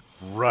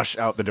rush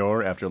out the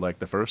door after like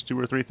the first 2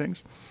 or 3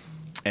 things.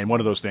 And one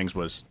of those things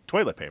was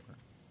toilet paper.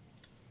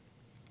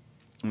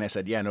 And I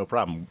said, yeah, no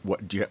problem.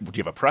 What do you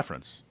have a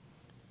preference?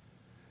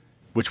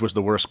 Which was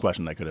the worst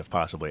question I could have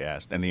possibly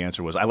asked. And the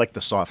answer was, I like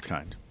the soft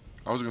kind.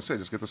 I was going to say,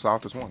 just get the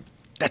softest one.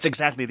 That's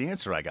exactly the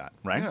answer I got,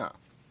 right? Yeah.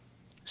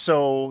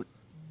 So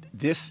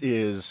this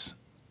is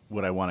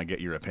what I want to get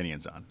your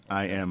opinions on.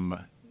 I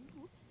am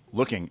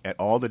looking at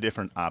all the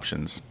different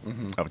options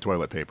of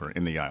toilet paper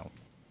in the aisle.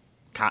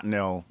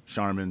 Cottonelle,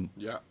 Charmin.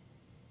 Yeah.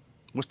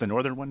 What's the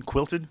northern one?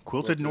 Quilted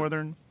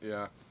Northern?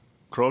 Yeah.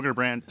 Kroger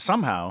brand.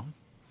 Somehow,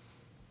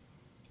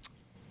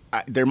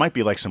 there might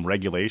be like some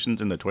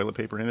regulations in the toilet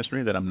paper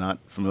industry that I'm not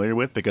familiar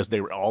with because they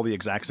were all the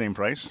exact same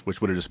price,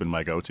 which would have just been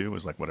my go-to. It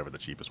was like whatever the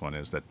cheapest one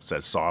is that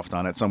says soft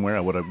on it somewhere,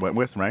 I would have went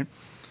with, right?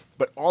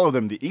 But all of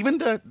them, even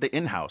the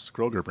in-house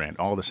Kroger brand,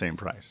 all the same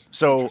price.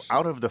 So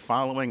out of the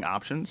following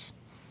options,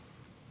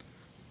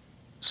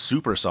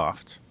 Super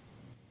Soft,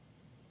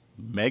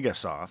 Mega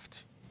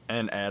Soft,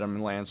 and Adam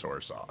Landsor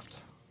Soft.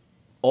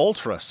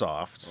 Ultra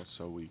Soft. That's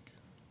so weak.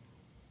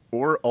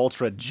 Or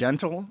Ultra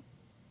Gentle,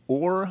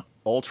 or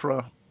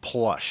Ultra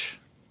Plush.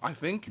 I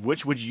think.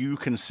 Which would you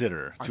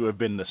consider to have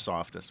been the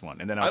softest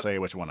one? And then I'll tell you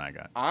which one I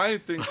got. I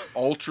think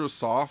Ultra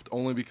Soft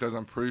only because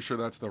I'm pretty sure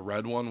that's the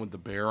red one with the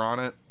bear on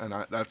it, and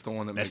that's the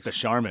one that That's the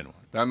Charmin one.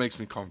 That makes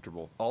me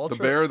comfortable. Ultra-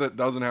 The bear that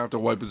doesn't have to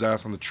wipe his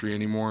ass on the tree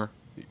anymore.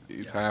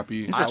 He's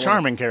happy. He's a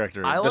charming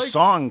character. The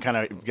song kind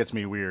of gets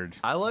me weird.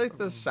 I like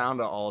the sound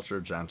of Ultra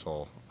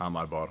Gentle on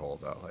my butthole,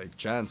 though. Like,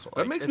 gentle.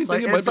 That Like, makes me it's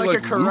think like, it might it's be like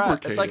like a caress.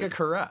 lubricated. It's like a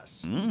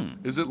caress.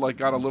 Is it like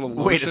got a little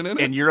Wait, lotion in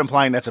it? and you're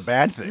implying that's a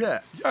bad thing? Yeah.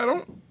 Yeah, I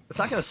don't. It's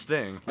not going to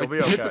sting. I You'll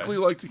be okay. typically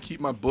like to keep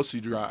my bussy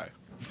dry.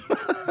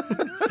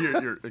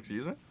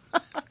 Excuse me?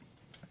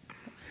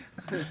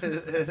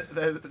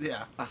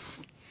 Yeah.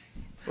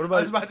 What I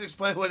was about to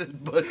explain what his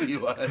pussy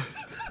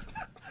was.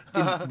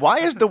 Why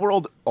is the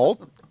word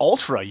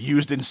ultra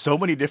used in so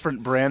many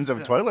different brands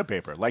of toilet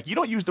paper? Like, you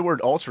don't use the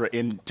word ultra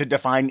to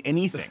define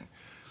anything,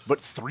 but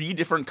 3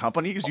 different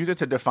companies use it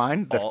to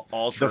define the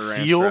Ultra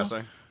ranch feel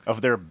dressing.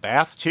 of their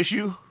bath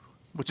tissue,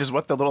 which is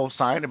what the little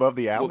sign above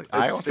the aisle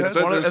says.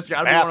 It's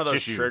got to be Bath one of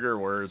those tissue. trigger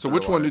words. So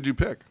which one did you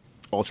pick?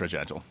 Ultra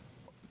Gentle.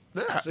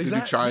 Yeah, Did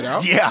you try it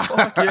out? Yeah.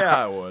 Fuck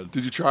yeah, I would.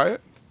 Did you try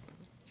it?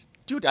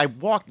 Dude,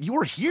 you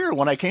were here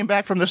when I came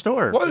back from the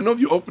store. Well, I didn't know if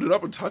you opened it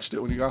up and touched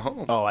it when you got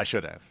home. Oh, I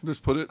should have.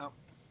 Just put it.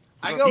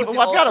 I go with the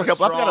I've got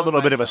ultra a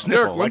little bit of a strong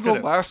sniffle. Derek, when's I the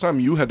could've- last time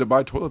you had to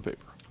buy toilet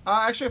paper?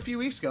 Actually, a few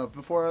weeks ago,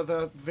 before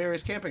the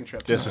various camping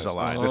trips. This is a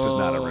lie. This is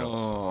not a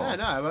real. Yeah,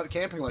 no, I went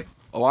camping like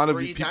A lot of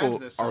 3 you times people,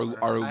 this our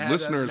summer. I had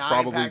listeners a 9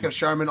 probably, pack of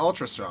Charmin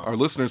Ultra Strong. our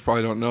listeners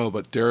probably don't know,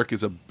 but Derek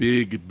is a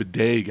big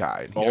bidet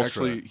guy.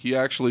 He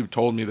actually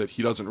told me that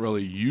he doesn't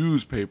really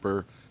use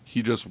paper.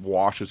 He just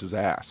washes his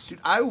ass. Dude,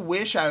 I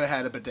wish I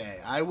had a bidet.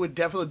 I would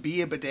definitely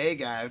be a bidet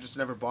guy. I've just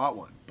never bought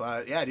one.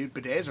 But yeah, dude,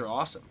 bidets are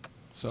awesome.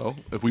 So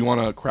if we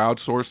want to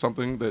crowdsource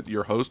something that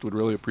your host would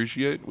really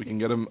appreciate, we can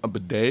get him a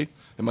bidet.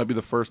 It might be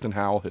the first in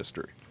Howell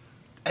history.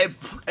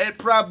 It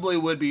probably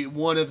would be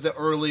one of the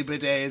early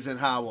bidets in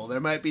Howell. There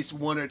might be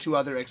 1 or 2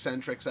 other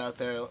eccentrics out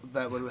there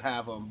that would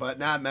have them, but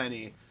not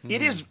many.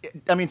 It is,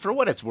 I mean, for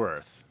what it's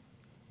worth.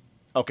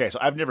 Okay, so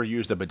I've never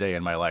used a bidet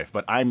in my life,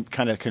 but I'm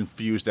kind of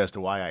confused as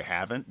to why I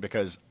haven't,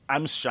 because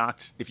I'm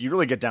shocked. If you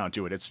really get down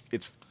to it, it's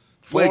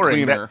Way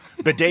flooring cleaner.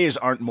 that bidets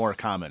aren't more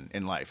common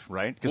in life,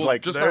 right? Because Well,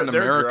 just not in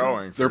they're America.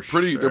 growing They're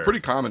for pretty sure.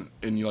 common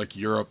in like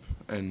Europe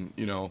and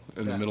in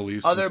the Middle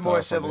East. Other and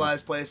more stuff, I think.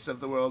 civilized places of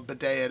the world,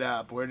 bidet it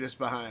up. We're just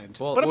behind.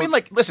 Well, But I mean,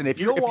 like, listen, if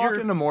you'll you're walk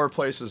into more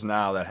places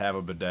now that have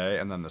a bidet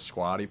and then the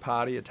squatty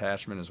potty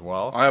attachment as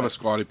well. I have a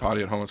squatty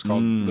potty at home. It's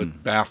called the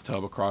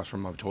bathtub across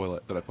from my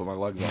toilet that I put my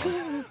legs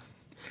on.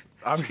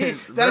 I mean,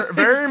 That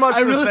very is- much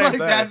I the really same like thing.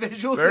 that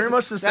visual. Very 'cause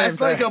much the same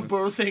That's like thing. a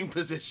birthing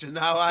position.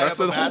 How I That's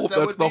have a the whole. bathtub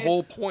That's would the be.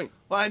 whole point.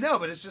 Well, I know,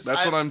 but it's just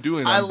That's what I'm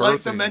doing. I I'm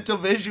like the birthing. mental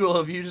visual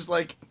of you just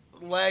like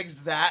legs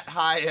that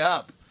high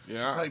up. Yeah,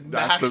 just like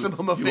that's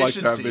maximum You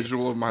efficiency. like that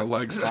visual of my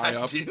legs high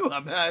up? I do.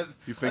 I'm not.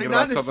 You thinking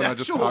like, not about something I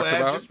just sexual talked way,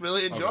 about? I just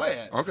really enjoy Okay.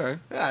 it. Okay.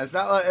 Yeah,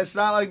 it's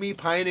not like me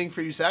pining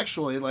for you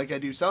sexually like I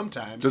do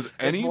sometimes. Does it's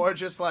any- more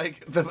just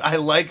like I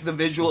like the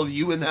visual of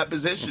you in that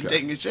position Okay.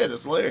 taking a shit.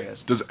 It's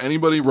hilarious. Does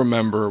anybody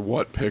remember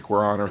what pick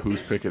we're on or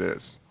whose pick it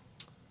is?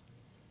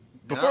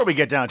 Before we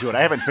get down to it,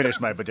 I haven't finished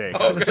my bidet.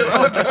 Oh,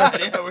 God,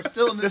 yeah, we're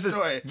still in this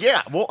story.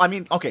 Yeah, well, I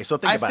mean, okay, so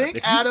think I about it. think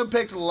If you- Adam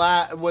picked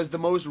was the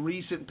most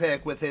recent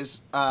pick with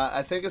his.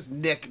 I think it's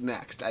Nick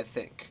next. I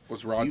think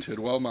Was Rod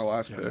Tidwell my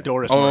last pick?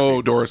 Doris Oh,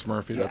 Murphy. Doris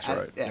Murphy. That's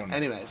right. Yeah.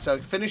 Anyway, so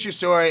finish your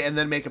story and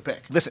then make a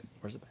pick. Listen,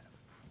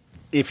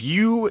 if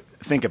you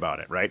think about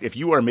it, right? If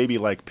you are maybe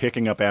like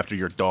picking up after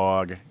your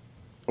dog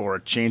or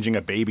changing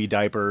a baby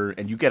diaper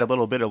and you get a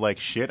little bit of like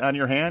shit on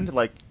your hand,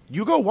 like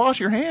you go wash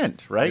your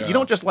hand, right? Yeah. You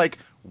don't just like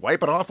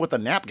wipe it off with a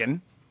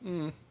napkin.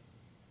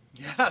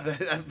 Yeah,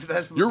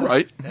 that's. You're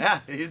right. Yeah,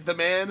 he's the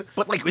man.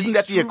 But like, who isn't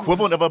that the speaks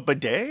equivalent truths. of a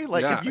bidet?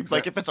 Like, Yeah, if you, like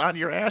exact- if it's on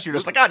your ass, you're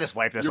just like, I'll just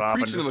wipe this You're off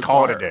and preaching to just the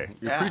call it a choir. day.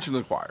 You're Yeah. preaching to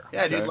the choir.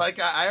 Yeah, dude. okay? Like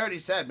I already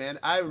said, man,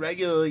 I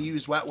regularly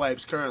use wet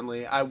wipes.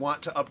 Currently, I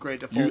want to upgrade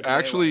to full. You bidet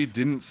actually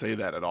didn't say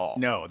that at all.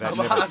 No, that's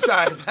I'm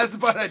sorry. That's the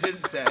part I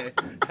didn't say.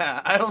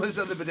 Yeah, I only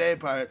said the bidet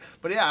part.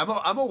 But yeah,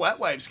 I'm a wet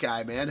wipes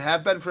guy, man.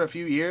 Have been for a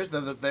few years.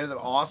 They're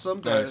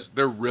awesome. Nice.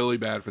 They're really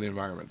bad for the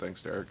environment.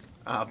 Thanks, Derek.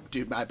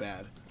 Dude, my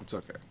bad. It's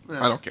okay.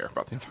 Yeah. I don't care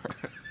about the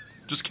environment.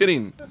 Just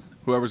kidding.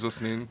 Whoever's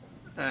listening.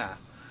 Yeah.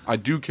 I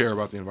do care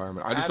about the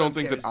environment. I just Adam don't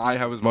think cares, that I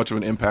have as much of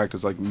an impact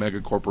as like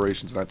mega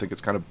corporations, and I think it's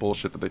kind of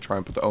bullshit that they try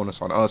and put the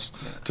onus on us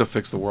to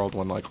fix the world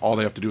when like all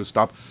they have to do is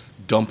stop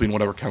dumping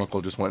whatever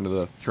chemical just went into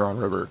the Huron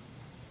River.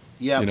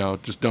 Yeah. You know,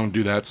 just don't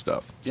do that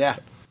stuff. Yeah.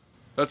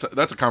 That's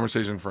a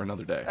conversation for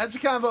another day. That's a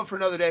convo for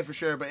another day for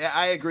sure. But yeah,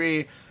 I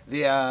agree.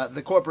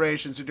 The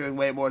corporations are doing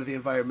way more to the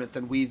environment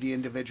than we, the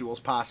individuals,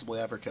 possibly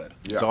ever could.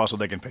 Yeah. So also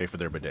they can pay for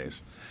their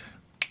bidets.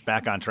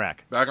 Back on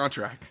track. Back on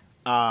track.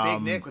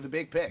 Big Nick with a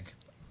big pick.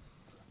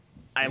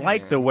 I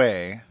like the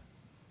way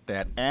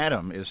that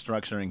Adam is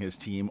structuring his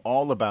team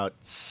all about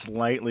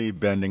slightly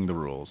bending the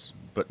rules,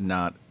 but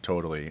not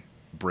totally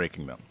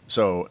breaking them.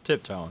 So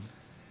tiptoeing.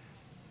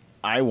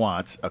 I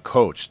want a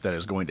coach that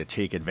is going to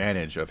take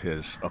advantage of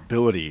his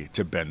ability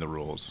to bend the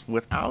rules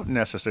without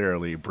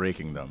necessarily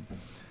breaking them.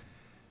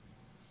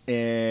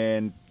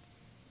 And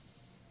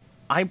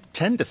I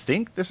tend to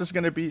think this is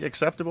going to be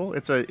acceptable.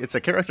 It's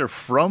a character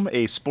from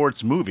a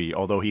sports movie,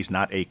 although he's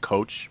not a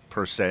coach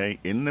per se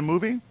in the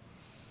movie.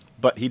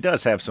 But he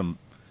does have some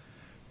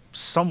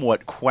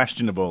somewhat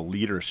questionable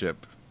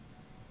leadership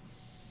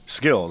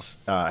skills,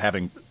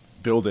 having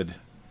builded.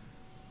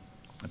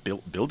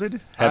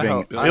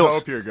 Having I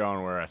hope you're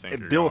going where I think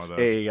you're built going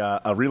with this.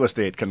 a real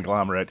estate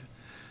conglomerate,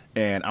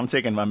 and I'm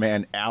taking my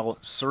man Al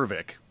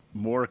Cervic,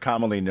 more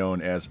commonly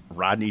known as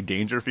Rodney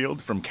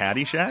Dangerfield from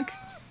Caddyshack.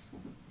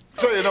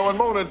 So, you know, when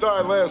Mona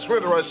died last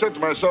winter, I said to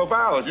myself,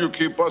 Al, if you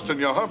keep busting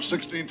your hump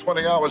 16,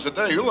 20 hours a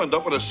day, you'll end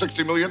up with a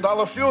 $60 million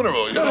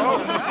funeral, you know?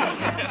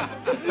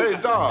 Hey,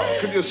 Doll,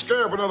 can you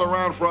scare another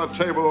round for our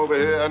table over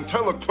here and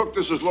tell the cook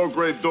this is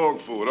low-grade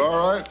dog food,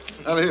 all right?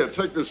 And here,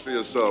 take this for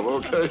yourself,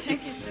 okay?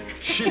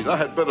 Shit, I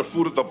had better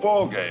food at the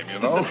ball game, you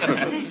know?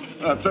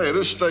 I'll tell you,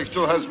 this steak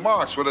still has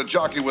marks where the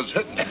jockey was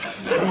hitting.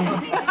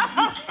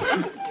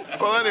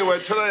 Well, anyway,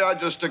 today I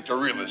just stick to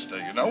real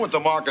estate, you know? With the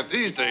market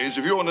these days,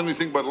 if you own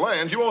anything but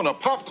land, you own a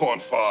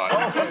popcorn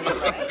farm.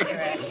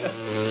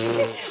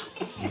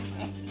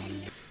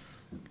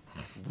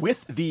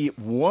 With the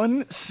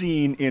one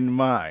scene in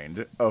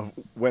mind of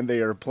when they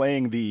are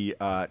playing the,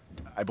 I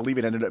believe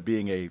it ended up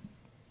being a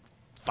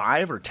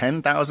 $5,000 or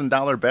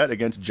 $10,000 bet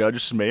against Judge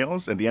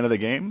Smales at the end of the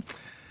game,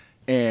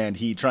 and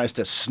he tries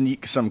to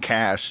sneak some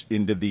cash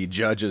into the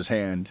judge's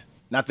hand.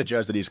 Not the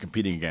judge that he's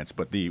competing against,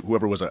 but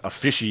whoever was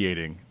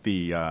officiating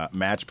the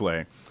match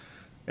play.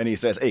 And he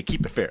says, hey,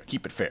 keep it fair,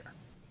 keep it fair.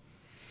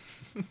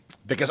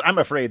 Because I'm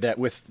afraid that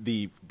with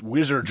the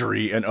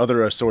wizardry and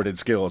other assorted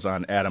skills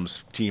on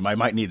Adam's team, I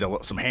might need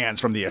some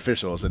hands from the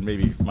officials, and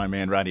maybe my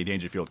man Rodney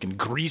Dangerfield can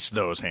grease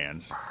those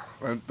hands.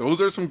 And those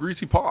are some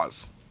greasy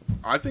paws.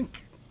 I think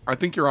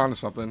you're onto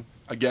something.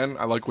 Again,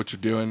 I like what you're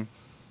doing.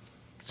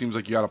 Seems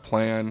like you got a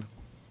plan.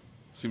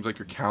 Seems like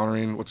you're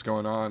countering what's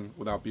going on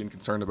without being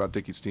concerned about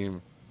Dickie's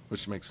team,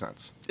 which makes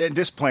sense. And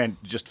this plan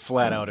just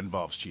flat out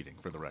involves cheating,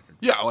 for the record.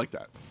 Yeah, I like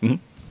that. Mhm.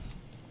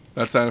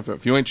 That's that.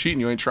 If you ain't cheating,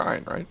 you ain't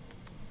trying, right?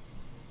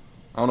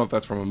 I don't know if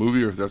that's from a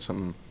movie or if that's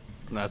something.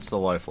 That's the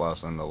life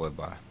lesson to live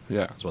by.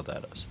 Yeah. That's what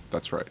that is.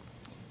 That's right.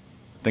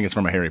 I think it's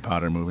from a Harry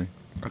Potter movie.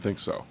 I think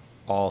so.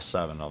 All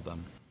 7 of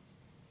them.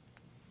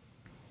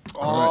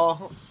 All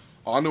right.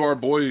 On to our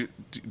boy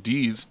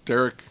D's,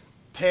 Derek.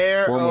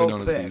 Pair formerly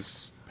known of as picks.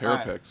 D's. Pair All of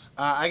right. picks.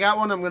 I got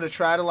one I'm going to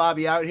try to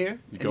lobby out here.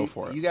 You go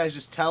for it. You guys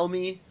just tell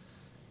me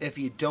if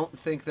you don't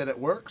think that it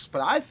works,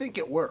 but I think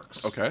it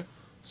works. Okay.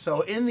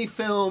 So in the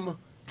film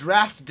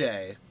Draft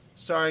Day,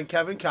 starring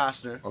Kevin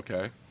Costner.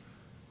 Okay.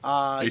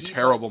 A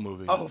terrible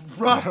movie. Oh,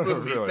 rough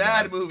movie. Really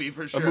Bad bad. movie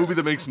for sure. A movie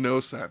that makes no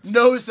sense.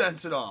 No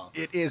sense at all.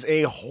 It is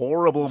a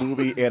horrible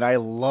movie, and I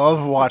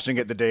love watching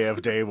it the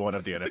day one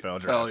of the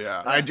NFL draft. Hell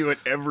yeah. I do it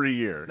every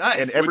year. Nice.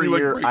 And every When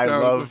you, year break I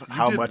down, love you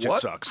how did much what?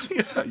 it sucks.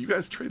 Yeah, you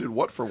guys traded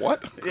what for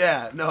what?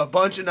 Yeah, no, a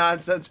bunch of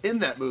nonsense in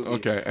that movie.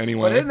 Okay,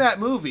 anyway. But in that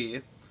movie,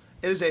 it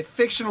is a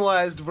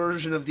fictionalized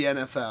version of the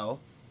NFL.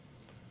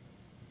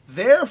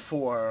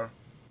 Therefore,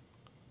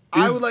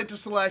 I would like to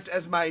select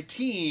as my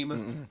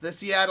team the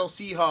Seattle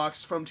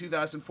Seahawks from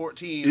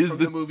 2014 from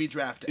the movie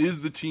Draft Day. Is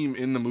the team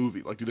in the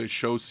movie? Like, do they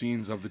show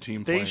scenes of the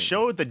team They playing?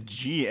 show the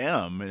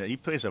GM, and he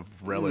plays a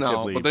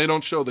relatively... No, but they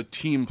don't show the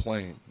team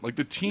playing. Like,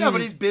 the team... No, but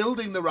he's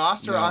building the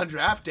roster on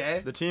Draft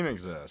Day. The team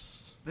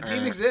exists. The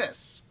team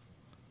exists.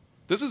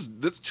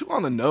 That's too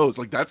on the nose.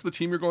 Like, that's the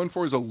team you're going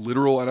for is a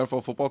literal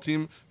NFL football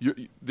team.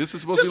 This is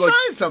supposed Just to be like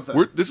trying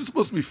something. This is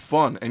supposed to be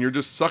fun, and you're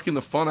just sucking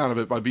the fun out of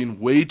it by being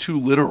way too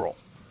literal.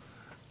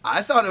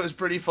 I thought it was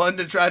pretty fun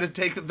to try to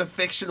take the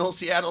fictional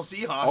Seattle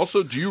Seahawks.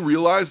 Also, do you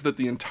realize that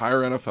the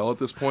entire NFL at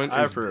this point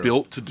I is approve.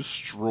 built to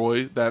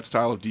destroy that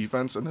style of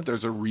defense, and that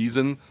there's a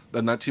reason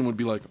then that team would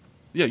be like,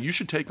 yeah, you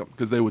should take them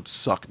because they would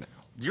suck now.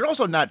 You're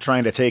also not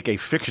trying to take a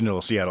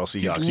fictional Seattle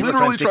Seahawks. You were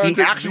literally trying to take trying to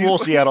the take actual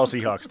these- Seattle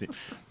Seahawks team.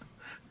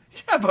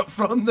 Yeah, but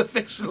from the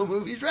fictional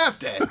movie Draft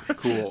Day.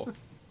 Cool.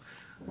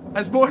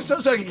 It's more so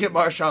I can get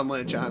Marshawn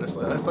Lynch,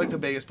 honestly. That's like the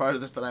biggest part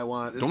of this that I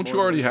want. Don't you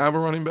already have a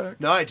running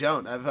back? No, I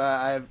don't.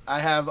 I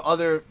have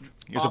other...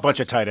 He has a bunch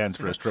of tight ends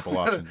for his triple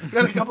option.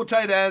 Got a couple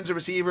tight ends, a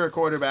receiver, a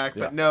quarterback,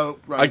 but no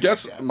running I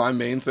guess backs yet. my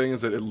main thing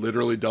is that it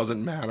literally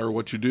doesn't matter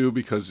what you do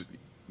because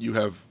you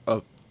have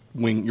a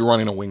wing. You're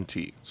running a wing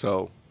tee,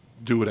 so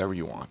do whatever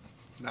you want.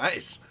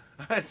 Nice.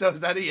 All right, so is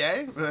that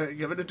EA?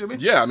 Giving it to me?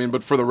 Yeah, I mean,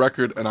 but for the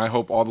record, and I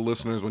hope all the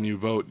listeners, when you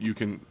vote,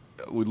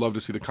 we'd love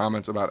to see the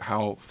comments about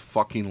how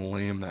fucking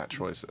lame that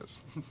choice is.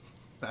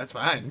 That's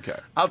fine. Okay.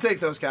 I'll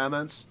take those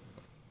comments.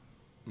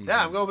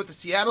 Yeah, I'm going with the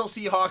Seattle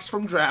Seahawks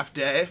from Draft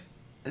Day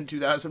in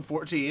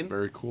 2014.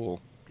 Very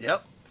cool.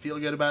 Yep. Feel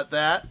good about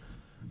that.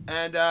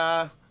 And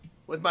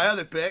with my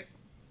other pick,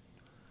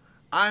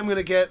 I'm going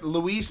to get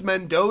Luis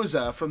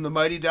Mendoza from the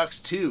Mighty Ducks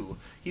 2.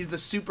 He's the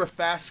super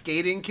fast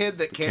skating kid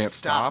that can't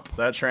stop.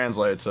 That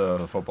translates to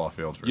the football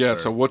field for Yeah, sure.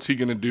 so what's he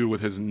going to do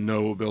with his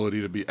no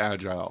ability to be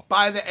agile?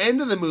 By the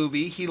end of the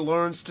movie, he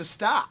learns to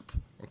stop.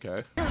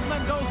 Okay. Here's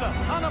Mendoza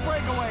on a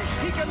breakaway.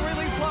 He can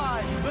really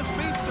fly. The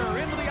speedster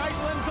into the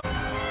Iceland zone.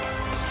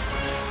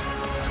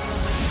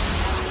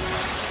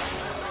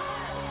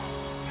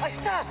 I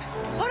stopped.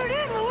 Put it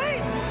in,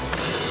 Luis.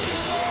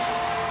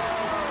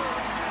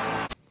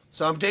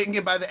 So I'm taking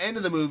it by the end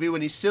of the movie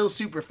when he's still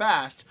super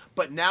fast,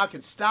 but now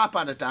can stop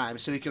on a dime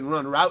so he can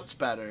run routes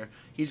better.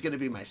 He's going to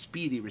be my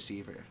speedy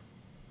receiver.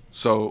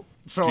 So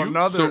So do you-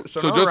 another- so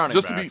another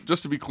running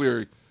just to be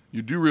clear,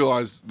 you do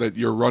realize that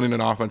you're running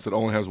an offense that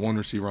only has one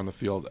receiver on the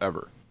field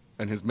ever,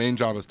 and his main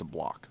job is to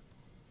block.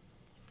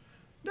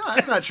 No,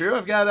 that's not true.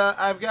 I've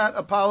got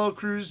Apollo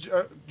Crews,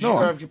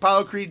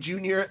 Apollo Creed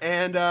Jr.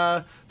 and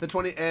the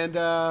 20 and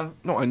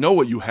No, I know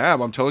what you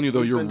have. I'm telling you though,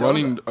 Luis you're Mendoza.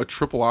 running a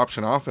triple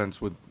option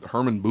offense with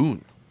Herman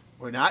Boone.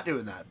 we're not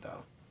doing that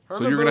though. So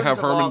you're gonna Boone's have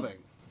Herman. evolving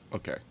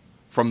Okay,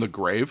 from the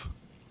grave.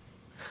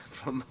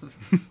 from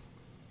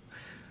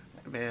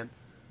man.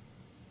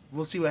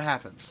 We'll see what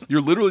happens.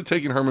 You're literally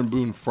taking Herman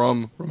Boone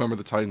from Remember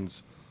the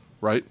Titans,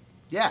 right?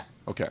 Yeah.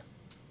 Okay.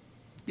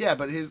 Yeah,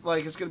 but he's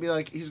like it's gonna be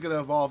like he's gonna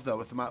evolve though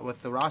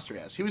with the roster he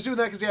has. He was doing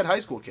that because he had high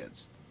school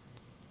kids.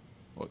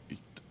 Well,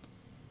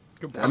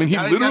 I mean, he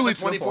Now he's got the literally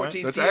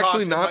 2014 that's Seahawks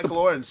actually and not Michael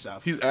Orr and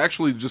stuff. He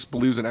actually just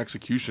believes in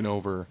execution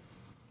over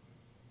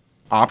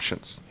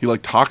options. He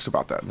like talks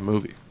about that in the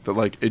movie. That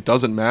like it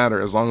doesn't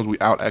matter as long as we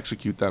out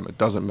execute them. It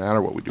doesn't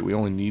matter what we do. We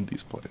only need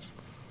these plays.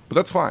 But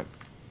that's fine.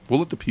 We'll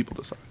let the people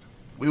decide.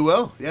 We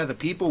will. Yeah, the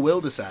people will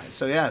decide.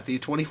 So yeah, the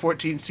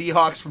 2014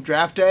 Seahawks from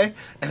Draft Day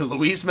and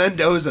Luis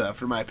Mendoza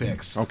for my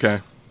picks. Okay.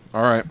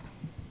 All right.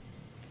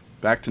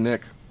 Back to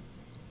Nick.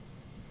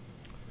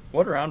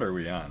 What round are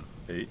we on?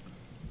 8?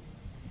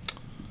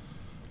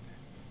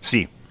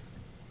 C.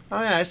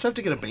 Oh yeah, I still have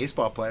to get a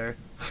baseball player.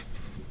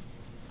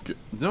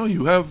 No,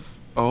 you have.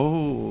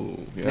 Oh,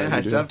 Yeah, you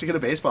I do. still have to get a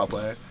baseball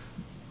player.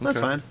 That's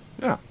Okay. fine.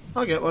 Yeah.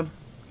 I'll get one.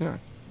 Yeah.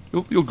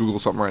 You'll Google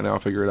something right now.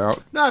 Figure it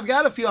out. No, I've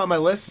got a few on my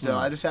list still.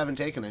 I just haven't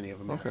taken any of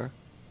them. Okay.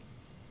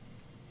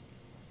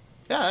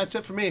 Yeah, that's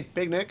it for me.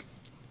 Big Nick.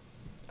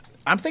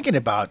 I'm thinking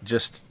about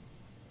just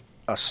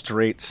a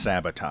straight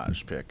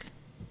sabotage pick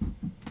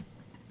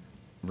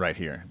right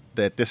here.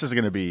 That this is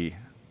going to be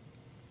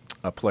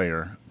a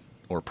player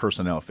or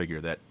personnel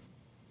figure that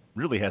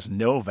really has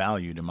no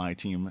value to my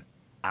team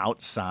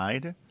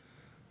outside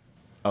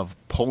of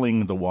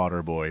pulling the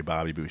water boy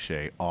Bobby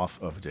Boucher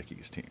off of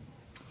Dickey's team.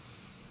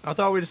 I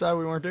thought we decided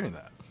we weren't doing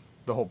that.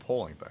 The whole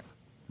polling thing.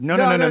 No.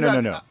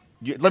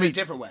 You- In Let a me.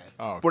 different way.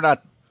 Oh, We're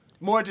not.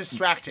 More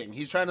distracting.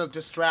 He's trying to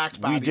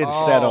distract Bobby. We did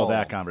Oh. settle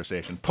that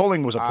conversation.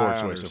 Pulling was a poor I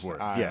choice of understand.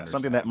 words. I Yeah, something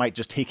understand. that might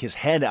just take his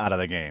head out of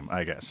the game,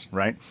 I guess,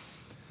 right?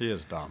 He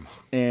is dumb.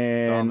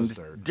 And Dumb as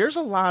dirt. there's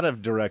a lot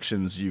of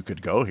directions you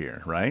could go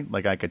here, right?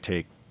 Like I could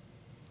take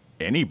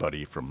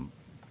anybody from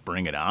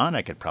Bring It On.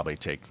 I could probably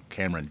take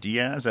Cameron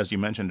Diaz, as you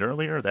mentioned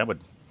earlier. That would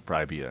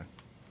probably be a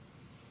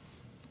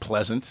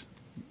pleasant,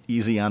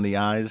 easy on the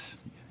eyes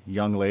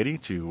young lady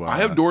to I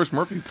have Doris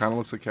Murphy, who kind of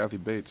looks like Kathy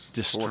Bates.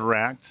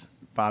 distract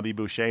Bobby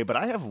Boucher. But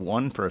I have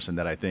one person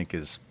that I think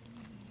is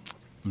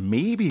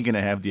maybe going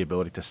to have the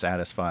ability to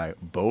satisfy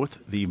both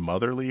the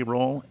motherly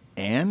role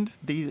and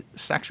the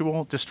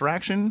sexual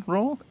distraction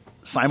role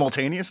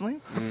simultaneously.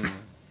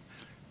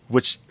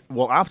 which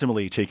will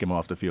optimally take him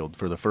off the field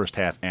for the first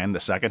half and the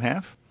second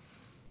half.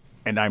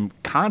 And I'm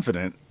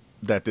confident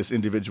that this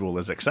individual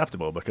is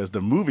acceptable because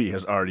the movie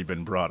has already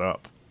been brought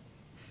up.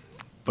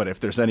 But if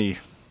there's any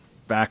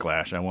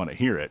backlash, I want to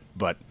hear it.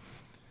 But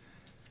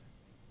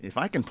if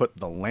I can put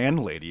the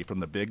landlady from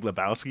The Big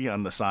Lebowski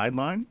on the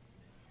sideline,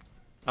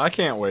 I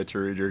can't wait to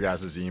read your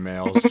guys'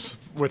 emails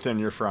within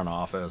your front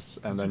office,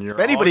 and then you're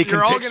if anybody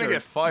all can going to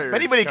get fired. If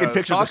anybody can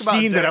picture the talk about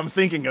scene that I'm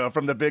thinking of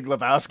from The Big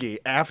Lebowski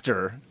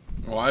after.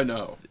 Oh, I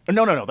know.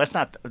 No, that's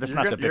not The Big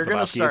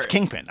Lebowski. It's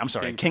Kingpin. I'm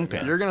sorry,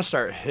 Kingpin. You're going to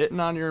start hitting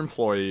on your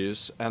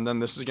employees, and then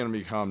this is going to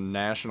become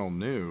national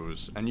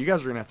news, and you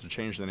guys are going to have to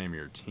change the name of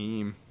your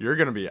team. You're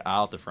going to be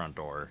out the front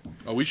door.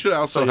 Oh, we should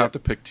also have to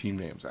pick team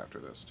names after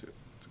this, too.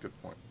 It's a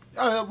good point.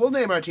 We'll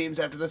name our teams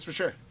after this for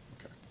sure.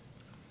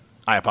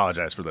 I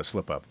apologize for the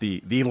slip up.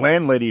 The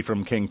landlady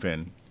from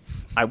Kingpin.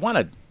 I want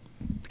to.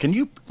 Can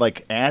you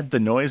add the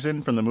noise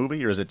in from the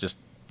movie, or is it just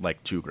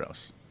too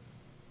gross?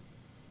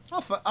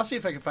 I'll see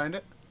if I can find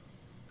it.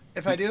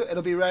 If I do,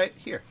 it'll be right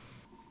here.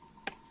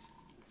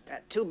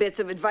 Got 2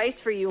 bits of advice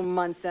for you,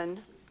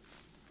 Munson.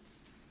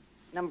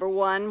 Number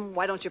 1,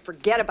 why don't you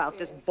forget about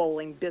this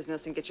bowling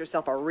business and get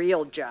yourself a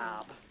real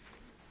job?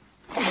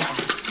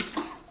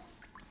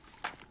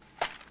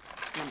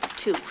 Number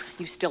 2,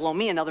 you still owe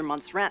me another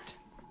month's rent.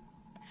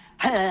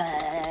 I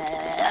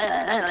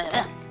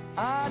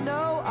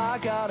know I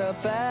got a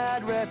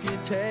bad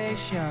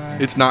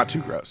reputation. It's not too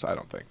gross, I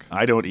don't think.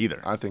 I don't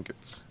either. I think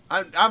it's...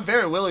 I'm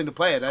very willing to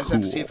play it. I just have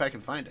to see Cool. if I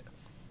can find it.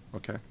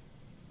 Okay.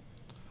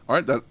 All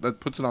right, that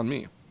puts it on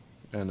me.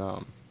 And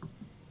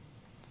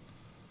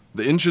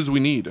the inches we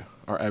need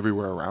are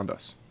everywhere around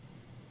us.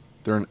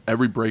 They're in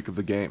every break of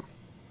the game.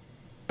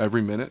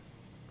 Every minute,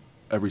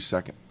 every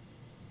second.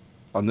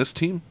 On this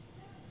team,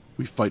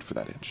 we fight for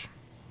that inch.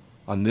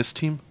 On this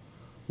team,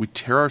 we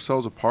tear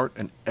ourselves apart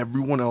and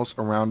everyone else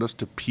around us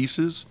to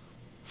pieces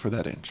for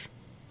that inch.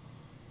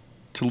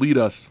 To lead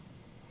us,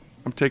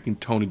 I'm taking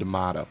Tony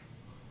D'Amato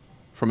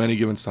from Any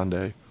Given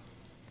Sunday,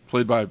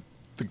 played by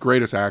the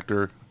greatest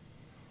actor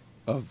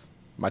of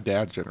my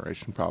dad's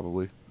generation,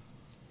 probably,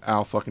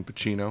 Al fucking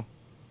Pacino.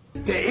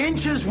 The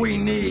inches we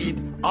need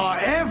are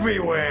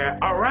everywhere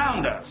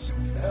around us.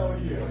 Hell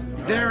yeah.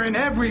 They're in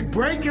every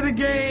break of the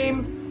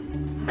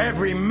game,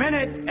 every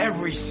minute,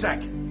 every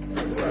second.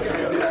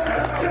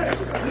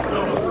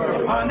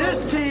 On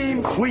this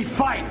team, we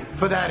fight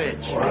for that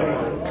inch.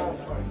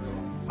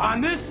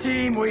 On this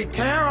team, we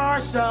tear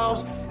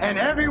ourselves and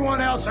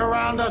everyone else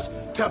around us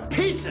to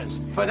pieces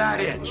for that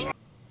inch.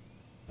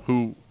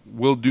 Who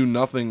will do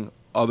nothing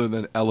other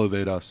than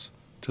elevate us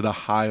to the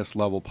highest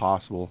level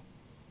possible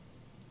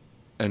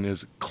and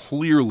is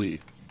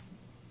clearly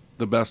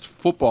the best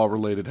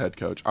football-related head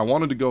coach. I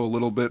wanted to go a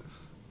little bit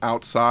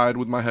outside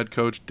with my head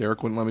coach.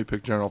 Derek wouldn't let me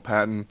pick General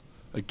Patton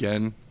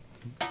again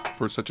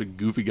for such a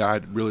goofy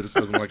guy. Really just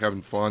doesn't like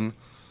having fun.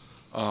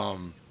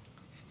 And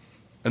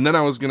then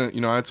I was going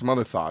to, I had some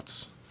other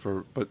thoughts,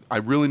 but I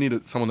really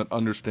needed someone that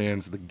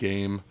understands the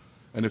game.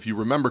 And if you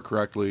remember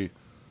correctly,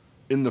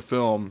 in the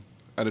film,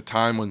 at a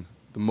time when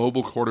the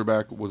mobile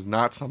quarterback was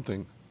not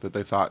something that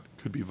they thought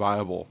could be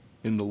viable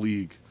in the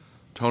league,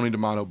 Tony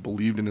D'Amato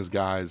believed in his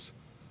guys,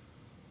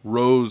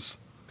 rose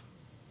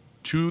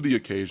to the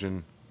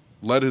occasion,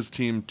 led his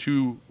team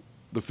to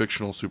the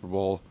fictional Super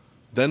Bowl,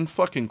 then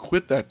fucking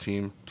quit that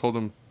team, told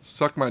him,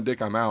 suck my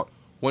dick, I'm out,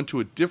 went to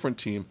a different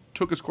team,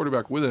 took his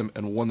quarterback with him,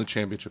 and won the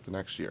championship the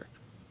next year.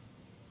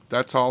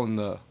 That's all in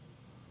the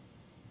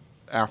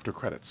after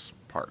credits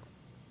part.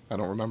 I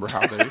don't remember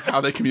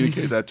how they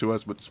communicate that to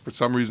us, but for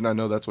some reason I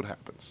know that's what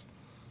happens.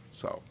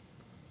 So,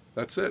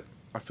 that's it.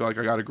 I feel like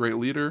I got a great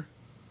leader,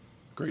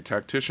 great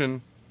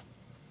tactician.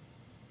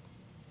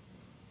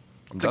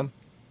 I'm done.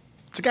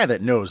 It's a guy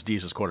that knows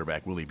Deez's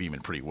quarterback, Willie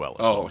Beeman, pretty well.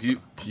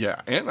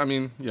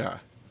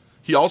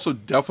 He also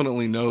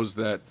definitely knows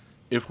that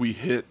if we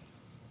hit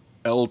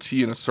LT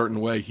in a certain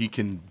way, he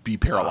can be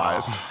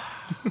paralyzed.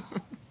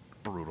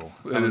 Brutal.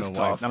 It is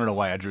tough. I don't know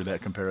why I drew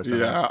that comparison.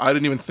 Yeah, I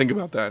didn't even think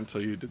about that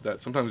until you did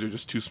that. Sometimes you're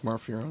just too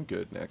smart for your own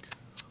good, Nick.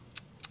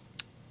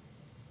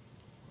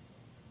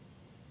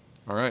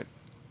 All right.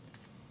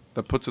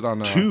 That puts it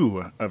on...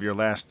 2 of your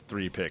last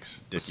 3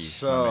 picks, Dickie.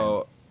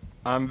 So,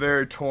 I'm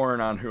very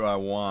torn on who I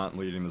want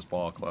leading this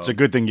ball club. It's a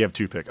good thing you have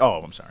 2 picks.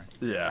 Oh, I'm sorry.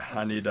 Yeah,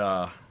 I need...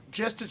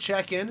 Just to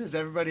check in, does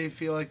everybody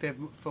feel like they've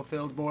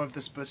fulfilled more of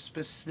the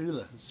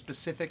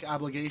specific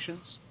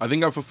obligations? I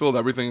think I've fulfilled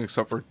everything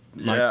except for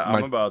my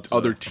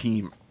other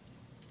team.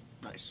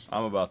 Nice.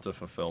 I'm about to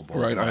fulfill both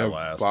Right, of my I have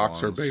last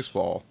boxer ones.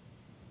 baseball.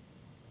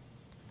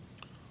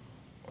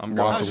 I'm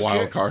Lots of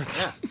wild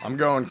cards. Yeah. I'm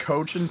going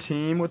coach and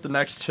team with the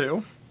next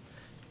 2.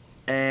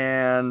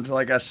 And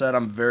like I said,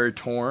 I'm very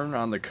torn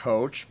on the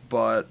coach,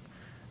 but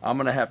I'm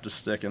going to have to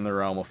stick in the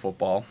realm of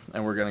football.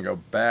 And we're going to go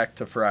back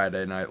to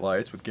Friday Night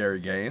Lights with Gary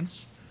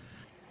Gaines.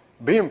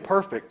 Being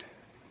perfect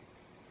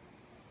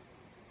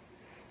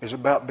is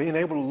about being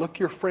able to look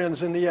your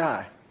friends in the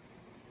eye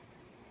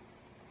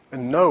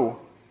and know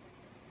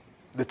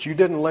that you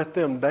didn't let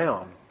them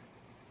down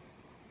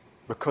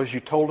because you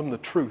told them the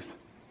truth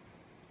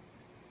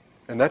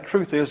And that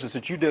truth is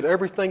that you did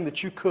everything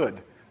that you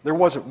could. There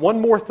wasn't one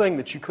more thing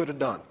that you could have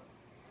done.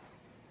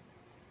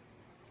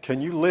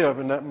 Can you live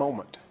in that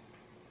moment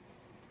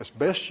as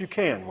best you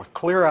can with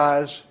clear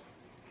eyes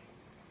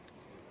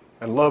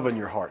and love in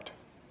your heart?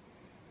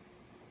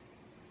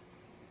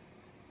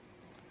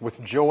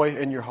 With joy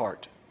in your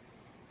heart.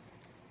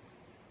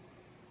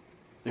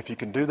 If you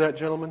can do that,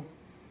 gentlemen,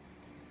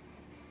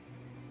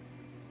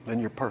 then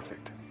you're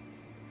perfect.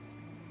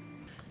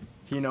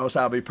 He knows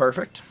how to be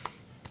perfect.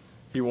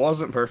 He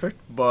wasn't perfect,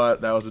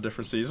 but that was a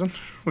different season.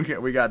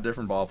 We got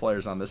different ball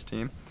players on this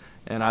team,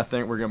 and I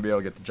think we're going to be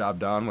able to get the job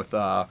done with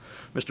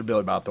Mr.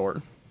 Billy Bob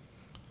Thornton.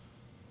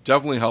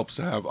 Definitely helps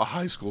to have a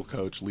high school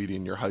coach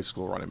leading your high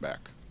school running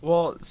back.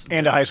 Well,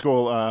 and a high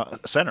school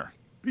center.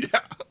 Yeah.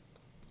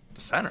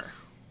 Center.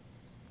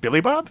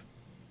 Billy Bob?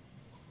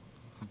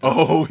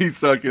 Oh, he's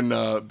stuck in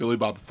Billy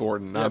Bob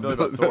Thornton. Yeah, Billy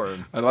Bob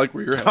Thornton. I like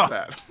where your head's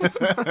at.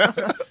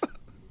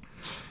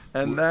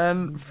 And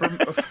then from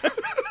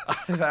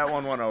that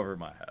one went over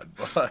my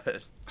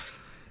head,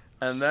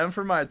 and then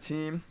for my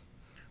team,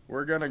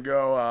 we're gonna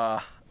go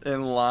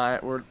in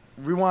line.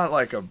 We want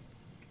like a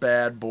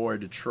bad boy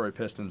Detroit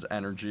Pistons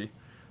energy.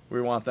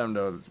 We want them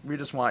to. We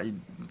just want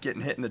you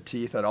getting hit in the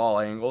teeth at all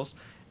angles.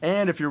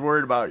 And if you're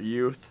worried about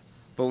youth,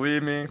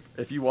 believe me,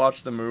 if you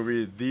watch the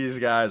movie, these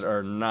guys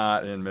are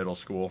not in middle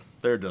school.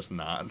 They're just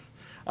not.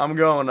 I'm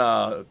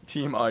going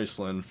Team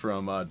Iceland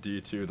from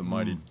D2, the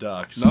Mighty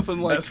Ducks.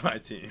 That's my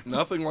team.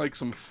 Nothing like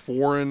some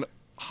foreign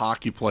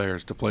hockey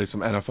players to play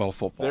some NFL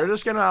football. They're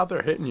just going to out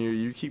there hitting you.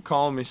 You keep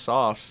calling me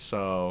soft,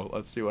 so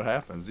let's see what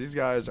happens. These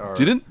guys are...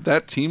 Didn't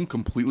that team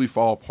completely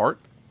fall apart?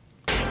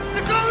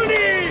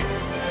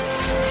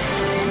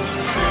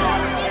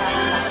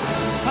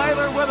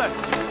 Tyler with it.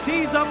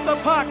 Tees up the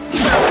puck. With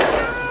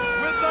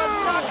the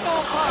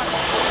knuckle puck.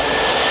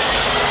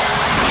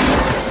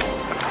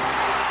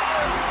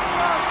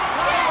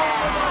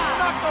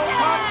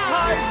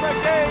 Ties the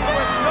game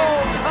with no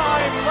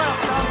time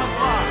left on the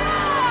clock.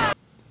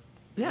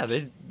 Yeah,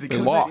 they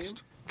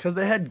lost. Because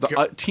they had...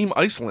 Team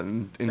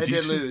Iceland in They D2.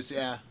 did lose,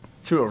 yeah.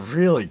 To a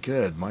really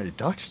good Mighty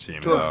Ducks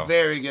team, To a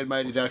very good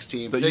Mighty Ducks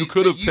team. That you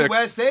could have picked.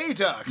 USA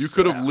Ducks. You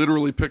could have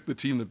literally picked the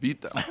team that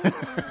beat them.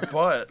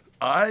 But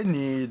I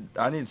need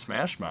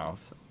Smash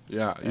Mouth.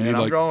 Yeah, you And need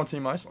I'm going with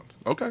Team Iceland.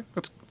 Okay,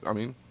 that's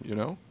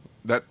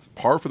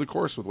par for the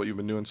course with what you've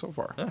been doing so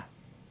far. Yeah.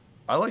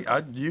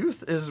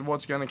 Youth is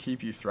what's going to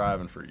keep you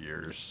thriving for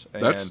years.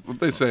 And That's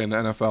what they say in the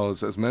NFL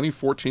is as many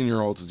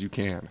 14-year-olds as you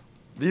can.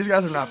 These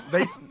guys are not.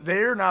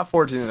 They're not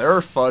 14.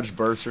 They're fudged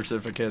birth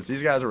certificates.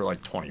 These guys are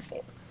like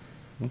 24.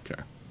 Okay.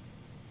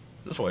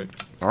 Just wait.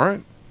 All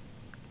right.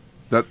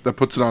 That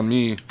puts it on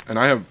me, and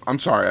I'm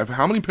sorry.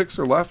 How many picks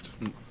are left?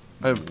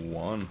 I have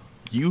one.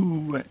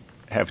 You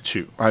have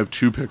two. I have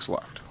 2 picks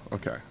left.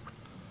 Okay.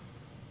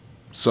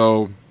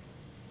 So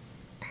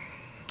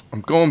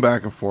I'm going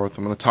back and forth.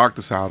 I'm going to talk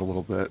this out a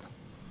little bit.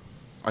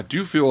 I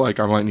do feel like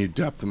I might need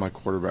depth in my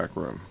quarterback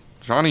room.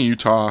 Johnny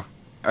Utah,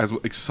 as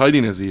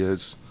exciting as he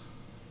is,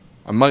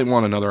 I might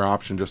want another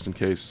option just in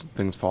case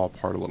things fall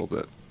apart a little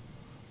bit.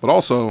 But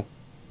also,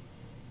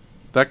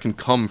 that can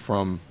come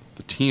from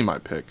the team I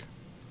pick.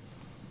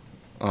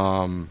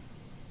 Having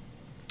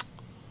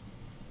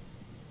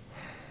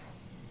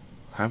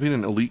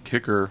an elite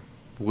kicker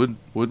would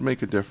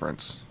make a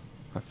difference,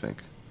 I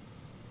think.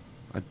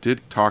 I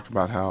did talk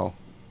about how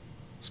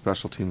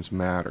special teams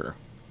matter.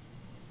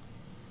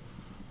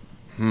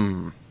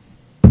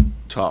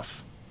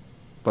 Tough.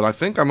 But I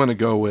think I'm going to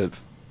go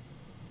with...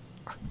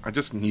 I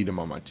just need him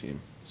on my team.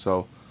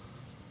 So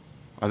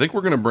I think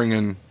we're going to bring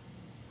in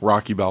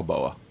Rocky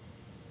Balboa.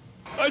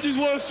 I just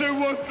want to say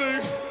one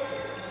thing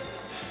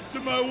to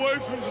my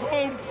wife who's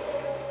home.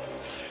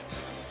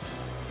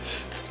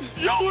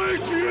 Yo,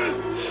 Adrian!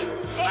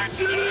 I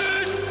did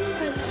it!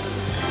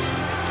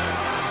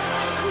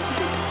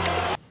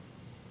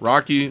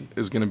 Rocky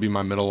is going to be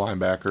my middle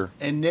linebacker.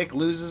 And Nick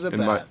loses a in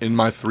bet.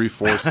 my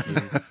 3-4 team.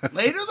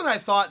 Later than I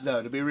thought,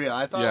 though, to be real.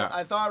 I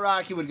thought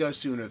Rocky would go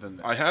sooner than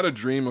this. I had a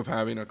dream of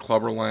having a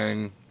Clubber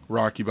Lang,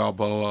 Rocky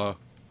Balboa,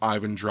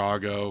 Ivan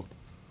Drago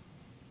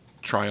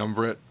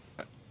triumvirate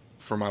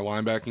for my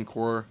linebacking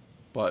core,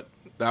 but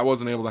that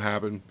wasn't able to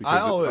happen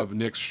because of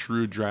Nick's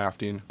shrewd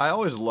drafting. I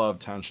always love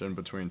tension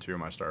between two of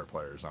my star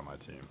players on my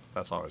team.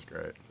 That's always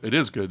great. It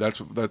is good. That's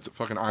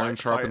fucking iron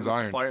sharpens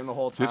iron. Fighting the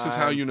whole time. This is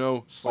how you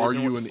know.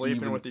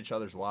 Sleeping with each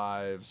other's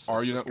wives.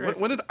 Are you not?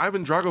 When did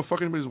Ivan Drago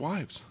fuck anybody's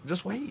wives?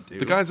 Just wait,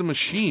 dude. The guy's a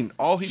machine.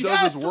 All he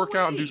does is work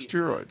out and do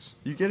steroids.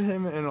 You get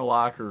him in a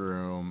locker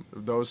room,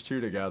 those two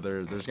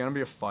together. There's gonna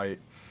be a fight,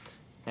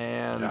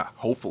 and yeah,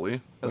 hopefully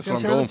it's that's what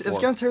I'm going for. It's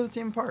gonna tear the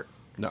team apart.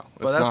 No,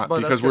 it's not,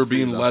 because we're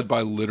being led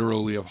by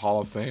literally a Hall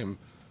of Fame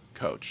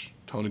coach,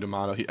 Tony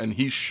D'Amato.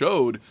 He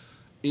showed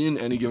in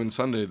Any Given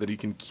Sunday that he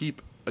can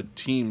keep a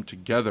team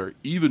together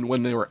even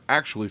when they were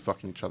actually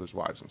fucking each other's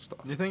wives and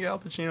stuff. Do you think Al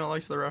Pacino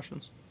likes the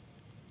Russians?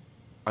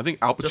 I think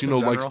Al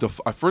Pacino likes to...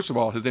 first of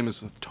all, his name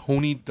is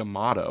Tony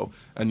D'Amato,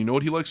 and you know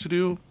what he likes to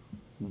do?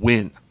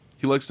 Win.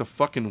 He likes to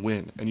fucking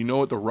win. And you know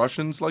what the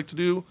Russians like to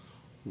do?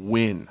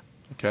 Win.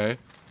 Okay?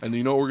 And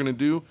you know what we're gonna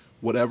do?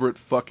 Whatever it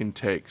fucking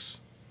takes.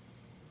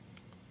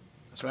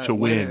 That's right. To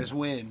win. Winners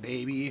win,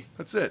 baby.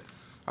 That's it.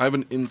 I have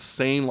an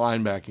insane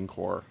linebacking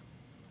core.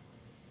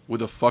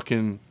 With a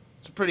fucking.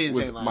 It's a pretty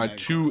insane My linebacking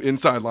two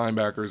inside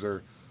linebackers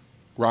are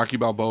Rocky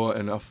Balboa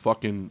and a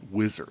fucking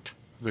wizard,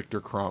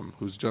 Victor Crumb,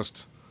 who's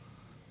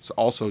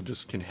also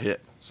just can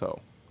hit.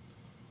 So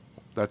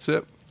that's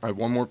it. I have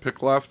one more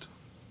pick left.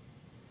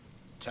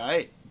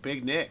 Tight.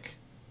 Big Nick.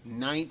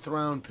 9th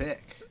round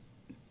pick.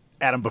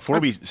 Adam, before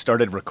we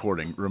started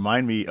recording,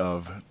 remind me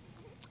of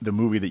the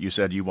movie that you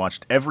said you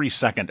watched every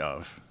second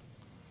of,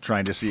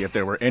 trying to see if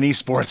there were any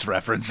sports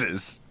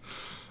references.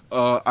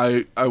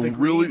 The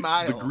Green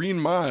Green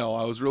Mile.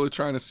 I was really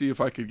trying to see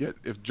if I could get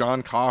if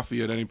John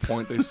Coffey at any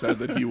point they said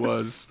that he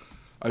was.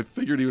 I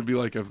figured he would be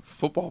like a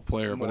football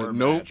player, but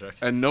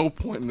at no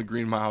point in the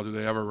Green Mile do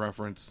they ever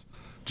reference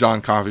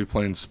John Coffey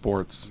playing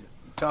sports.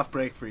 Tough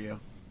break for you.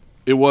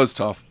 It was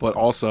tough, but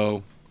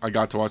also I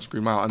got to watch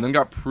Green Mile and then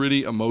got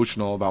pretty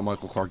emotional about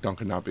Michael Clark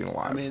Duncan not being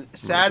alive. I mean,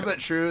 sad but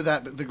true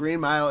that the Green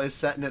Mile is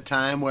set in a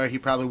time where he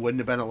probably wouldn't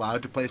have been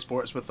allowed to play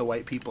sports with the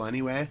white people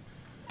anyway.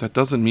 That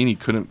doesn't mean he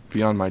couldn't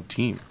be on my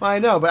team. Well, I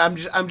know, but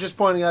I'm just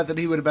pointing out that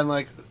he would have been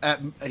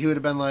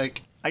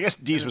like I guess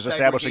Dees was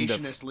establishing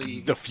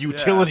the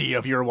futility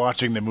of your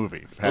watching the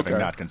movie, having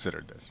not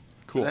considered this.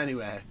 Cool. But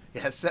anyway,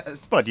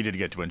 yes. But you did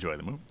get to enjoy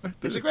the movie.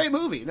 It's a great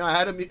movie. No,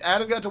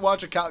 Adam got to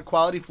watch a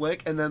quality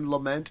flick and then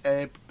lament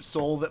a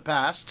soul that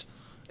passed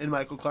in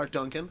Michael Clark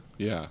Duncan.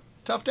 Yeah.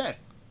 Tough day.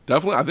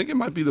 Definitely, I think it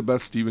might be the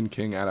best Stephen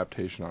King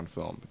adaptation on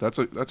film. But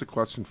that's a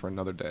question for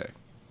another day.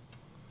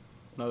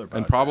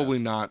 And probably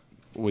not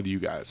with you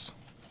guys.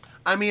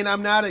 I mean,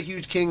 I'm not a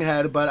huge King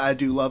head, but I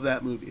do love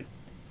that movie.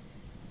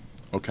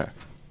 Okay.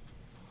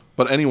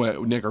 But anyway,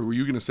 Nick, were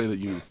you going to say that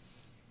you...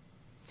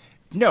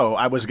 No,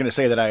 I was going to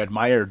say that I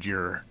admired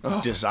your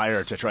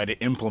desire to try to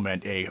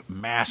implement a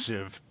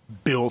massive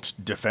built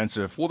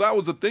defensive. Well, that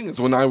was the thing. Is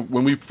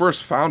when we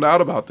first found out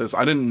about this,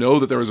 I didn't know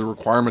that there was a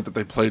requirement that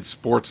they played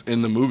sports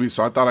in the movie,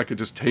 so I thought I could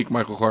just take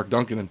Michael Clark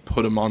Duncan and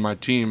put him on my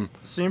team.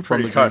 Seemed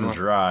pretty cut and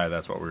dry.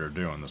 That's what we were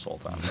doing this whole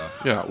time, though.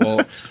 Yeah,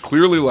 well,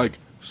 clearly, like,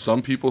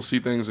 some people see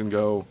things and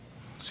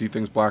see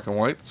things black and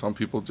white. Some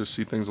people just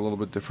see things a little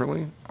bit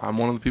differently. I'm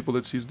one of the people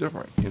that sees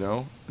different, you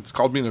know? It's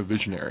called being a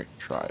visionary.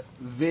 Try it.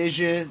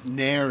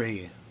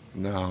 Visionary.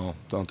 No,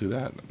 don't do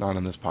that. Not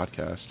on this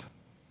podcast.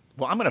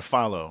 Well, I'm going to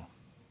follow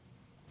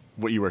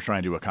what you were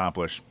trying to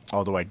accomplish,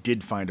 although I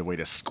did find a way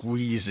to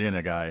squeeze in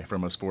a guy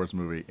from a sports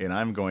movie, and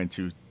I'm going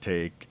to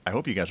take... I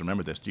hope you guys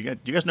remember this. Do you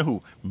guys know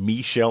who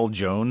Michelle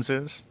Jones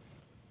is?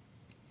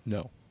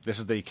 No. This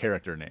is the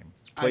character name.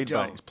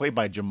 It's played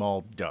by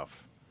Jamal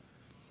Duff.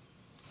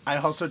 I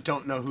also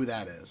don't know who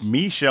that is.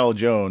 Michelle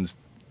Jones,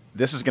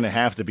 this is going to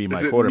have to be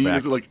my quarterback.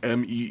 Is it like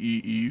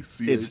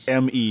M-E-E-E-C-H? It's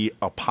M-E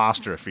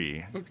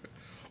apostrophe. Okay.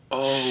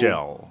 Oh.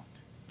 Shell.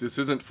 This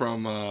isn't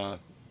from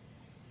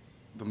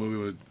the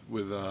movie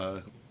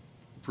with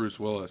Bruce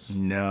Willis.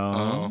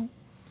 No.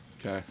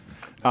 Oh. Okay.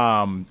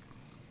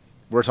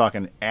 We're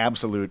talking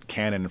absolute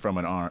cannon from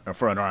an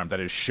arm that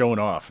is shown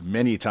off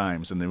many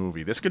times in the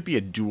movie. This could be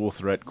a dual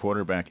threat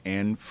quarterback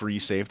and free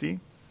safety.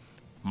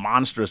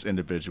 Monstrous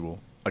individual.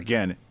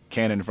 Again,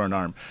 cannon for an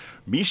arm.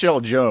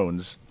 Michelle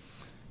Jones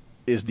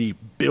is the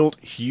built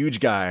huge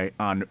guy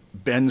on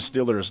Ben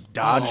Stiller's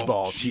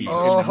dodgeball team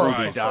in the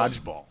movie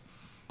Dodgeball.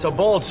 It's a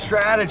bold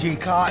strategy,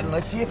 Cotton.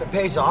 Let's see if it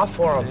pays off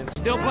for him.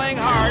 Still playing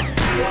hard.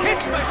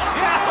 Hits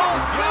Michelle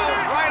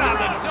Jones right on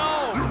the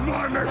dome. You're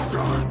mine next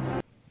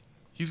time.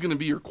 He's going to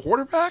be your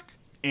quarterback?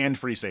 And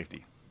free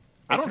safety.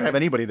 I don't have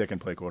anybody that can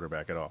play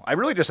quarterback at all. I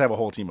really just have a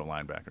whole team of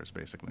linebackers,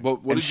 basically.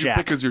 But what did you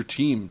pick as your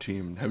team?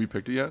 Have you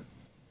picked it yet?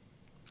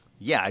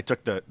 Yeah, I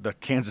took the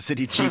Kansas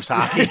City Chiefs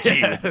hockey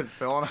team.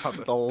 Filling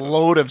out the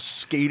load of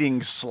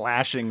skating,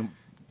 slashing,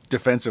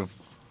 defensive,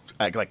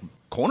 like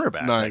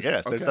cornerbacks, nice. I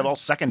guess. Okay. They're all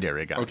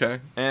secondary guys. Okay.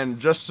 And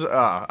just,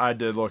 I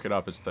did look it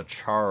up. It's the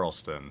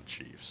Charleston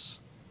Chiefs,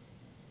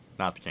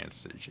 not the Kansas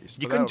City Chiefs.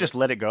 You couldn't just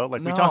let it go?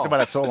 Like, we talked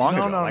about it so long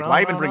ago.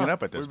 Why even bring it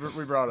up at this point?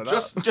 We brought it up.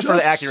 Just for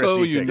the accuracy.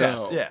 So you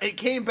know. Yeah. It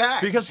came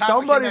back. Because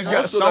somebody's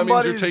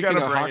somebody's going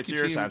to bring a it to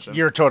your attention.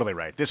 You're totally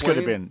right. This could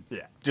have been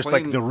just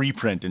plain- like the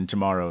reprint in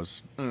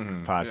tomorrow's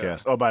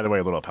podcast. Yeah. Oh, by the way,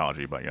 a little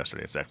apology about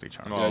yesterday. It's actually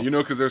Charles. Yeah, you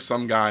know, because there's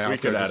some guy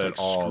out there just edit like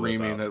all this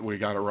screaming out. that we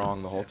got it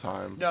wrong the whole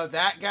time. No,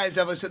 that guy's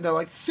ever sitting there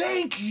like,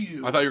 thank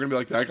you. I thought you were going to be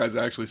like, that guy's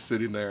actually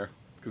sitting there,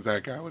 because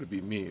that guy would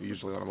be me,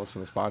 usually when I'm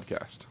listening to this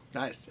podcast.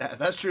 Nice. Yeah,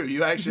 that's true.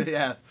 You actually,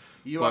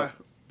 you are.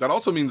 That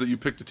also means that you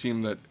picked a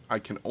team that I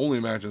can only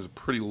imagine is a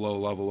pretty low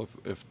level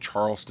if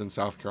Charleston,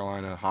 South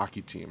Carolina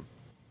hockey team.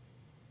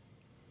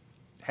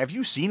 Have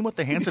you seen what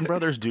the Hanson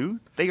brothers do?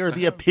 They are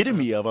the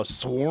epitome of a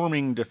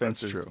swarming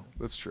defensive.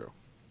 That's true.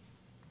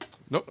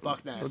 No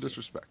nasty. No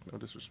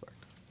disrespect.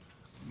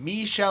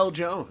 Michelle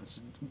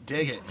Jones.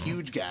 Dig it.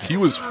 Huge guy. He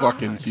was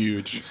fucking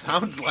huge.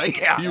 Sounds like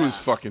it. He was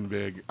fucking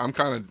big. I'm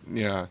kind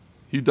of,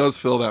 he does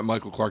fill that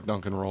Michael Clark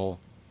Duncan role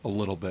a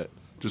little bit,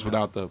 just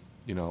without the,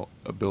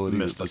 ability.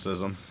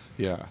 Mysticism.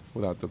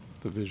 Without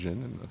the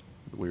vision and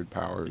the weird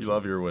powers. You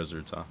love your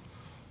wizards, huh?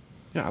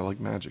 Yeah, I like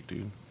magic,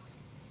 dude.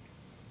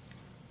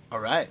 All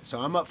right, so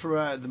I'm up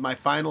for my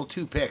final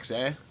 2 picks,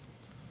 eh?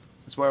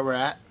 That's where we're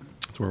at?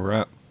 That's where we're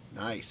at.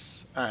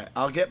 Nice. All right,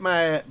 I'll get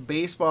my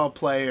baseball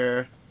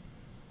player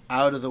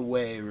out of the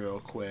way real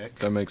quick.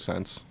 That makes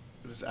sense.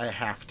 I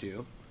have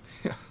to.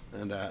 Yeah.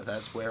 And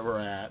that's where we're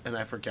at. And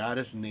I forgot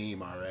his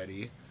name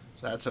already.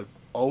 So that's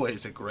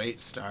always a great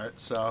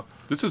start. So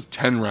This is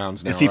 10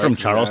 rounds now. Is he right? from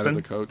 'Cause we added Charleston?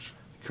 The coach.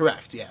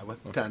 correct, yeah,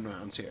 with 10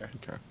 rounds here.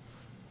 Okay.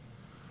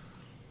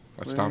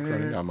 I stopped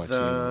writing down my team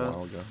a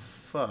while ago.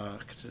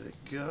 Fuck did it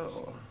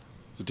go?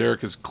 So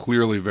Derek is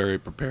clearly very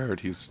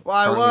prepared. He's Well,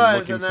 I currently was,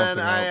 looking and then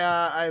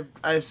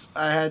something up.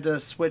 I had to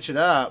switch it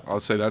up. I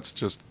would say that's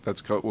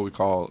what we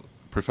call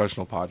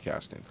professional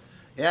podcasting.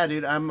 Yeah,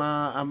 dude, I'm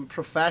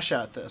profesh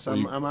at this.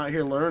 I'm out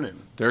here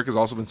learning. Derek has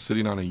also been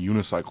sitting on a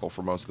unicycle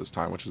for most of this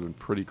time, which has been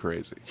pretty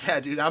crazy. Yeah,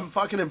 dude, I'm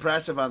fucking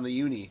impressive on the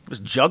uni. Was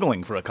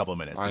juggling for a couple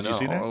minutes. Did I know. you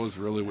see that? It was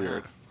really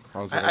weird. I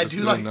was like, I just do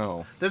didn't like.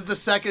 know. This is the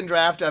second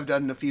draft I've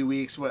done in a few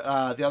weeks.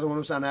 The other one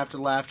was on After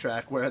the Laugh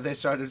Track, where they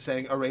started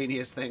saying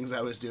erroneous things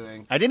I was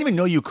doing. I didn't even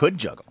know you could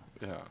juggle.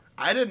 Yeah.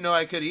 I didn't know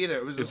I could either.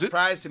 It was a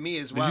surprise to me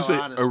as well. Did you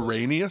say honestly.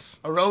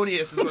 erroneous?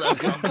 Erroneous is what I was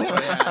going for.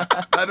 Yeah,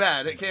 my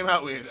bad. It came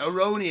out weird.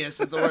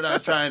 Erroneous is the word I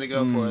was trying to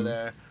go for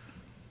there.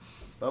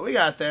 But we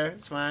got there.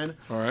 It's fine.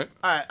 All right.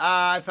 All right.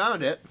 I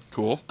found it.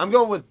 Cool. I'm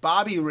going with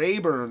Bobby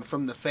Rayburn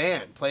from The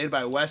Fan, played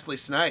by Wesley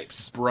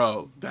Snipes.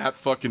 Bro, that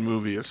fucking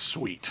movie is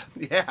sweet.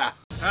 Yeah.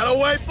 Hello,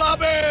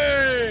 Bobby!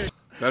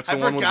 That's the I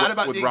one forgot with,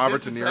 about with the Robert De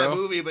existence of that Niro.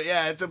 movie, but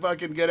yeah, it's a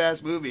fucking good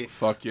ass movie.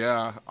 Fuck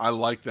yeah, I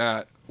like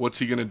that. What's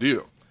he gonna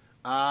do?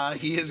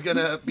 He is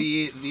gonna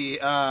be the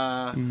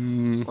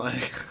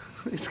like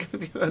he's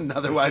gonna be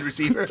another wide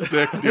receiver.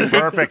 Sick, dude.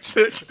 Perfect.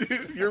 Sick,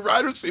 dude. Your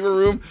wide receiver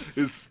room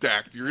is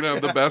stacked. You're gonna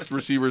have the best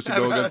receivers to I've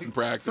go got, against in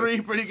practice.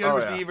 3 pretty good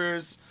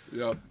receivers.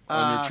 Yep.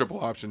 On your triple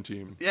option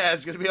team. Yeah,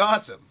 it's gonna be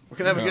awesome. We're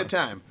gonna have a Yeah. good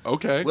time.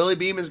 Okay. Willie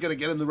Beeman's gonna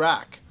get in the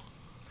rock,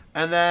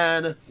 and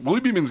then Willie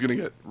Beeman's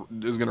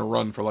gonna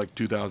run for like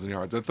 2,000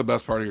 yards. That's the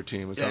best part of your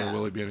team is Yeah. having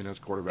Willie Beeman as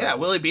quarterback. yeah,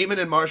 Willie Beeman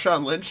and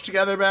Marshawn Lynch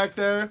together back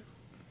there.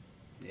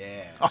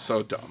 Yeah.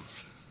 So dumb.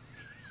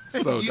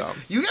 So dumb.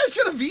 You guys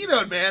could have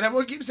vetoed, man.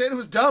 Everyone keeps saying it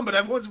was dumb, but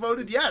everyone's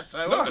voted yes. So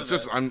I No, went it's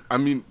with just it. I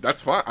mean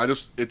that's fine.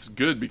 It's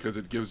good because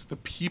it gives the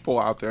people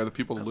out there, the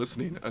people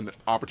listening, an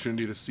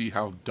opportunity to see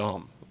how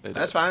dumb it is.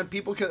 That's fine.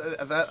 People can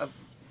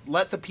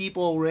let the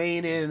people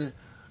rein in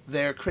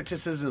their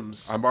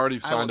criticisms. I'm already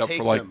I will signed up take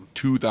for like them.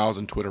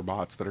 2,000 Twitter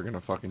bots that are gonna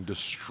fucking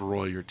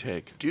destroy your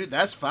take. Dude,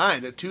 that's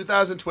fine. If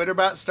 2,000 Twitter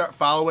bots start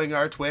following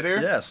our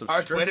Twitter, Yeah,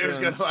 our Twitter's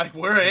gonna subscriptions.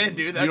 we're in,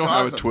 dude. That's you don't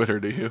awesome. have a Twitter,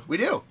 do you? We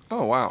do.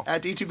 Oh wow.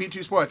 At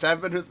D2B2 Sports.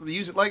 I've been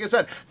using, like I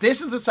said, this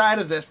is the side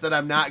of this that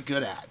I'm not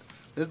good at.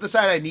 This is the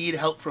side I need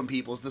help from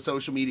people, is the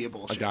social media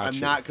bullshit. got I'm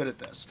you. not good at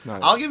this.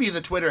 Nice. I'll give you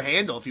the Twitter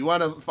handle. If you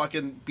want to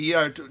fucking be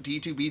our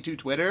D2B2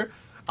 Twitter,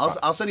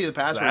 I'll send you the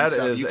password and That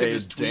stuff. is You can a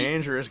just tweet.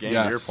 dangerous game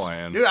Yes. you're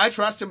playing. Dude, I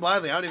trust him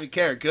blindly. I don't even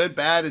care. Good,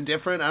 bad,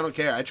 indifferent. I don't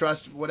care. I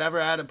trust whatever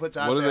Adam puts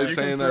out What are there. they You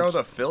saying can throw that's-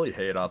 the Philly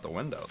hate out the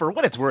window. For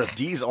what it's worth,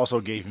 Deez also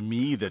gave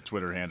me the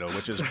Twitter handle,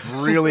 which is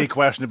really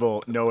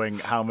questionable knowing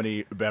how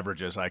many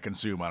beverages I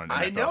consume on an NFL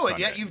I know, Sunday. and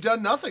yet you've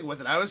done nothing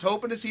with it. I was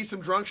hoping to see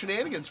some drunk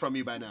shenanigans from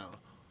you by now.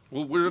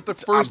 Well, we're at the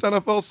first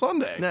NFL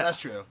Sunday. That's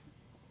true.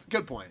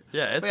 Good point.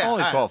 Yeah, it's But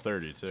only all right.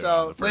 12:30 too. on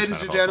So, the first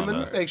ladies and NFL gentlemen,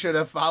 Sunday. make sure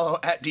to follow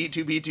at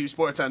D2B2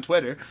 Sports on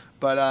Twitter.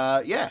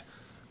 But yeah,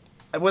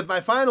 and with my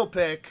final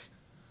pick,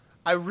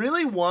 I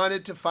really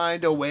wanted to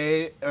find a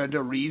way and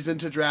a reason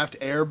to draft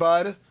Air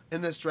Bud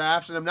in this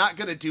draft, and I'm not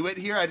going to do it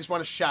here. I just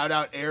want to shout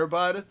out Air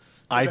Bud.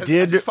 I because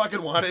did- I just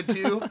fucking wanted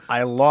to.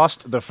 I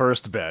lost the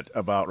first bet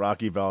about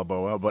Rocky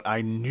Balboa, but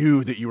I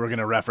knew that you were going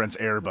to reference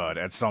Air Bud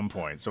at some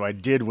point, so I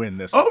did win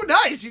this. Oh,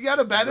 nice! You got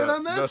a bet in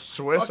on this? The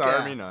Swiss Fuck yeah.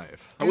 Army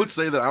knife. I would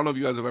say that I don't know if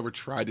you guys have ever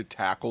tried to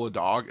tackle a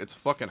dog. It's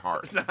fucking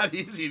hard. It's not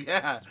easy,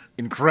 yeah.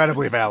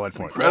 Incredibly valid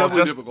point.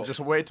 Incredibly difficult. Just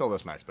wait till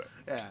this next pick.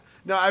 Yeah.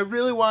 No, I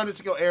really wanted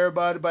to go Air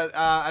Bud, but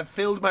I've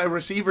filled my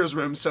receivers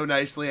room so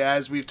nicely,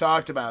 as we've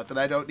talked about, that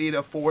I don't need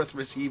a fourth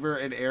receiver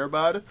in Air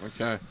Bud.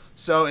 Okay.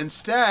 So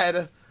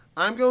instead,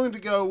 I'm going to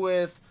go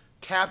with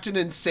Captain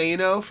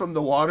Insano from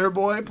The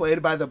Waterboy,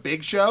 played by The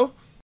Big Show.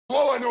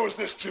 All I know is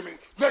this, Jimmy.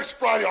 Next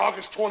Friday,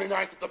 August 29th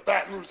at the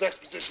Baton Rouge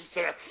Exposition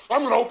Center, I'm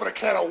going to open a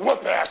can of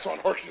whoop-ass on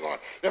Herculon,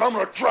 and I'm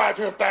going to drive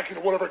him back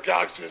into whatever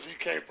galaxy he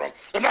came from.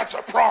 And that's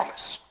a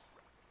promise.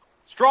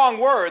 Strong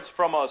words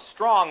from a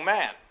strong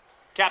man,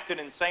 Captain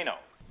Insano.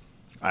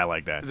 I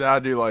like that. I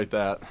do like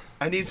that.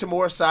 I need some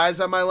more size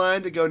on my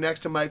line to go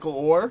next to Michael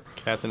Orr.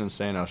 Captain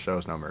Insano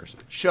shows no mercy.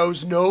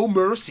 Shows no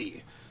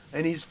mercy.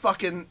 And he's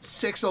fucking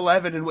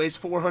 6'11" and weighs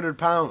 400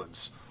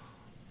 pounds.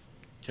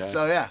 Okay.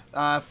 So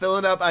yeah,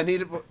 filling up. I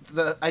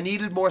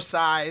needed more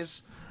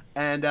size,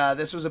 and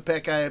this was a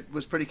pick I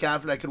was pretty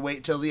confident I could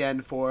wait till the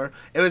end for.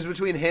 It was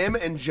between him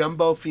and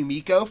Jumbo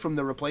Fumiko from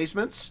The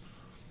Replacements,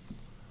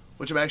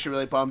 which I'm actually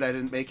really bummed I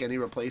didn't make any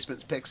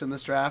replacements picks in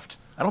this draft.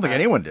 I don't think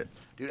anyone did.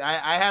 Dude,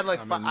 I had like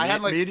I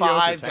had like mediocre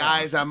 5 talent.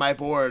 guys on my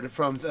board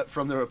from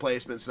the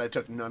replacements, and I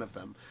took none of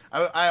them.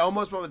 I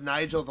almost went with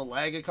Nigel the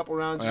Leg a couple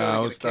rounds ago. Yeah, I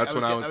was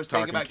thinking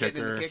talking about getting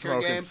in the kicker. kicker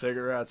Smoking game.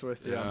 cigarettes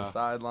with you on the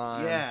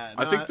sideline. Yeah,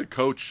 I think the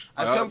coach.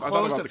 I've come I thought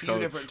close about a the few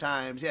coach. different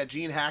times. Yeah,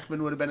 Gene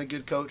Hackman would have been a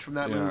good coach from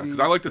that movie. Because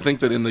I like to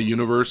think that in the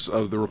universe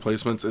of the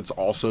replacements, it's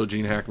also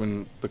Gene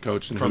Hackman, the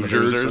coach in From the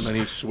Hoosiers, Hoosiers. and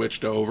then he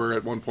switched over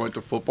at one point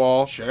to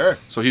football. Sure.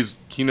 So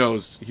he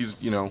knows he's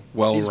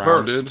well He's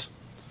rounded. versed.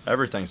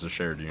 Everything's a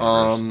shared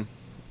universe.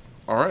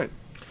 All right.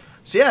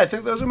 So yeah, I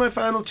think those are my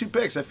final 2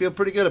 picks. I feel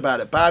pretty good about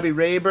it. Bobby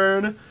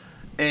Rayburn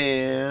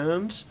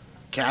and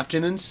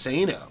Captain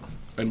Insano.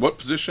 And what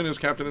position is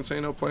Captain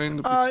Insano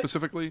playing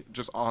specifically?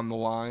 Just on the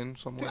line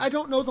somewhere? I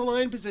don't know the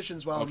line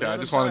positions well. Okay, man. I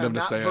just I'm wanted sorry. him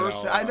to I'm say it not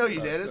versed. out I know loud.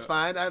 you did. It's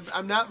fine.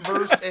 I'm not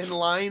versed in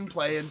line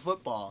play in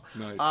football.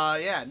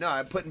 Nice. Yeah, no,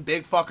 I'm putting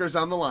big fuckers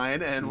on the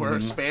line, and we're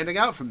expanding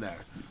out from there.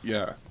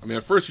 Yeah. I mean,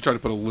 at first you tried to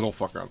put a little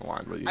fucker on the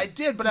line, but I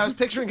did, but I was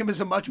picturing him as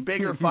a much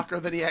bigger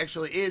fucker than he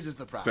actually is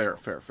the problem.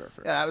 fair.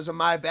 Yeah, that was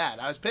my bad.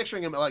 I was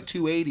picturing him at like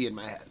 280 in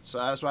my head, so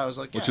that's why I was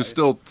like, Which yeah, is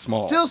still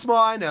small. Still small,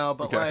 I know,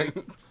 but Okay.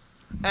 like,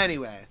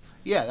 anyway,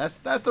 yeah,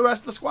 that's the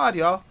rest of the squad,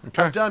 y'all.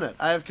 Okay. I've done it.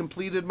 I have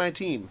completed my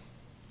team.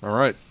 All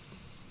right.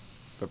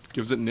 That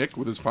gives it Nick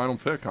with his final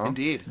pick, huh?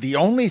 Indeed. The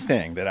only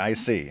thing that I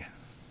see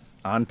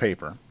on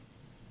paper,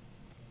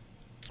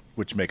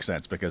 which makes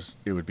sense because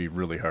it would be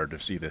really hard to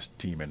see this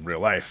team in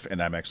real life,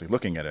 and I'm actually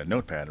looking at a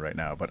notepad right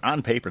now, but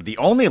on paper, the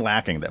only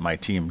lacking that my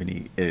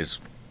team is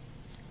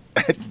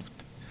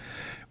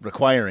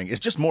requiring is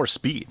just more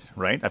speed,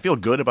 right? I feel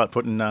good about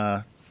putting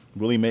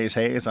Willie Mays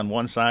Hayes on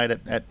one side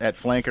at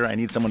flanker. I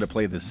need someone to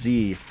play the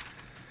Z.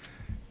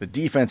 The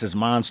defense is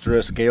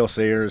monstrous. Gale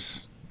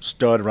Sayers,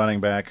 stud running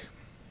back.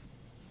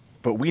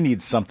 But we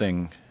need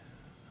something,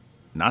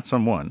 not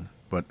someone,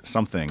 but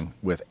something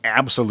with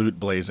absolute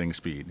blazing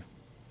speed.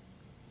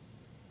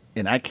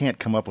 And I can't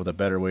come up with a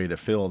better way to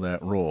fill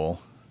that role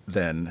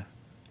than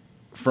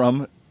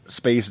from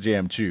Space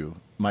Jam 2,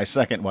 my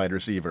second wide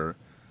receiver,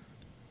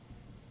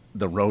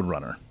 the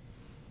Roadrunner.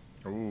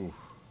 Ooh.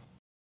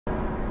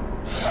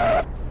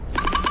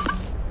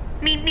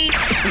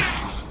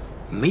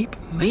 Meep,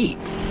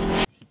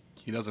 meep.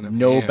 He doesn't have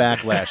No hands.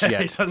 backlash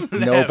yet. He doesn't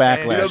No have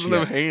backlash hands. He doesn't yet.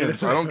 have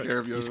hands. I don't care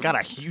if you. He's got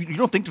a. You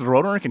don't think the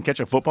Roadrunner can catch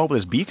a football with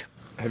his beak?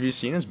 Have you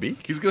seen his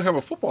beak? He's gonna have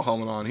a football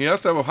helmet on. He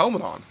has to have a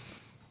helmet on.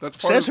 That's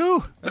part Says of,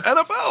 who? The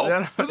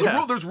NFL.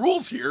 Yeah. There's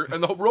rules here,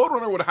 and the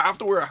Roadrunner would have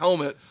to wear a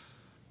helmet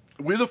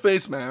with a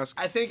face mask.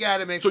 I think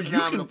Adam makes So a you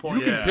phenomenal can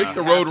point. pick the You have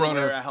to wear a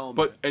Roadrunner,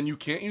 helmet. and you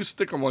can't use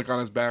stickum like on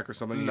his back or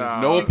something. He No.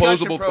 has no Concussion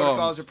opposable protocols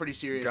thumbs. are pretty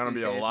serious Gonna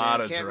these be a days, lot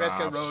man. of Can't risk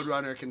a drops.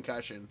 Roadrunner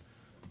concussion.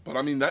 But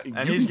I mean that you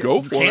he's can go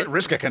You for can't it.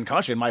 risk a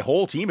concussion. My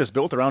whole team is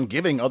built around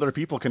giving other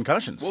people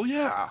concussions. Well,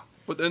 yeah,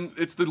 but then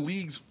it's the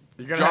league's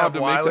You're gonna job have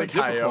to Wile make that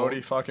Coyote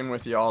difficult. fucking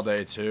with you all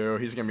day too.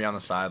 He's gonna be on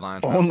the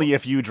sidelines. Only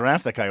if you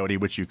draft the Coyote,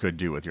 which you could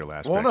do with your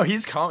last Well, pick. no,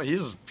 he's coming.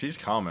 He's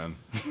coming.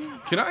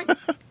 Can I?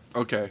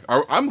 Okay,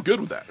 I'm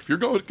good with that. If you're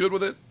good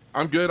with it,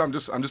 I'm good. I'm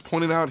just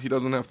pointing out he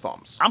doesn't have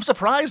thumbs. I'm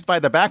surprised by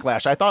the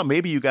backlash. I thought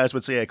maybe you guys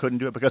would say I couldn't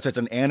do it because it's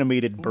an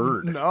animated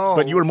bird. No.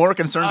 But you were more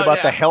concerned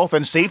about the health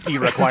and safety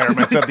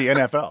requirements of the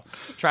NFL.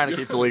 Trying to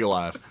keep the league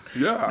alive.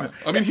 Yeah,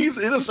 I mean he's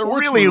in a sports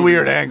really movie.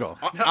 weird angle.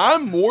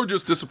 I'm more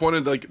just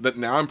disappointed like that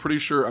now. I'm pretty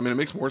sure. I mean, it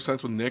makes more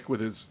sense with Nick with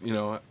his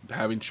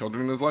having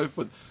children in his life,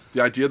 but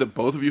the idea that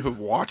both of you have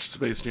watched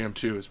Space Jam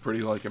 2 is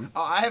pretty like him.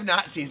 Oh, I have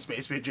not seen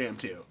Space Jam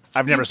 2.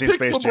 I've never seen Picked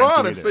Space LeBron Jam 2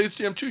 in either. Space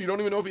Jam 2. You don't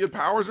even know if he had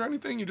powers or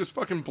anything. You just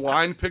fucking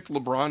blind picked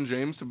LeBron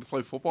James to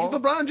play football. He's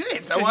LeBron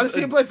James. I want to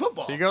see him play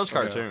football. He goes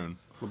cartoon.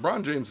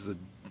 LeBron James is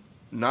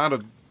not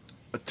a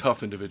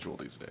tough individual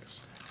these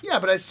days. Yeah,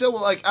 but I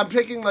still I'm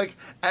picking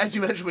as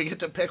you mentioned, we get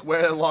to pick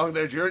where along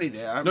their journey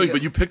they are. No,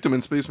 but you picked him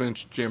in Spaceman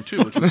Jam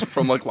 2, which was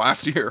from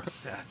last year.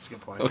 Yeah, that's a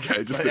good point.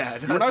 Okay, just But yeah,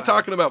 we're that's not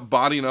talking about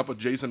bodying up with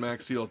Jason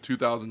Maxiell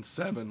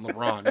 2007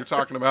 LeBron. You're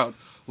talking about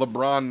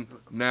LeBron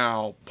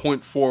now,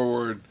 point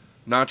forward,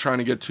 not trying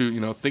to get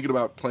to, thinking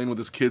about playing with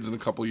his kids in a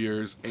couple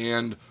years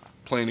and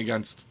playing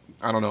against,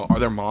 I don't know, are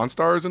there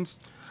Monstars in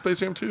Space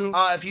Jam 2?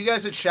 If you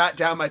guys had shot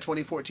down my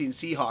 2014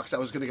 Seahawks, I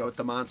was going to go with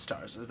the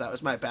Monstars. That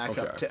was my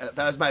backup. Okay.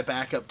 That was my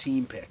backup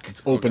team pick.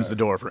 It opens the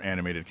door for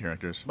animated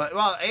characters. But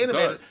animated.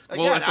 does.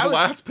 Again, Well, at the I was,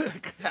 last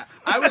pick. Yeah,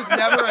 I was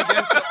never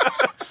against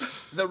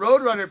the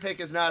Roadrunner pick.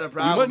 Is not a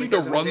problem. might need to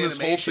because of run its this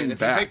whole animation. thing if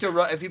back.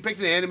 if you picked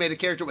an animated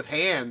character with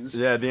hands,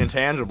 Yeah, the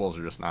intangibles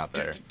are just not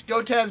there.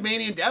 go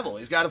Tasmanian Devil.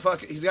 He's got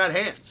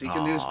hands. He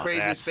can do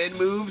crazy spin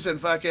moves and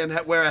fucking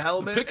wear a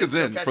helmet. The pick and is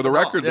still in. catch For the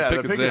ball. record, the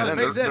pick is in. The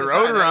pick's The in. It's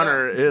fine.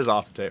 Roadrunner is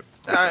off the tape.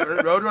 All right,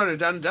 Roadrunner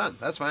done.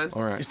 That's fine.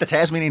 All right. Is the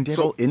Tasmanian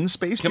Devil in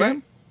Space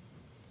Jam?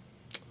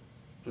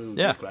 Ooh,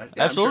 Yeah, good question.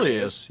 absolutely I'm sure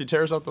he is. He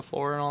tears up the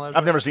floor and all that.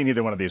 I've never seen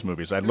either one of these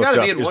movies. I'd He's looked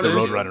gotta up, be in is one the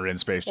of these. Roadrunner in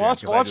Space Jam?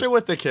 Watch 'Cause I it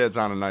with the kids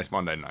on a nice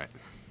Monday night.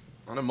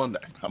 On a Monday.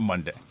 A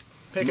Monday.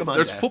 Pick a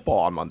Monday. There's football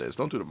on Mondays.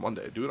 Don't do it on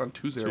Monday. Do it on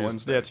Tuesday or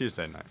Wednesday. Yeah,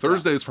 Tuesday night.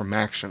 Thursdays for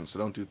Maction, so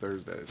don't do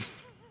Thursdays.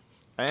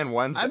 And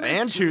Wednesday. I missed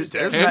And Tuesday.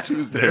 Tuesday. And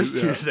Tuesday. There's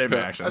Yeah. Tuesday Yeah.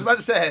 action. I was about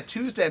to say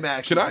Tuesday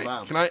action.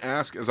 Can I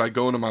ask, as I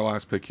go into my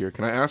last pick here,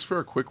 can I ask for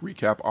a quick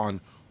recap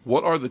on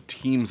what are the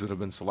teams that have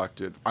been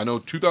selected? I know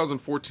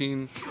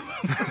 2014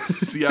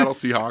 Seattle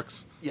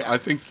Seahawks. Yeah. I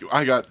think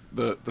I got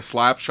the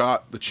slap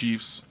shot, the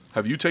Chiefs.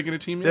 Have you taken a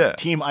team yet?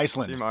 Team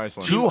Iceland. Team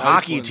Iceland. Two Team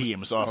hockey Iceland.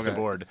 teams off the Okay.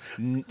 board.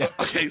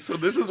 Okay, so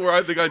this is where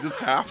I think I just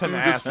have to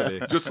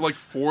Tenacity. just like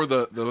for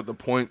the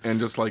point and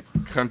just like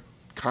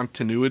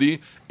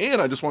continuity.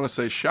 And I just want to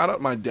say shout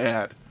out my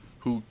dad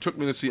who took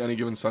me to see Any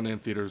Given Sunday in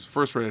theaters.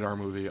 First rated R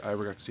movie I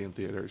ever got to see in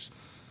theaters.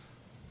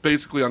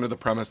 Basically under the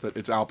premise that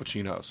it's Al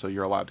Pacino, so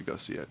you're allowed to go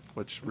see it,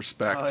 which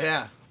respect. Oh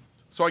yeah.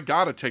 So I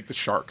gotta take the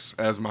Sharks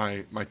as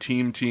my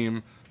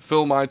team.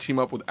 Fill my team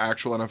up with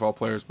actual NFL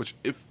players, which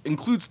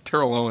includes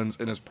Terrell Owens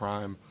in his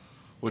prime,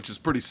 which is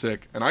pretty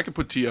sick. And I can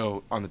put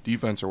T.O. on the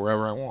defense or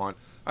wherever I want.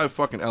 I have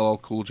fucking LL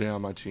Cool J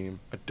on my team.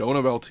 I don't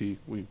have LT.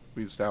 We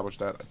established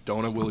that. I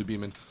don't have Willie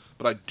Beeman.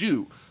 But I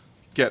do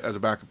get, as a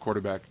backup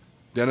quarterback,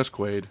 Dennis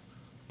Quaid,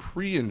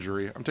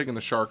 pre-injury. I'm taking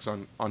the Sharks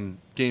on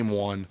game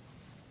one,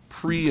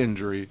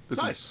 pre-injury.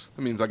 Nice.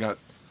 That means I got...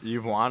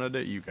 You've wanted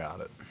it, you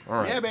got it. All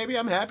right. Yeah, baby,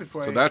 I'm happy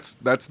for So you.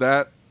 that's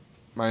that.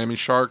 Miami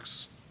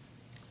Sharks,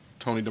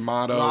 Tony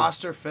D'Amato.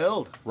 Roster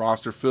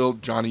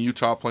filled. Johnny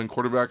Utah playing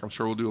quarterback. I'm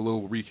sure we'll do a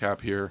little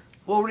recap here.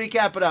 We'll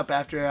recap it up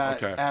after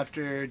Okay.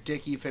 after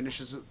Dickie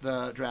finishes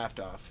the draft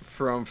off.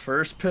 From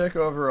first pick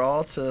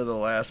overall to the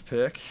last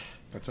pick.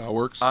 That's how it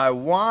works. I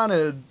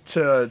wanted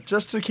to,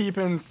 just to keep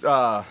in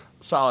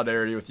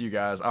solidarity with you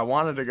guys, I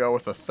wanted to go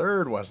with the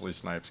third Wesley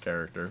Snipes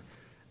character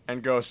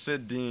and go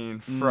Sid Dean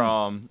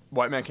from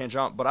White Man Can't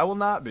Jump, but I will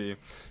not be,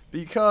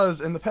 because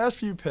in the past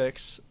few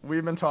picks,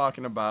 we've been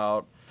talking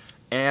about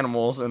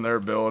animals and their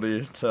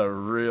ability to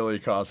really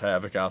cause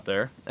havoc out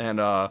there. And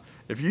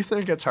if you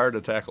think it's hard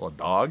to tackle a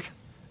dog,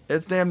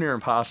 it's damn near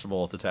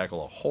impossible to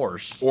tackle a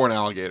horse. Or an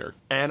alligator.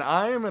 And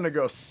I am going to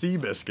go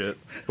Seabiscuit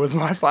with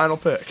my final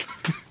pick.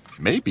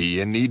 Maybe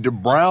you need to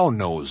brown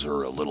nose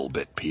her a little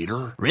bit,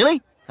 Peter.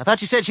 Really? I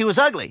thought you said she was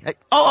ugly.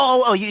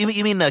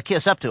 You mean the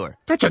kiss up to her?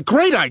 That's a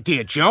great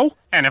idea, Joe.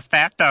 And if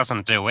that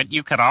doesn't do it,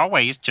 you could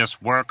always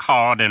just work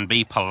hard and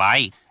be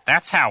polite.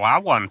 That's how I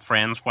won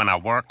friends when I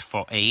worked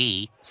for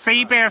E.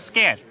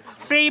 Seabiscuit!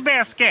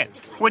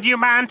 Seabiscuit! Would you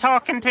mind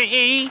talking to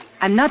E?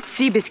 I'm not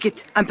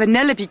Seabiscuit. I'm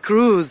Penelope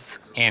Cruz.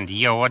 And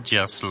you're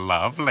just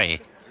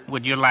lovely.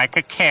 Would you like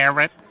a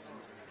carrot?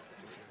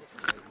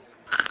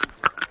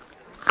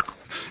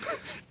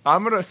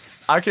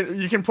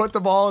 You can put the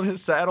ball in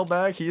his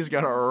saddlebag. He's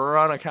gonna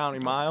run a county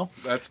mile.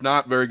 That's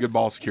not very good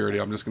ball security.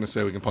 I'm just gonna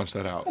say we can punch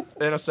that out.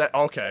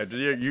 Okay,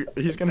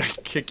 he's gonna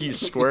kick you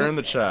square in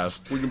the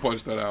chest. We can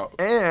punch that out.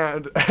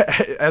 And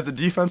as a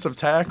defensive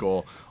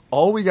tackle,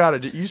 all we gotta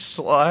do, you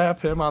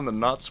slap him on the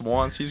nuts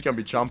once, he's gonna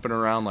be jumping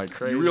around like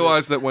crazy. You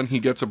realize that when he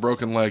gets a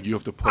broken leg, you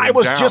have to put him I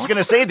was down. just going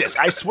to say this.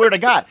 I swear to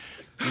God.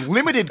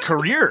 Limited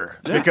career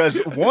because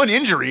one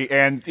injury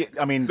and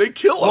I mean they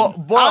kill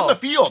him on the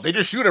field. They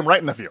just shoot him right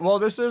in the field. Well,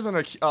 this isn't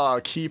a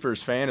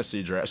keeper's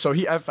fantasy draft, so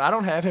if I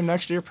don't have him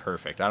next year,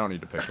 perfect. I don't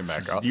need to pick him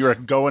back up. You're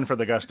going for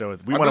the gusto.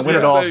 We I'm want just to win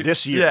it gonna all say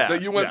this year. Yeah.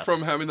 That you went Yes.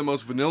 from having the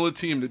most vanilla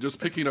team to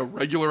just picking a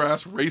regular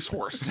ass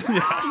racehorse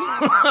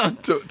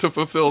to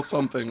fulfill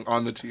something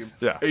on the team.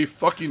 Yeah. A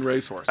fucking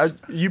racehorse.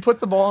 You put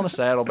the ball in a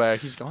saddlebag,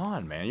 he's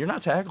gone, man. You're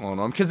not tackling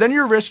him because then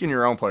you're risking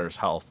your own player's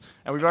health.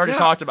 And we've already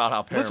talked about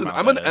how paramount Listen,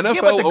 I'm an that is.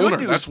 NFL owner.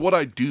 That's what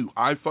I do.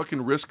 I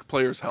fucking risk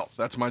players' health.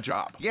 That's my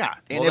job. Yeah.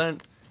 And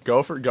then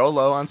go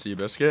low on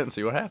Seabiscuit and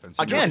see what happens.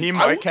 Again, he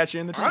might catch you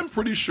in the team. I'm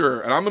pretty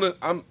sure, and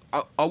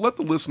I'll let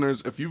the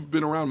listeners, if you've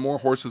been around more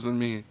horses than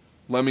me,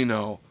 let me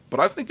know. But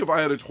I think if I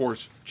had a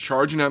horse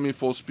charging at me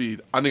full speed,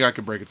 I think I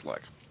could break its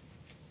leg.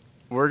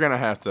 We're gonna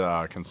have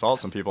to consult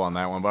some people on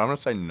that one, but I'm gonna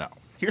say no.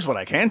 Here's what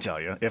I can tell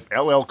you: if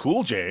LL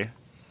Cool J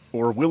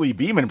or Willie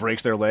Beeman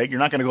breaks their leg, you're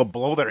not going to go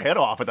blow their head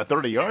off at the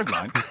 30-yard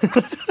line.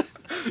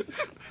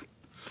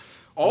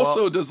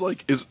 Also,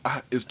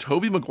 is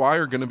Tobey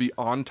Maguire going to be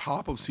on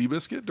top of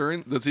Seabiscuit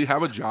during? Does he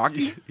have a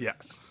jockey?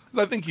 Yes.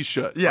 I think he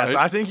should. Yes,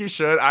 right? I think he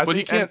should. But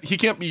he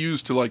can't be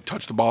used to like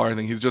touch the ball or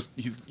anything.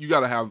 You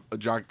got to have a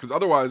jockey because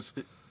otherwise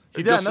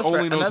he just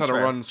only knows how to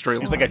run straight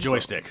lines. He's like a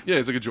joystick. Yeah,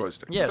 he's like a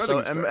joystick. Yeah, I so think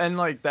it's fair. and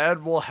like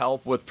that will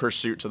help with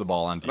pursuit to the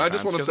ball on defense. And I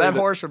just want to 'cause say that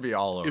horse would be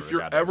all over. If the you're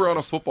goddamn ever on a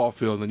place. football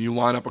field and you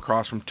line up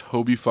across from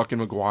Tobey fucking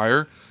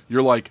Maguire,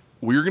 you're like,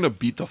 we're gonna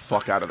beat the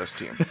fuck out of this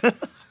team.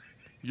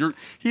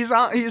 He's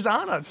on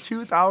a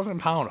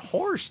 2,000-pound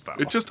horse though.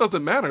 It just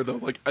doesn't matter though.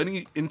 Like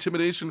any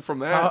intimidation from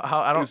that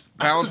I don't is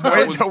balanced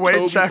out with weight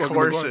Tobey check fucking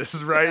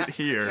horses right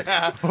here.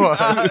 Yeah.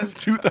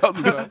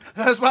 2,000.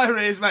 That's why I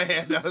raised my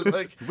hand. I was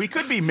like, we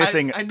could be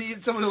missing. I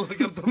need someone to look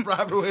up the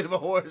proper weight of a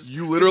horse.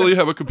 You literally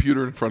have a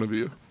computer in front of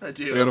you. I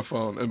do. And a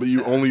phone, but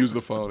you only use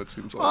the phone. It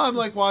seems like. Well, I'm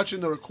like watching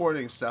the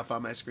recording stuff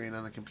on my screen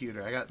on the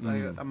computer. I got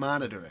I'm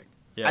monitoring.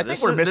 Yeah, I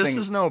think we're missing. This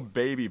is no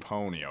baby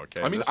pony,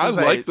 okay? I mean, This I is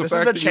like the this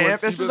fact is a that you went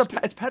champ. This is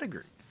Seabiscuit. it's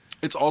pedigree.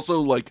 It's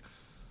also like,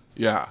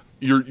 yeah,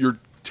 you're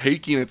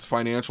taking its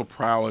financial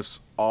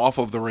prowess off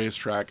of the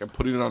racetrack and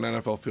putting it on an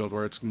NFL field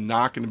where it's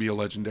not going to be a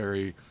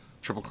legendary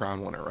Triple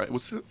Crown winner, right? Did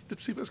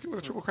Seabiscuit win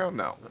a Triple Crown?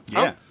 No.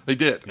 Yeah. Oh, they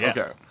did. Yeah.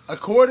 Okay.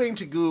 According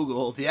to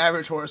Google, the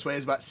average horse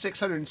weighs about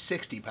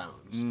 660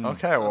 pounds.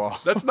 Okay, well.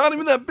 That's not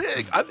even that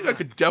big. I think I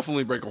could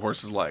definitely break a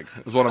horse's leg,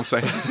 is what I'm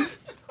saying.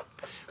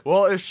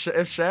 Well, if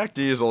Shaq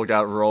Diesel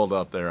got rolled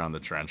up there on the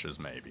trenches,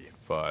 maybe.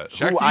 But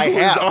Shaq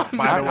Diesel is on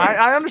my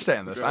I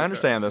understand this. I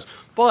understand this.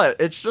 But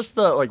it's just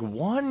the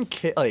one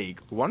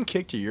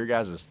kick to your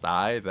guys'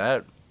 thigh.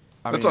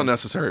 That's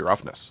unnecessary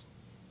roughness.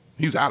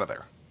 He's out of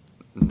there.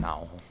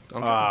 No.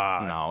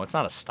 No, it's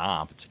not a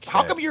stomp. It's a kick.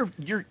 How come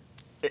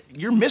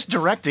you're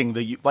misdirecting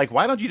the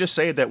why don't you just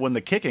say that when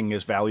the kicking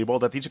is valuable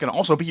that these can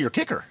also be your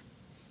kicker?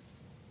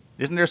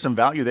 Isn't there some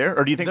value there,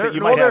 or do you think that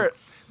you might have?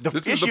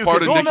 This is the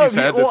part of Dickie's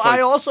head that's I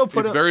also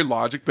put it's very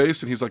logic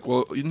based, and he's like,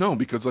 well, no,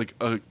 because like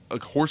a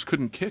horse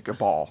couldn't kick a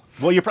ball.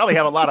 Well, you probably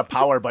have a lot of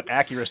power, but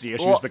accuracy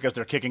issues because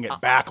they're kicking it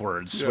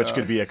backwards, which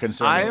could be a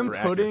concern. I am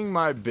putting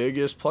my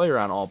biggest player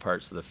on all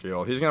parts of the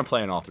field. He's going to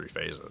play in all three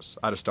phases.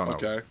 I just don't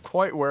know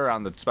quite where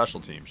on the special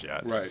teams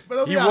yet. Right,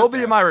 but he will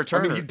be my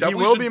returner. He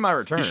will be my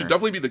returner. He should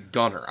definitely be the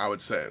gunner, I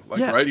would say.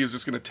 Right, he's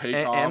just going to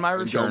take off and my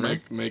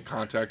returner, make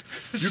contact.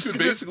 You could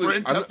basically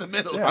sprint up the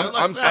middle.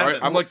 I'm sorry,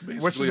 I'm like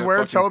basically which is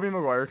where Tobey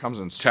Maguire comes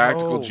in.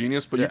 Tactical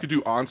genius, but you could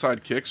do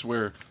onside kicks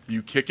where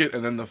you kick it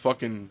and then the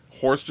fucking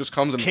horse just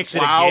comes and kicks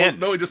plows. it again.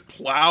 No, he just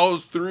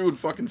plows through and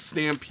fucking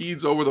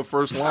stampedes over the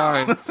first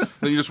line.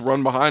 Then you just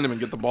run behind him and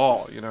get the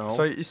ball, you know?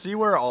 So you see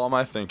where all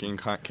my thinking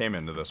came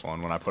into this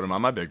one when I put him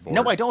on my big board.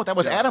 No, I don't. That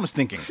was Adam's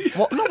thinking.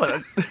 Well, no,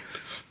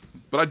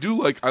 but I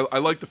do like I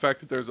like the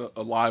fact that there's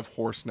a live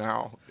horse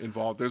now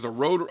involved. There's a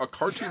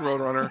cartoon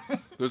roadrunner.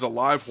 There's a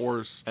live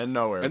horse and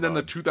nowhere. And then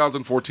the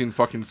 2014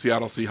 fucking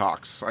Seattle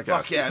Seahawks. I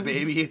guess. Fuck yeah,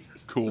 baby.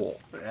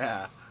 Cool.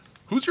 Yeah.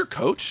 Who's your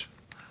coach?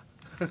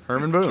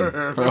 Herman Boone.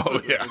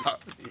 Oh yeah.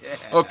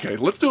 Okay,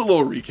 let's do a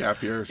little recap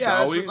here,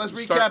 shall we? Let's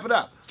recap it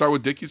up. Start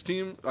with Dickie's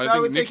team.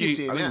 I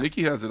think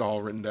Nicky has it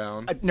all written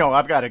down. No,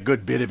 I've got a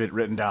good bit of it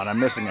written down. I'm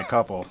missing a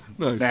couple.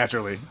 Nice.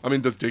 Naturally. I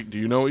mean, do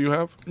you know what you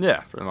have?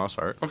 Yeah, for the most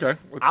part. Okay.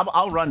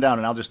 I'll run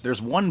down and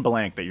there's one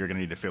blank that you're going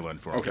to need to fill in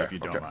for me if you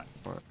don't mind.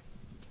 All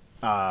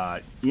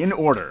right. In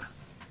order,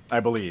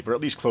 I believe, or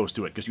at least close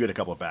to it, because you had a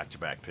couple of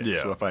back-to-back picks.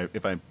 Yeah. So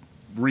if I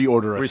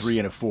reorder a 3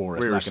 and a 4,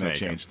 it's we were not going to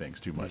snaking. change things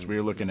too much. We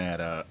were looking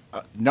at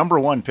number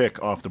 1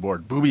 pick off the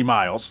board, Boobie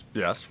Miles.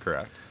 Yes,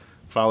 correct.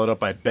 Followed up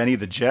by Benny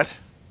the Jet.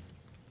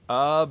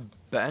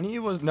 Benny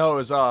was it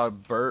was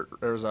Burt.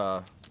 There was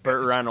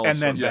Burt Reynolds and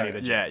then Benny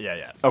the Jet.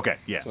 Yeah. Okay,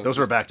 yeah, so those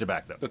were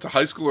back-to-back though. That's a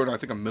high schooler and I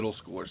think a middle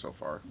schooler so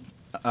far.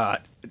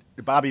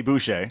 Bobby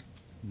Boucher,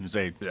 who's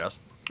a that's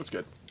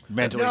good.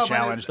 Mentally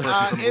challenged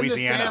person from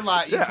Louisiana. In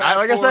the Sandlot,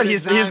 like I said,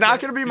 he's not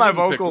going to be my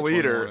vocal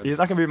leader. He's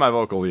not going to be my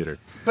vocal leader.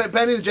 But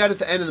Benny the Jet at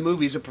the end of the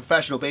movie is a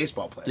professional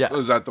baseball player. Yeah.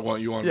 Is that the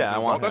one you want? Yeah, I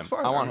want him. That's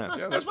fine. I want him.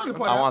 Yeah, that's fine to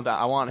point I out. want that.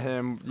 I want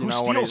him. Who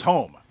steals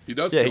home? He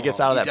does. Yeah, he gets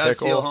out of that He does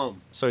pickle. steal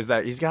home. So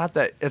he's got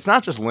that. It's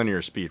not just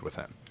linear speed with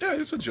him. Yeah,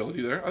 there's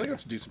agility there. I think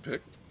that's a decent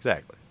pick.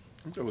 Exactly.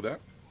 I'm good with that.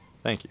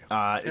 Thank you.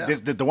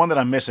 The one that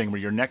I'm missing were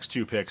your next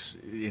 2 picks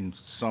in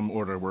some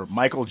order were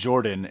Michael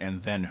Jordan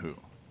and then who?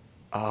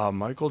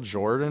 Michael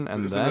Jordan,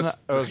 and then it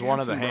was one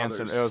of the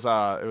Hanson. It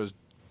was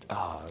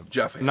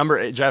Jeff Hansen. Number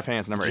 8, Jeff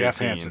Hansen, number 18. Jeff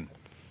Hansen.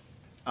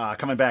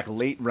 Coming back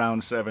late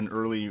round 7,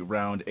 early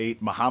round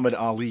 8, Muhammad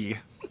Ali.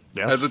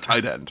 Yes. As a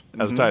tight end.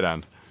 As a tight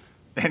end.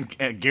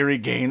 And Gary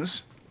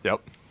Gaines.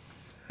 Yep.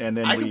 And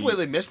then I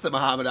completely missed the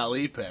Muhammad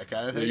Ali pick.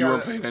 I think you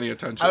weren't paying any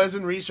attention. I was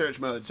in research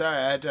mode. Sorry,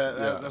 I had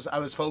to. I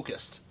was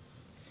focused.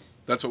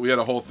 That's what we had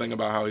a whole thing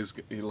about how he's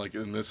like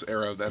in this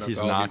era of the NFL.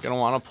 He's not going to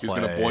want to play. He's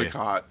going to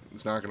boycott.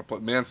 He's not going to play.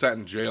 Man sat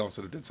in jail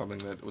instead of did something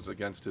that was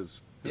against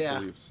his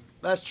beliefs.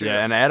 That's true.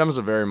 Yeah, and Adam's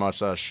a very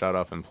much a shut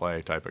up and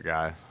play type of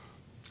guy.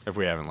 If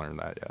we haven't learned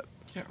that yet.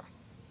 Yeah.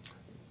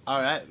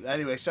 All right.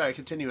 Anyway, sorry.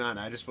 Continue on.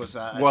 I just was.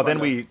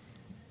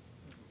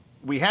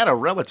 We had a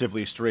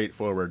relatively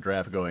straightforward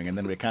draft going, and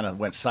then we kind of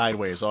went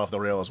sideways off the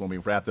rails when we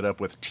wrapped it up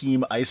with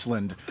Team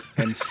Iceland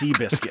and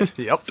Seabiscuit.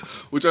 Yep.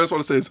 Which I just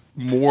want to say is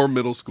more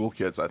middle school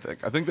kids. I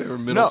think they were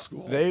middle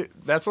school.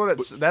 That's what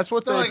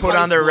they like put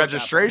high on their school at that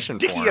registration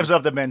Dickie form. gives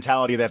up the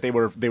mentality that they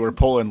were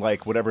pulling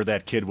like whatever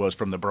that kid was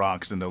from the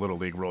Bronx in the Little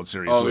League World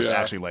Series who was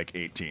actually like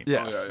 18.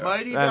 Yes. Oh, yeah.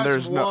 Mighty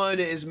Ducks 1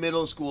 is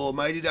middle school.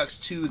 Mighty Ducks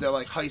 2, they're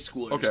like high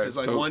schoolers. Okay, Because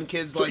so- one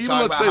kid's so like even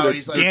talking let's about say how that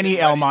he's like Danny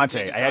getting ready to Almonte.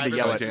 take his I had to driver's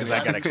yell it license. because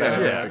I got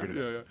excited.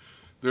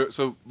 Yeah.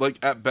 So,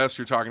 like, at best,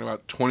 you're talking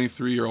about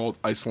 23-year-old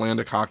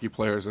Icelandic hockey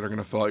players that are going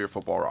to fill out your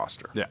football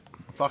roster. Yeah.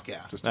 Fuck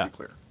yeah. Just to be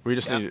clear. We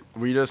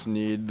just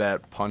need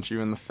that punch you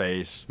in the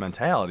face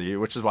mentality,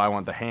 which is why I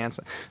want the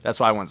Hanson.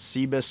 That's why I want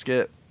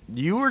Seabiscuit.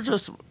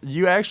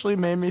 You actually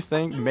made me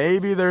think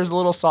maybe there's a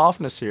little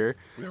softness here.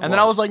 And then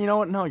I was like, you know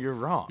what? No, you're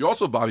wrong. You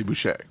also have Bobby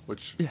Boucher,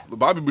 which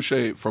Bobby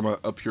Boucher, from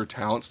a pure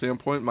talent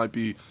standpoint, might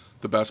be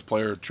the best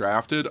player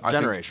drafted. I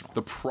Generational. think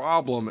the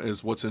problem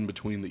is what's in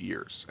between the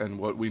ears. And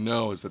what we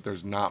know is that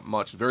there's not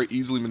much. Very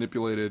easily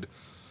manipulated.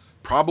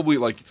 probably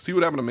like see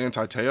what happened to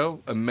Manti Te'o.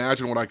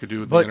 Imagine what I could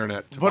do with the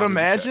internet. But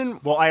imagine,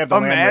 I have the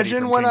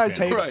imagine when I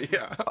take Right,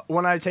 yeah.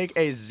 when I take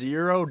a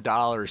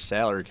 $0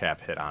 salary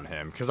cap hit on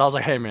him because I was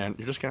like, hey man,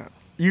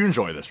 you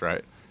enjoy this,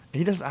 right?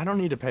 He does. I don't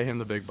need to pay him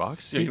the big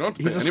bucks. Yeah, you don't have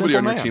to He's pay a anybody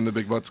on simple your man. team the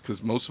big bucks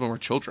because most of them are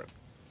children.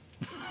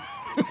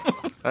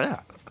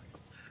 Yeah.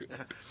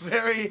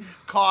 Very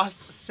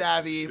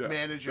cost-savvy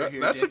manager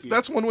here, Dickie.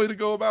 That's one way to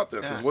go about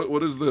this. Yeah. Is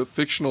what is the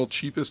fictional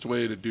cheapest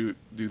way to do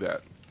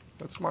that?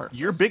 That's smart.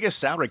 Your biggest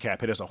salary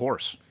cap hit is a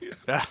horse.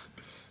 Yeah.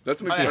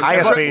 That's an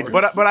highest paid.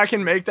 But I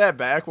can make that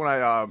back when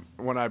I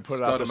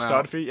put out the Stud 'em stud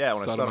out. fee. Yeah,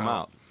 when I Stud stud 'em them out.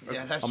 out.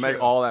 Yeah, that's I'll true.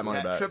 make all that money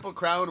That back. Triple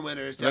Crown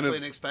winner is definitely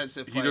an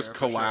expensive player. He just for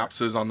sure.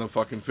 collapses on the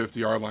fucking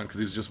 50-yard line because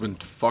he's just been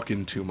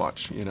fucking too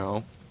much, you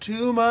know?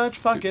 Too much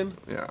fucking.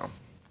 Yeah.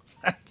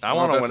 I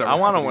want to win. I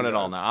want to win it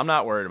all now. I'm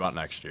not worried about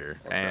next year.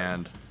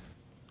 And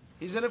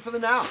He's in it for the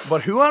now.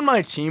 but who on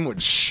my team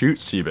would shoot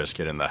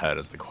Seabiscuit in the head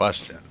is the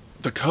question.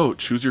 The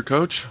coach. Who's your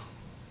coach?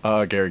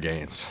 Gary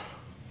Gaines.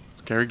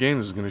 Gary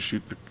Gaines is going to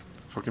shoot the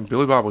fucking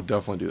Billy Bob would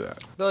definitely do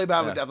that. Billy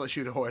Bob would definitely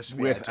shoot a horse if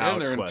he had to.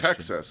 And they're in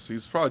Texas.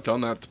 He's probably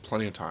done that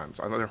plenty of times.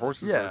 I know their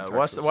horses. are in Yeah,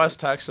 Texas, West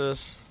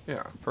Texas.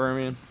 Yeah,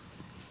 Permian.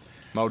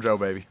 Mojo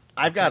baby.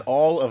 I've got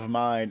all of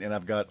mine, and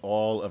I've got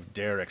all of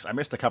Derek's. I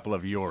missed a couple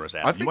of yours,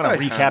 Adam. I You think want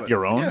to I recap have it.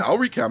 your own? Yeah, I'll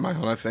recap my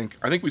own. I think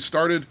we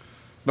started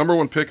number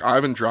 1 pick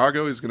Ivan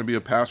Drago. He's going to be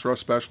a pass rush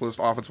specialist,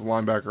 offensive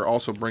linebacker,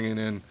 also bringing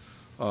in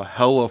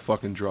hella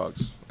fucking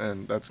drugs,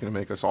 and that's going to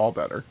make us all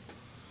better.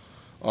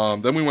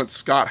 Then we went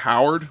Scott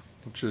Howard,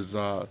 which is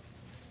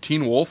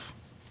Teen Wolf.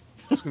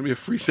 It's going to be a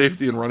free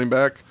safety and running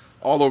back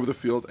all over the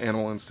field.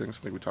 Animal instincts.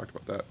 I think we talked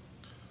about that.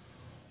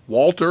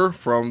 Walter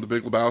from The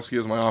Big Lebowski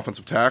is my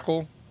offensive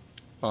tackle.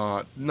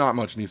 Not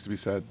much needs to be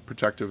said.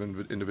 Protective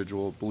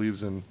individual,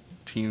 believes in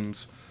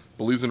teams,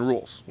 believes in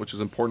rules, which is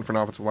important for an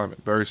offensive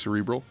lineman. Very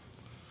cerebral.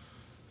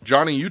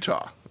 Johnny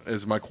Utah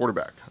is my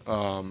quarterback.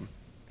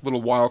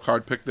 Little wild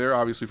card pick there,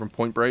 obviously from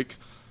Point Break.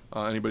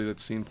 Anybody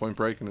that's seen Point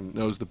Break and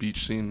knows the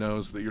beach scene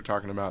knows that you're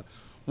talking about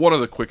one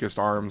of the quickest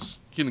arms.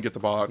 He can get the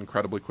ball out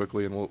incredibly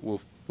quickly, and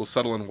we'll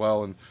settle in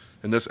well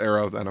in this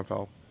era of the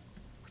NFL.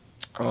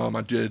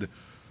 I did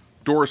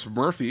Doris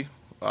Murphy.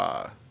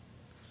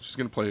 She's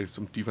going to play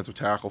some defensive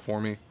tackle for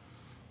me.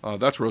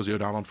 That's Rosie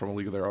O'Donnell from A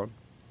League of Their Own.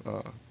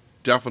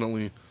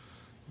 Definitely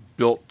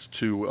built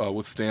to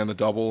withstand the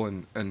double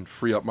and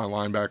free up my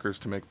linebackers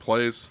to make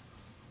plays.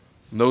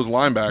 And those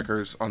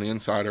linebackers on the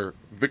inside are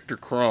Victor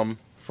Crumb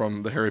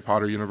from the Harry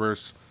Potter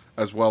universe,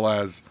 as well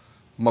as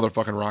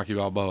motherfucking Rocky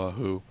Balboa,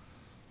 who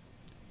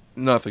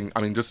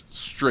just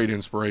straight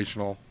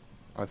inspirational.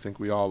 I think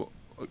we all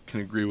can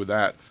agree with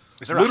that.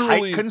 Is there a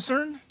height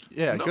concern?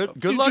 Yeah, No,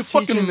 good luck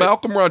fucking teaching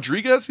Malcolm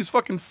Rodriguez. He's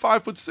fucking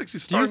 5'6".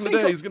 He's starting think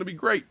today. a- He's going to be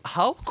great.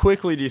 How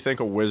quickly do you think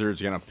a wizard's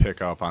gonna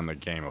pick up on the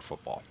game of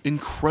football?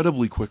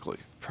 Incredibly quickly.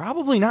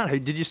 Probably not. Hey,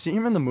 did you see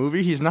him in the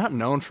movie? He's not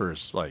known for his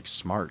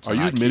smarts. Are and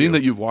you IQ. admitting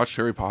that you've watched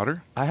Harry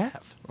Potter? I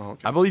have? Oh,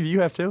 okay. I believe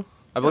you have too.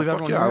 I believe fuck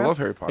everyone yeah, here I has. love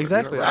Harry Potter.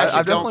 Exactly. Yeah. I actually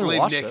I've don't definitely believe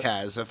watched Nick it.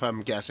 has, if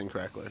I'm guessing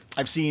correctly.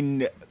 I've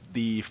seen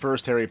the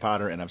first Harry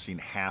Potter, and I've seen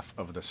half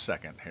of the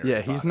second Harry Yeah,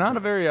 Potter. he's not a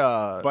very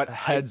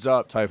heads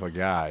up type of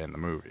guy in the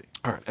movie.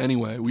 All right.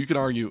 Anyway, we can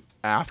argue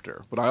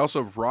after, but I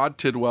also have Rod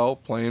Tidwell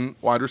playing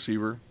wide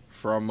receiver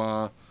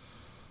from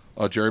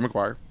Jerry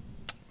Maguire.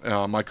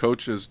 My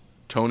coach is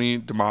Tony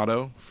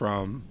D'Amato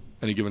from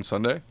Any Given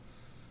Sunday,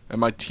 and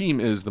my team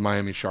is the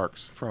Miami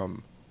Sharks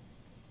from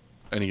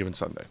Any Given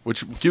Sunday,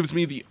 which gives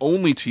me the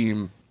only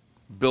team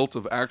built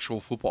of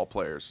actual football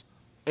players,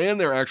 and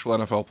they're actual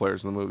NFL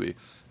players in the movie.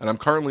 And I'm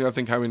currently, I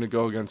think, having to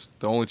go against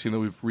the only team that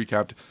we've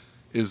recapped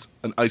is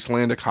an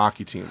Icelandic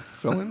hockey team,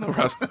 fill in the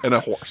rest, and a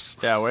horse.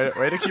 Yeah, way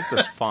to keep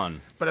this fun.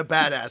 But a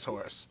badass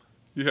horse.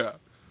 Yeah.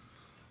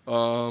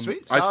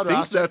 Sweet. I Solid think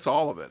roster. that's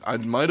all of it. I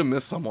might have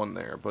missed someone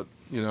there, but,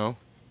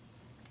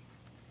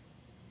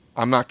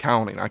 I'm not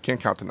counting. I can't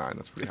count to 9.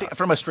 That's pretty high.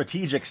 From a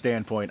strategic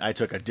standpoint, I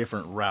took a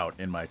different route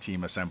in my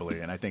team assembly,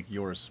 and I think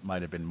yours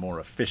might have been more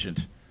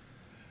efficient.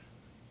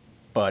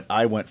 But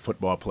I went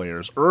football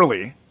players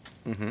early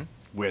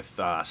with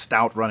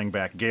stout running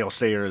back Gale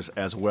Sayers,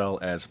 as well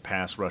as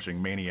pass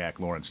rushing maniac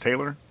Lawrence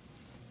Taylor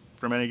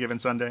from Any Given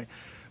Sunday.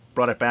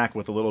 Brought it back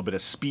with a little bit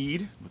of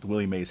speed with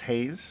Willie Mays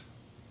Hayes.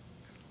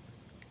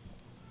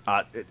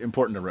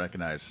 Important to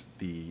recognize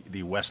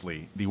the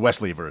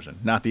Wesley version,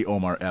 not the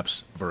Omar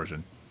Epps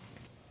version.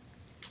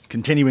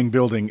 Continuing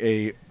building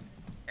a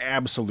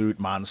absolute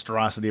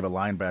monstrosity of a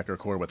linebacker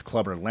core with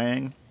Clubber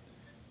Lang,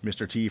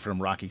 Mr. T from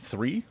Rocky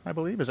 3, I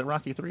believe. Is it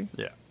Rocky 3?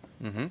 Yeah.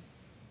 Mm-hmm.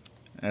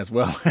 As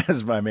well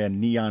as my man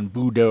Neon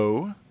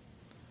Budo,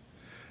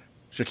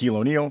 Shaquille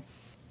O'Neal.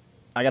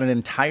 I got an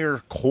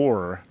entire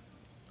core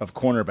of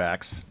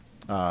cornerbacks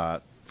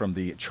from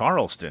the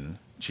Charleston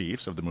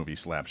Chiefs of the movie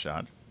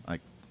Slapshot.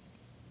 Like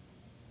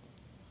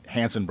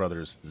Hanson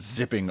brothers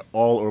zipping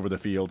all over the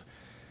field.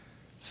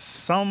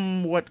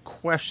 Somewhat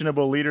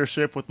questionable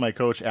leadership with my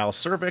coach Al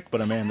Cervic,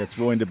 but a man that's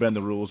willing to bend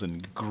the rules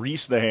and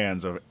grease the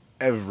hands of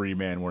every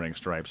man wearing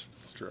stripes.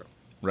 It's true.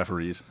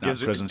 referees, not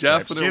Gives, prison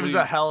stripes. gives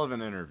a hell of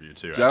an interview,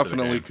 too.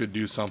 Definitely could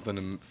do something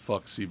and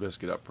fuck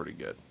Seabiscuit up pretty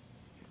good.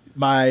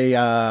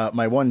 My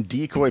one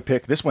decoy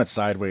pick, this went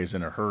sideways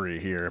in a hurry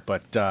here,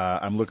 but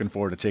I'm looking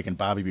forward to taking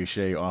Bobby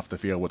Boucher off the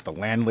field with the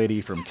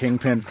landlady from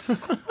Kingpin.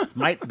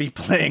 Might be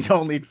playing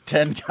only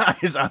 10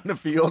 guys on the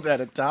field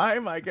at a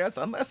time, I guess,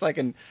 unless I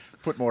can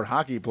put more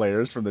hockey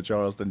players from the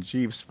Charleston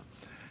Chiefs.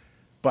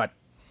 But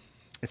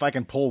if I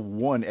can pull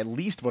one, at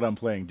least what I'm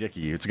playing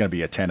Dickey, it's going to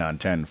be a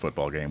 10-on-10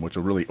 football game, which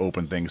will really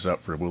open things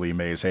up for Willie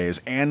Mays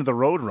Hayes and the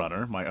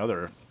Roadrunner, my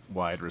other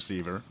wide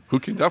receiver, who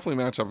can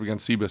definitely match up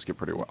against Seabiscuit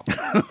pretty well.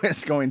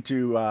 Is going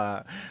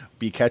to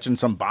be catching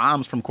some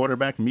bombs from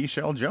quarterback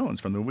Michelle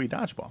Jones from the Wii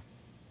Dodgeball.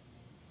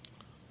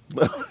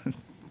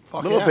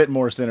 Little bit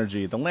more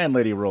synergy. The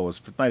landlady role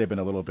might have been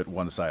a little bit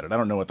one-sided. I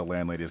don't know what the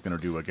landlady is going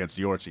to do against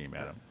your team,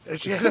 Adam.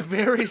 She had a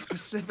very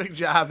specific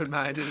job in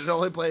mind, and it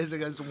only plays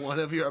against one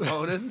of your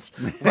opponents.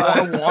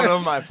 One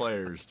of my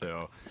players,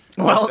 too.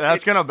 Well,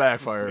 that's going to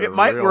backfire. It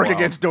might work well.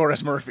 against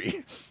Doris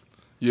Murphy.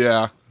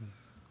 Yeah.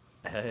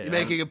 Hey, you're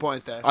making a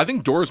point there. I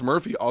think Doris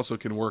Murphy also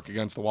can work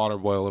against the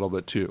Waterboy a little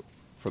bit too,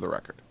 for the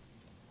record.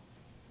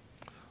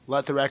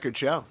 Let the record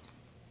show.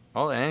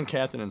 Oh, and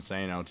Captain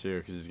Insano too,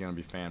 because he's going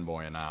to be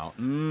fanboying out.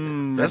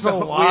 There's a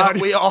lot.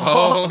 There's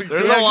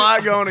a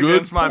lot going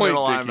against my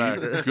middle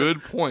linebacker.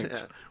 Good point.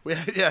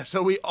 Yeah,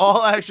 so we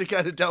all actually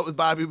kind of dealt with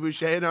Bobby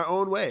Boucher in our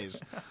own ways.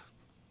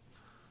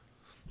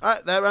 All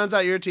right, that rounds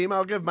out your team.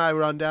 I'll give my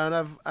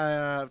rundown.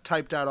 I've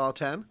typed out all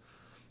 10.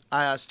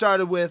 I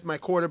started with my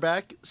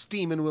quarterback,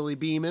 Steamin' Willie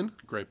Beeman.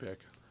 Great pick.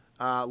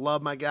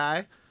 Love my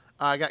guy.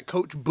 I got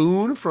Coach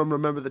Boone from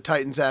Remember the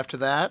Titans after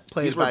that,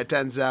 played by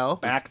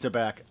Denzel.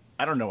 Back-to-back.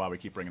 I don't know why we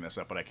keep bringing this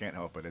up, but I can't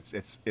help it.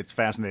 It's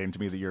fascinating to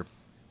me that your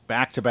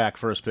back-to-back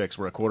first picks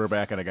were a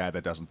quarterback and a guy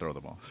that doesn't throw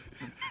the ball.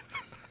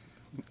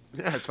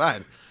 Yeah, it's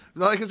fine.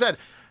 Like I said,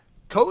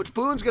 Coach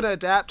Boone's going to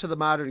adapt to the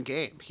modern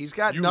game. He's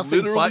got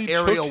nothing but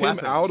aerial took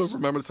weapons. him out of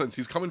Remember the Titans.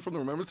 He's coming from the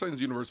Remember the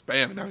Titans universe,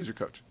 bam, and now he's your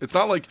coach. It's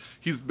not like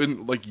he's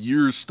been like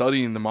years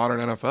studying the modern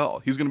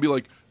NFL. He's going to be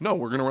like, no,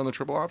 we're going to run the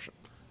triple option.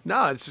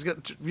 No, it's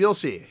just you'll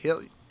see.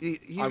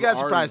 He's got a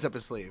surprise up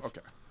his sleeve.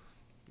 Okay.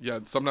 Yeah,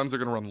 sometimes they're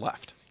going to run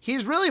left.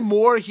 He's really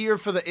more here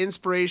for the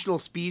inspirational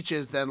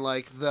speeches than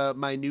like the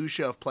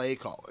minutia of play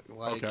calling.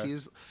 Like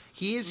he's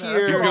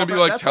here. He's going to be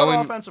like telling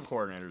offensive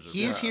coordinators.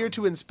 He's here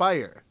to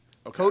inspire.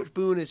 Okay. Coach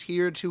Boone is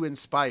here to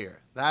inspire.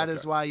 That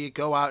is why you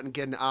go out and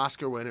get an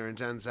Oscar winner in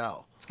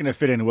Denzel. It's going to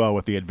fit in well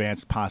with the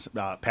advanced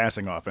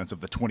passing offense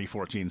of the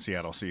 2014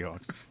 Seattle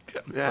Seahawks.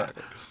 Yeah.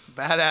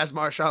 Badass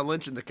Marshawn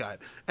Lynch in the cut.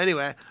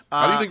 Anyway.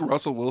 How do you think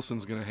Russell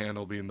Wilson's going to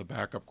handle being the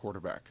backup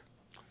quarterback?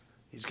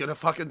 He's going to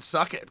fucking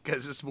suck it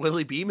because it's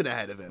Willie Beeman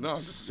ahead of him. No,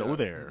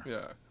 there.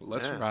 Yeah.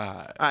 Let's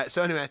ride. All right.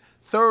 So anyway,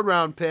 third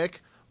round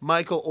pick.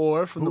 Michael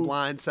Orr from The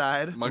Blind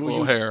Side.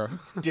 Michael O'Hare.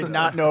 Did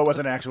not know was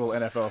an actual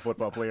NFL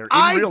football player in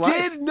I real life.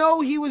 did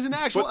know he was an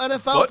actual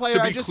NFL player.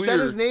 I just said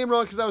his name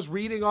wrong because I was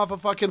reading off a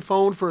fucking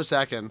phone for a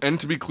second. And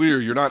to be clear,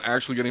 you're not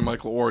actually getting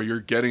Michael Orr. You're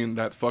getting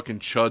that fucking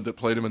chud that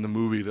played him in the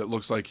movie that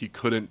looks like he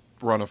couldn't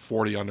run a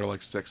 40 under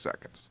like 6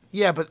 seconds.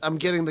 Yeah, but I'm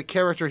getting the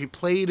character he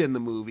played in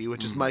the movie,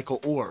 which is Michael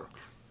Orr.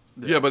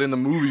 Yeah, but in the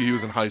movie he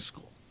was in high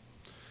school.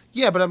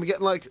 Yeah, but I'm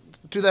getting like,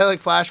 do they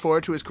like flash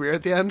forward to his career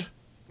at the end?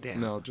 Damn.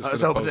 No, just I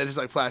was hoping they just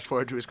like flash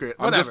forward to his career.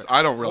 I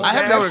don't really. I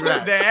have no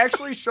regrets. They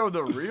actually showed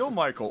the real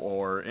Michael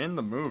Orr in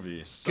the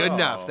movie. So. Good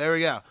enough. There we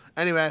go.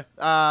 Anyway,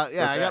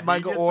 I got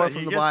Michael Orr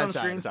from The Blind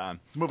Side.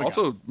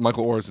 Also,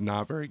 Michael Orr is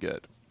not very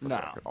good.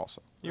 No.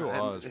 Also. He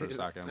was for a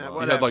second.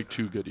 He had like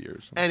 2 good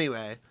years.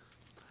 Anyway,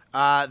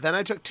 then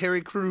I took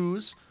Terry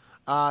Crews.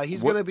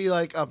 He's going to be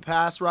like a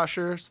pass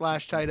rusher /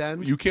 tight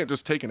end. You can't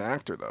just take an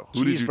actor, though.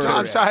 Who did you take?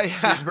 I'm sorry. Yeah.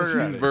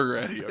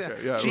 Cheeseburger Eddie.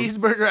 Okay, yeah.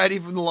 Cheeseburger Eddie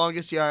from The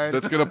Longest Yard.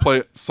 That's going to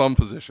play some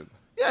position.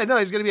 Yeah, no,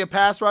 he's going to be a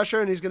pass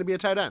rusher and he's going to be a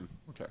tight end.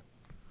 Okay.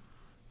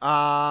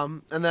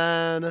 And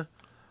then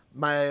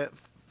my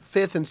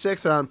 5th and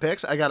 6th round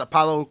picks, I got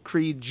Apollo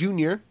Creed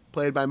Jr.,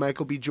 played by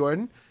Michael B.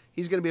 Jordan.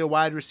 He's going to be a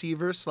wide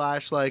receiver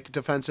 / like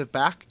defensive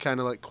back, kind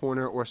of like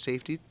corner or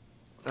safety.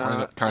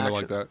 Kind of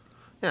like that.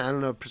 Yeah, I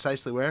don't know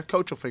precisely where.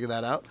 Coach will figure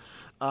that out.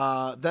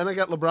 Then I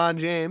got LeBron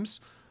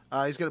James.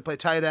 He's going to play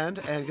tight end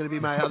and going to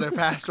be my other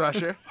pass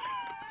rusher.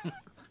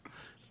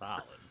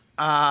 Solid.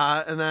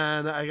 And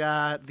then I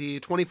got the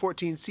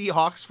 2014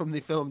 Seahawks from the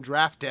film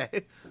Draft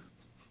Day.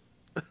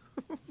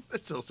 I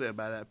still stand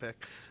by that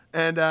pick.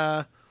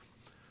 And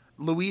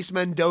Luis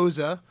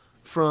Mendoza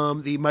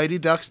from the Mighty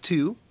Ducks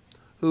 2,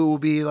 who will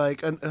be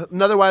like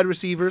another wide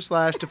receiver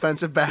 /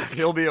 defensive back.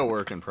 He'll be a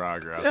work in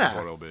progress is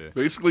what he'll be.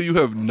 Basically, you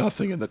have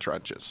nothing in the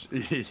trenches.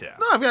 Yeah.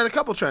 No, I've got a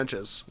couple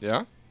trenches.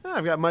 Yeah? Yeah,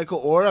 I've got Michael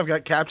Orr. I've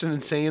got Captain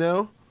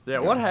Insano. Yeah,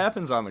 what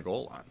happens on the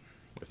goal line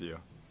with you?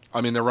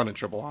 I mean, they're running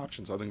triple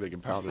options. I think they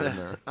can pound it in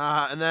there.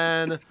 And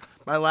then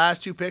my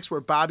last 2 picks were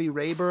Bobby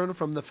Rayburn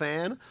from The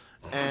Fan.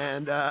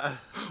 And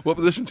what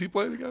position's he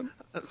playing again?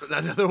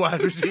 Another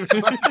wide receiver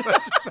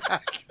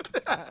back.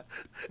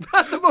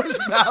 Not the most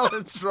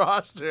balanced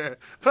roster,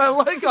 but I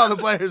like all the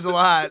players a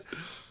lot.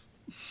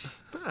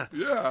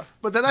 Yeah.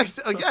 But the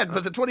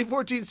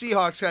 2014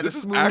 Seahawks kind of This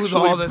is smooth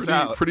actually all this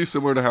out. pretty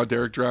similar to how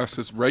Derek drafts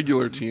his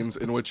regular teams,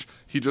 in which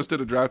he just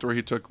did a draft where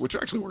he took, which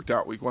actually worked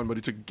out week 1, but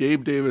he took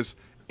Gabe Davis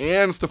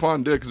and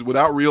Stephon Diggs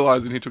without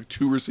realizing he took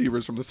 2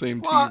 receivers from the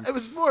same team. Well, it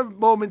was more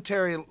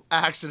momentary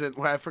accident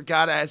where I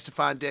forgot I had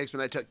Stephon Diggs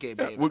when I took Gabe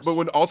Davis. But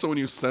when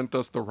you sent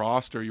us the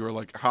roster, you were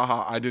like,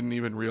 haha, I didn't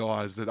even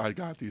realize that I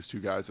got these 2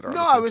 guys that are on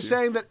No, the same I was team.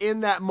 saying that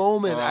in that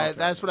moment, okay.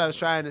 that's what I was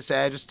trying to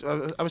say. I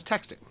was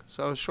texting,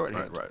 so I was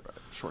shorthand. Right.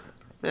 Shorthand.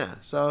 Yeah,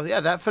 so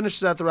that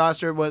finishes out the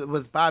roster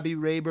with Bobby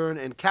Rayburn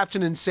and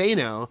Captain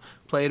Insano,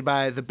 played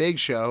by The Big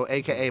Show,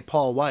 a.k.a.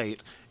 Paul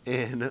White,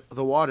 in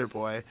The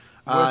Waterboy.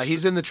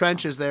 He's in the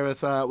trenches there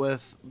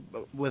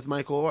with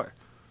Michael Orr.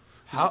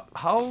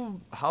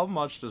 How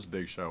much does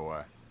Big Show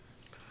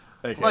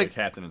weigh? AKA Like,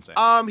 Captain Insane.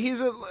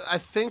 I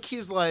think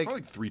he's like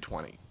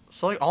 320.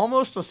 So like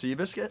almost a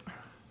Seabiscuit.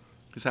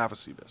 He's half a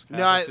Seabiscuit.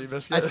 No,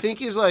 I think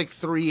he's like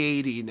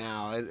 380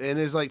 now. In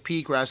his like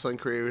peak wrestling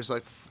career, he was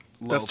like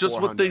low That's just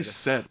what 400. they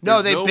said.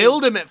 No, There's they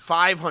billed him at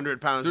 500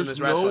 pounds in There's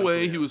his wrestling no way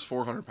career. he was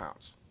 400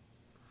 pounds.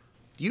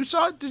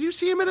 Did you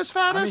see him at his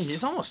fattest?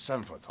 he's almost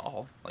 7 foot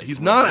tall. Like, He's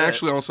not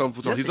actually almost 7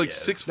 foot tall. Yes, He's he like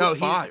is.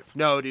 6'5".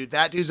 No, dude,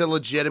 that dude's a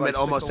legitimate Like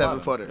almost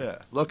 6'11". 7-footer. Yeah.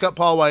 Look up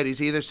Paul White.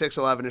 He's either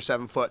 6'11" or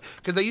 7 foot.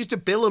 Because they used to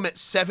bill him at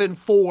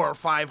 7'4",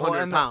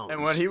 500 pounds.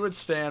 And when he would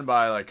stand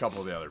by like a couple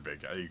of the other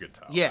big guys, you could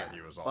tell. Yeah, that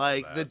he was all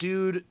like that. the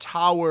dude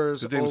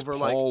towers His name's over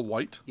Paul like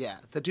White. Yeah,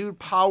 the dude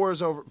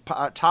towers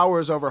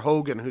over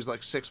Hogan, who's like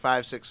 6'5",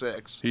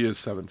 6'6". He is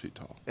 7 feet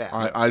tall.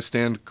 Yeah. I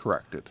stand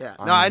corrected. Yeah,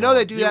 no, I know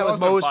they do He that with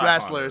wasn't most 500,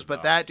 wrestlers,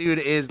 but that dude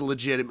is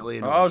legitimately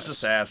enormous. I was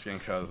just asking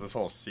because this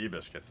whole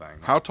Seabiscuit thing.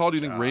 How tall do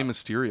you think Rey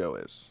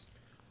Mysterio is?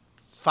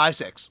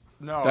 5'6".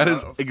 No, That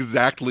is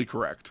exactly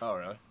correct. Oh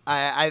really?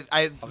 I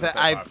gonna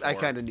say 5'4".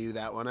 kind of knew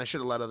that one. I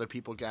should have let other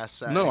people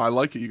guess. No, I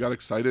like it. You got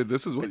excited.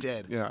 This is what I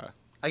did. Yeah.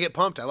 I get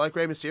pumped. I like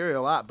Rey Mysterio a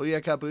lot.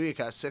 Booyaka,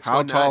 booyaka. 6'9".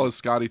 How tall is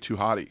Scotty Too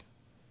Hottie?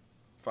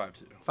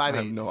 5'2". I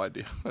have 5'8". no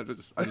idea. I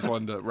just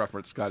wanted to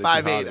reference Scotty.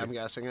 5'8", I'm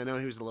guessing. I know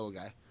he was the little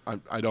guy.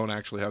 I don't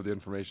actually have the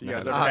information. You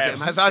guys to ever hand.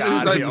 have I thought it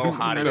was like Scotty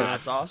O'Hottie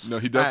hot sauce? No,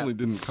 he definitely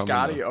didn't come.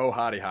 Scotty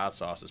O'Hottie hot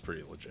sauce is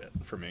pretty legit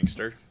from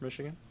Inkster,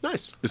 Michigan.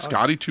 Nice. Is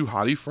Scotty Too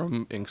Hottie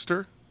from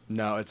Inkster?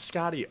 No, it's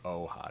Scotty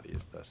O'Hottie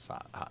is the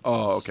hot sauce.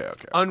 Oh, okay.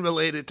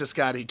 Unrelated to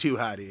Scotty Too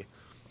Hottie.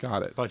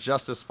 Got it. But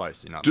just as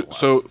spicy, nonetheless.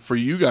 So for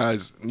you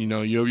guys, you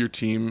have your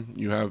team,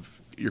 you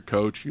have your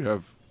coach, you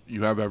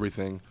have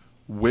everything.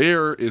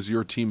 Where is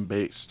your team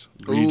based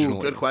regionally?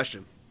 Ooh, good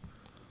question.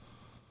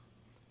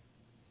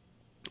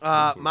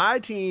 My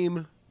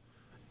team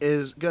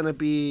is gonna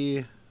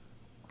be.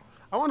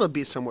 I want to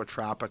be somewhere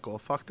tropical.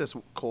 Fuck this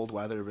cold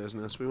weather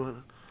business. We want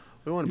to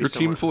be Your somewhere.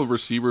 team full of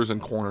receivers and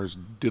corners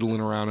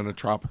diddling around in a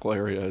tropical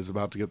area is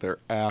about to get their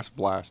ass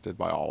blasted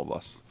by all of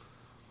us.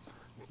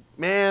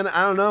 Man,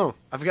 I don't know.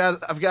 I've got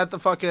the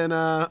fucking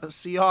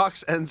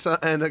Seahawks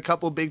and a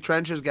couple big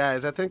trenches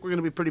guys. I think we're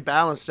gonna be pretty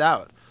balanced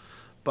out.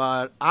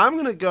 But I'm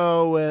gonna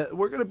go with.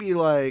 We're gonna be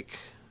like.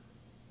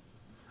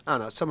 I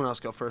don't know. Someone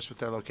else go first with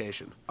their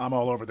location. I'm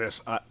all over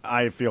this.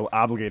 I feel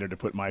obligated to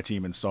put my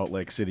team in Salt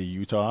Lake City,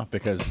 Utah,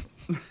 because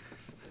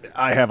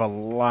I have a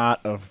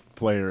lot of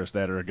players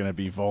that are going to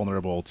be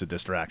vulnerable to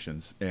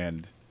distractions.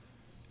 And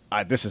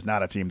this is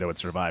not a team that would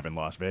survive in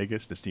Las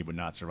Vegas. This team would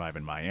not survive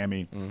in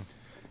Miami.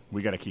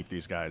 We got to keep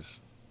these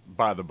guys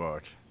by the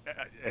book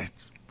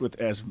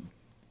with as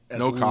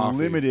no coffee.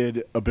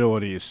 Limited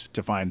abilities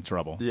to find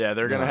trouble. Yeah,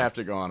 they're gonna have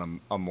to go on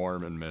a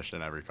Mormon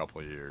mission every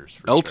couple of years.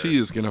 LT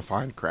is gonna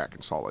find crack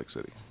in Salt Lake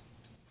City.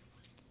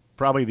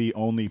 Probably the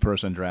only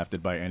person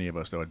drafted by any of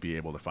us that would be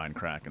able to find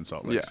crack in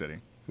Salt Lake City.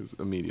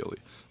 Immediately.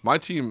 My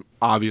team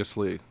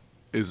obviously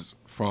is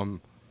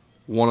from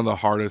one of the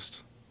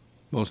hardest,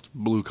 most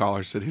blue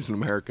collar cities in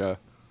America.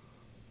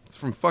 It's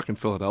from fucking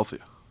Philadelphia.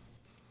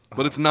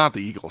 But it's not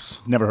the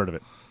Eagles. Never heard of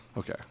it.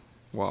 Okay.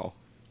 Well,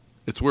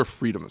 it's where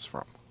freedom is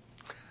from.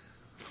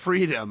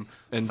 Freedom,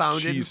 and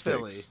founded in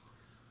Philly.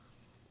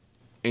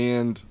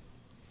 And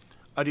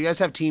do you guys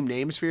have team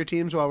names for your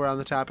teams while we're on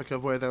the topic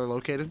of where they're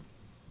located?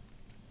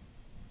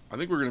 I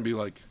think we're going to be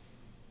like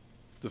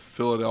the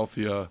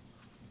Philadelphia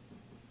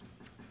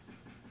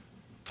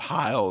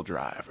Pile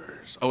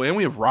Drivers. Oh, and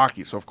we have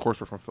Rocky, so of course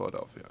we're from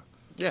Philadelphia.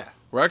 Yeah.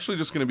 We're actually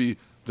just going to be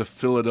the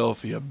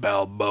Philadelphia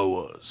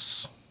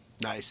Balboas.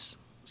 Nice.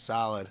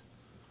 Solid.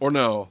 Or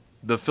no,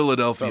 the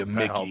Philadelphia The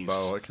Mickeys.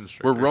 Balboa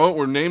Constrictors.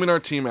 We're naming our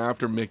team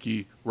after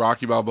Mickey,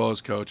 Rocky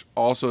Balboa's coach.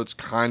 Also, it's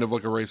kind of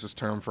like a racist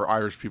term for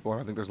Irish people,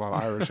 and I think there's a lot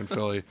of Irish in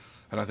Philly,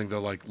 and I think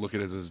they'll like look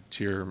at it as a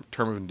term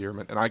of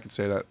endearment. And I could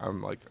say that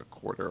I'm like a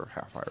quarter or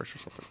half Irish or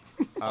something.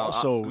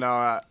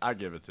 I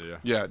give it to you.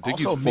 Yeah,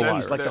 Dickie's also, full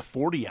Mickey's Irish. like the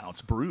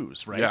 40-ounce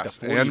bruise, right? Yes,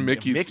 The 40 and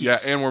Mickey's. Yeah,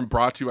 and we're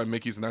brought to you by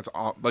Mickey's, and that's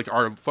like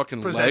our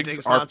fucking Presenting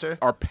legs. sponsor.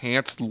 Our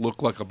pants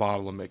look like a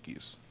bottle of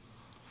Mickey's.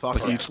 Fuck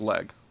like yeah. each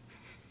leg.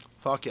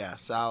 Fuck yeah,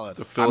 solid.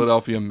 The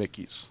Philadelphia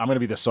Mickeys. I'm going to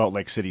be the Salt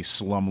Lake City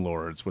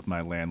slumlords with my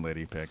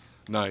landlady pick.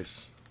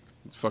 Nice.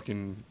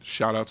 Fucking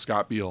shout out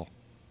Scott Beal.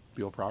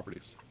 Beal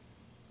Properties.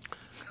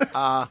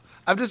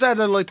 I've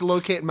decided I'd like to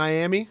locate in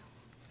Miami.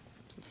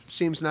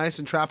 seems nice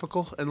and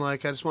tropical, and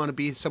like I just want to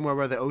be somewhere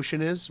where the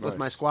ocean is with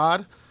my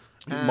squad.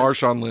 And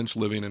Marshawn Lynch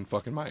living in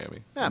fucking Miami.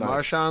 Yeah, Nice.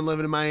 Marshawn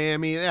living in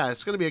Miami. Yeah,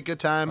 it's gonna be a good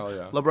time. Oh,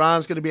 yeah.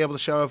 LeBron's gonna be able to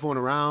show everyone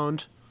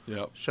around.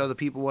 Yep. Show the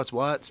people what's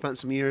what. Spent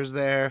some years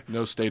there.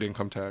 No state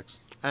income tax.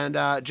 And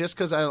just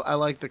because I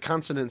like the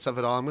consonants of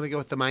it all, I'm gonna go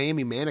with the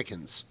Miami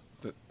Mannequins.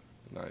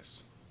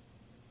 Nice.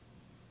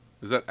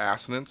 Is that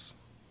assonance?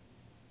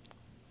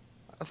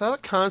 I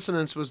thought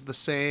consonants was the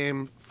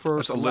same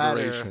first That's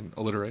letter.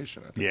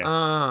 alliteration. I think. Yeah.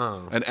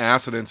 Oh. And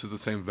assonance is the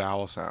same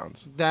vowel sound.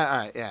 That all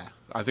right, yeah.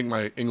 I think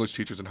my English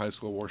teachers in high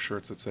school wore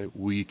shirts that say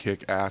 "We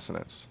kick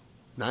assonance."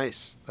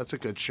 Nice. That's a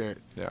good shirt.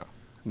 Yeah.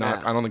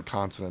 Yeah. I don't think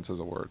consonance is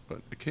a word,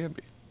 but it can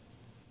be.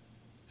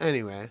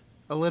 Anyway,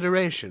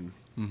 alliteration.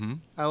 Mm-hmm.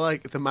 I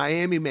like the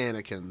Miami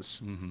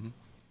Mannequins. Mm-hmm.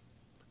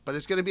 But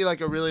it's gonna be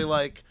like a really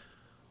like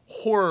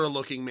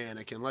horror-looking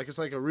mannequin. Like it's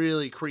like a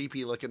really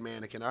creepy-looking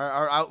mannequin.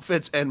 Our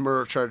outfits and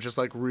merch are just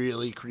like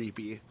really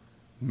creepy.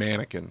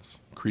 Mannequins.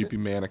 Creepy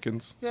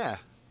mannequins. Yeah.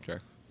 Okay.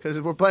 Because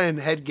we're playing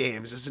head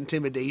games. It's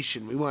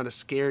intimidation. We want to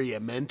scare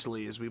you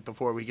mentally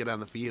before we get on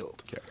the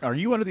field. Okay. Are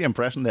you under the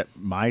impression that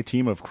my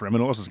team of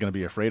criminals is going to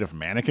be afraid of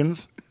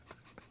mannequins?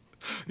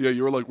 Yeah,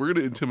 you were like, we're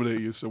going to intimidate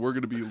you, so we're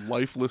going to be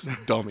lifeless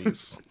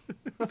dummies.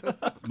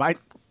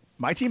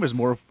 My team is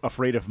more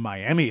afraid of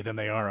Miami than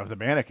they are of the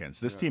mannequins.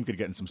 This team could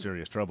get in some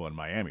serious trouble in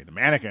Miami. The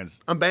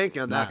mannequins, I'm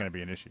banking on that. Not going to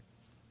be an issue.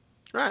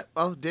 All right.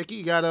 Well, Dickie,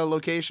 you got a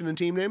location and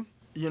team name?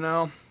 You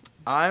know,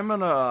 I'm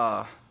going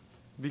to,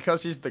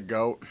 because he's the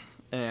GOAT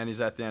and he's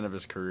at the end of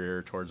his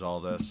career towards all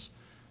this,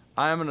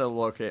 I'm going to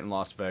locate in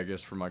Las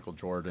Vegas for Michael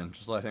Jordan.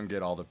 Just let him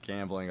get all the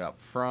gambling up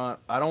front.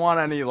 I don't want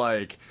any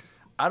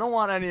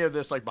of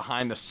this like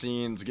behind the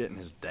scenes getting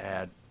his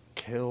dad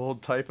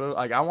killed type of,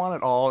 like I want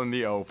it all in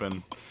the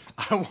open.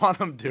 I want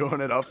him doing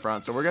it up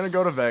front. So we're going to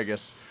go to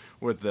Vegas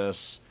with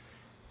this.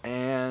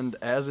 And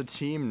as a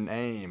team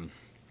name,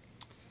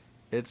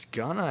 it's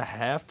going to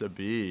have to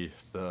be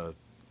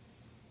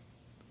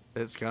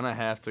it's going to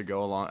have to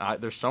go along.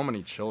 There's so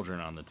many children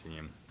on the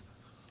team.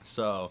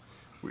 So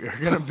we are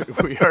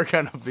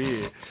going to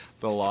be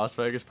the Las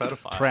Vegas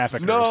pedophiles.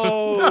 Traffickers.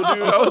 No,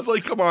 dude. I was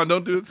like, come on,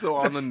 don't do it so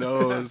on the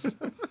nose.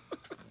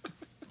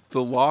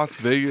 The Las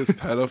Vegas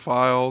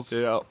pedophiles.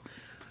 Yep.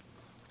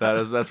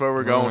 That's where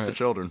we're going with the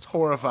children. It's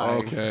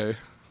horrifying. Okay.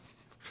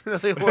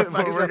 Really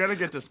horrifying. We're going to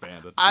get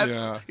disbanded.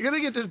 Yeah. You're going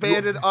to get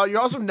disbanded. You're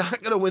also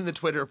not going to win the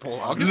Twitter poll.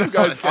 I'll give you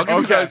guys.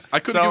 I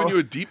could have given you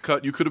a deep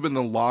cut. You could have been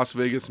the Las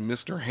Vegas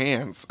Mr.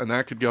 Hands, and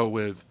that could go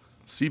with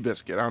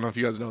Seabiscuit. I don't know if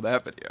you guys know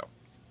that video.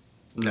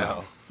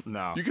 No.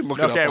 You can look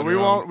it up. Okay, on we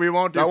your won't. own. We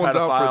won't do That one's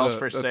out pedophiles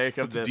for for sake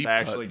of that's a this deep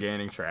actually cut.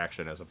 gaining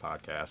traction as a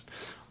podcast.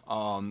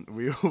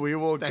 We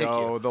will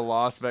go the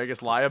Las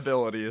Vegas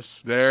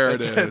liabilities. There it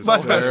is.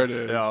 There it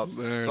is. Yeah,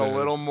 There it's it a is.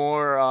 little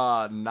more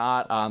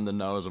not on the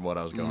nose of what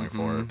I was going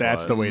for.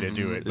 That's but- the way to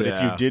do it. But if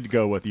you did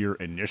go with your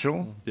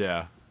initial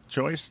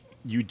choice,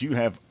 you do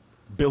have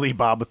Billy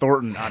Bob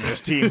Thornton on this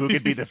team who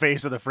could be the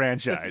face of the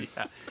franchise.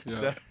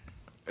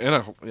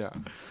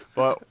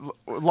 But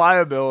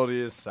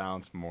liabilities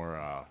sounds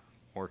more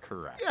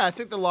correct. Yeah, I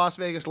think the Las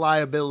Vegas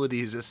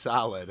liabilities is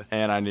solid.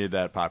 And I need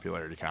that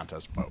popularity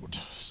contest vote.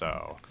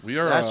 So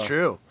That's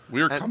true.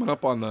 We are And- coming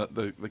up on the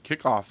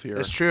kickoff here.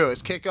 It's true.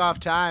 It's kickoff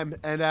time,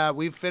 and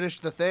we've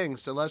finished the thing.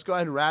 So let's go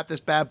ahead and wrap this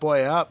bad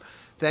boy up.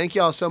 Thank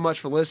you all so much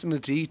for listening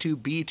to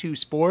D2B2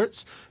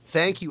 Sports.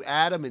 Thank you,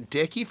 Adam and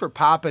Dickie, for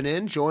popping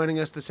in, joining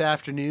us this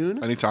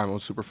afternoon. Anytime. It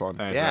was super fun.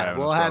 Yeah,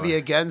 we'll have you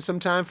again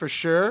sometime for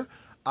sure.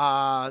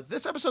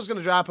 This episode's going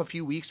to drop a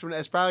few weeks from now.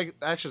 It's probably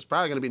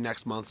going to be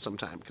next month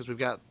sometime because we've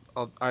got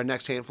our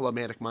next handful of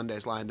Manic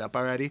Mondays lined up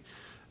already.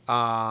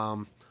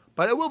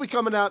 But it will be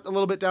coming out a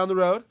little bit down the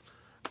road.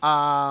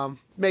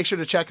 Make sure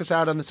to check us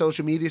out on the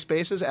social media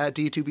spaces at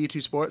D2B2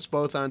 Sports,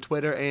 both on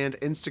Twitter and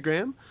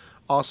Instagram.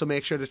 Also,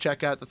 make sure to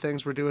check out the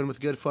things we're doing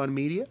with Good Fun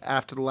Media,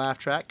 After the Laugh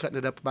Track, cutting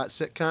it up about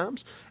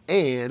sitcoms,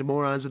 and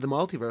Morons of the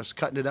Multiverse,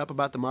 cutting it up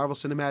about the Marvel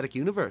Cinematic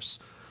Universe.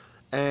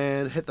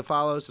 And hit the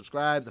follow,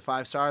 subscribe, the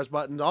 5 stars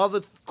button, all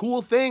the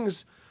cool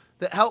things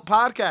that help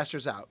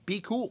podcasters out. Be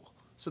cool.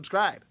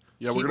 Subscribe.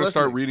 Yeah, Keep we're going to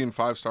start listening. reading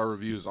 5-star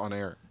reviews on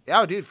air.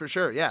 Yeah, dude, for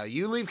sure. Yeah,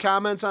 you leave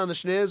comments on the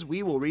schniz,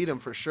 we will read them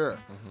for sure.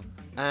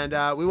 And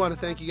we want to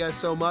thank you guys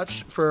so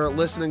much for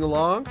listening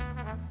along.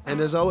 And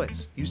as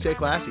always, you stay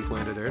classy,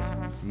 Planet Earth.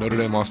 Notre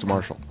Dame lost to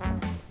Marshall.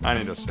 I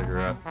need a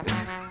cigarette.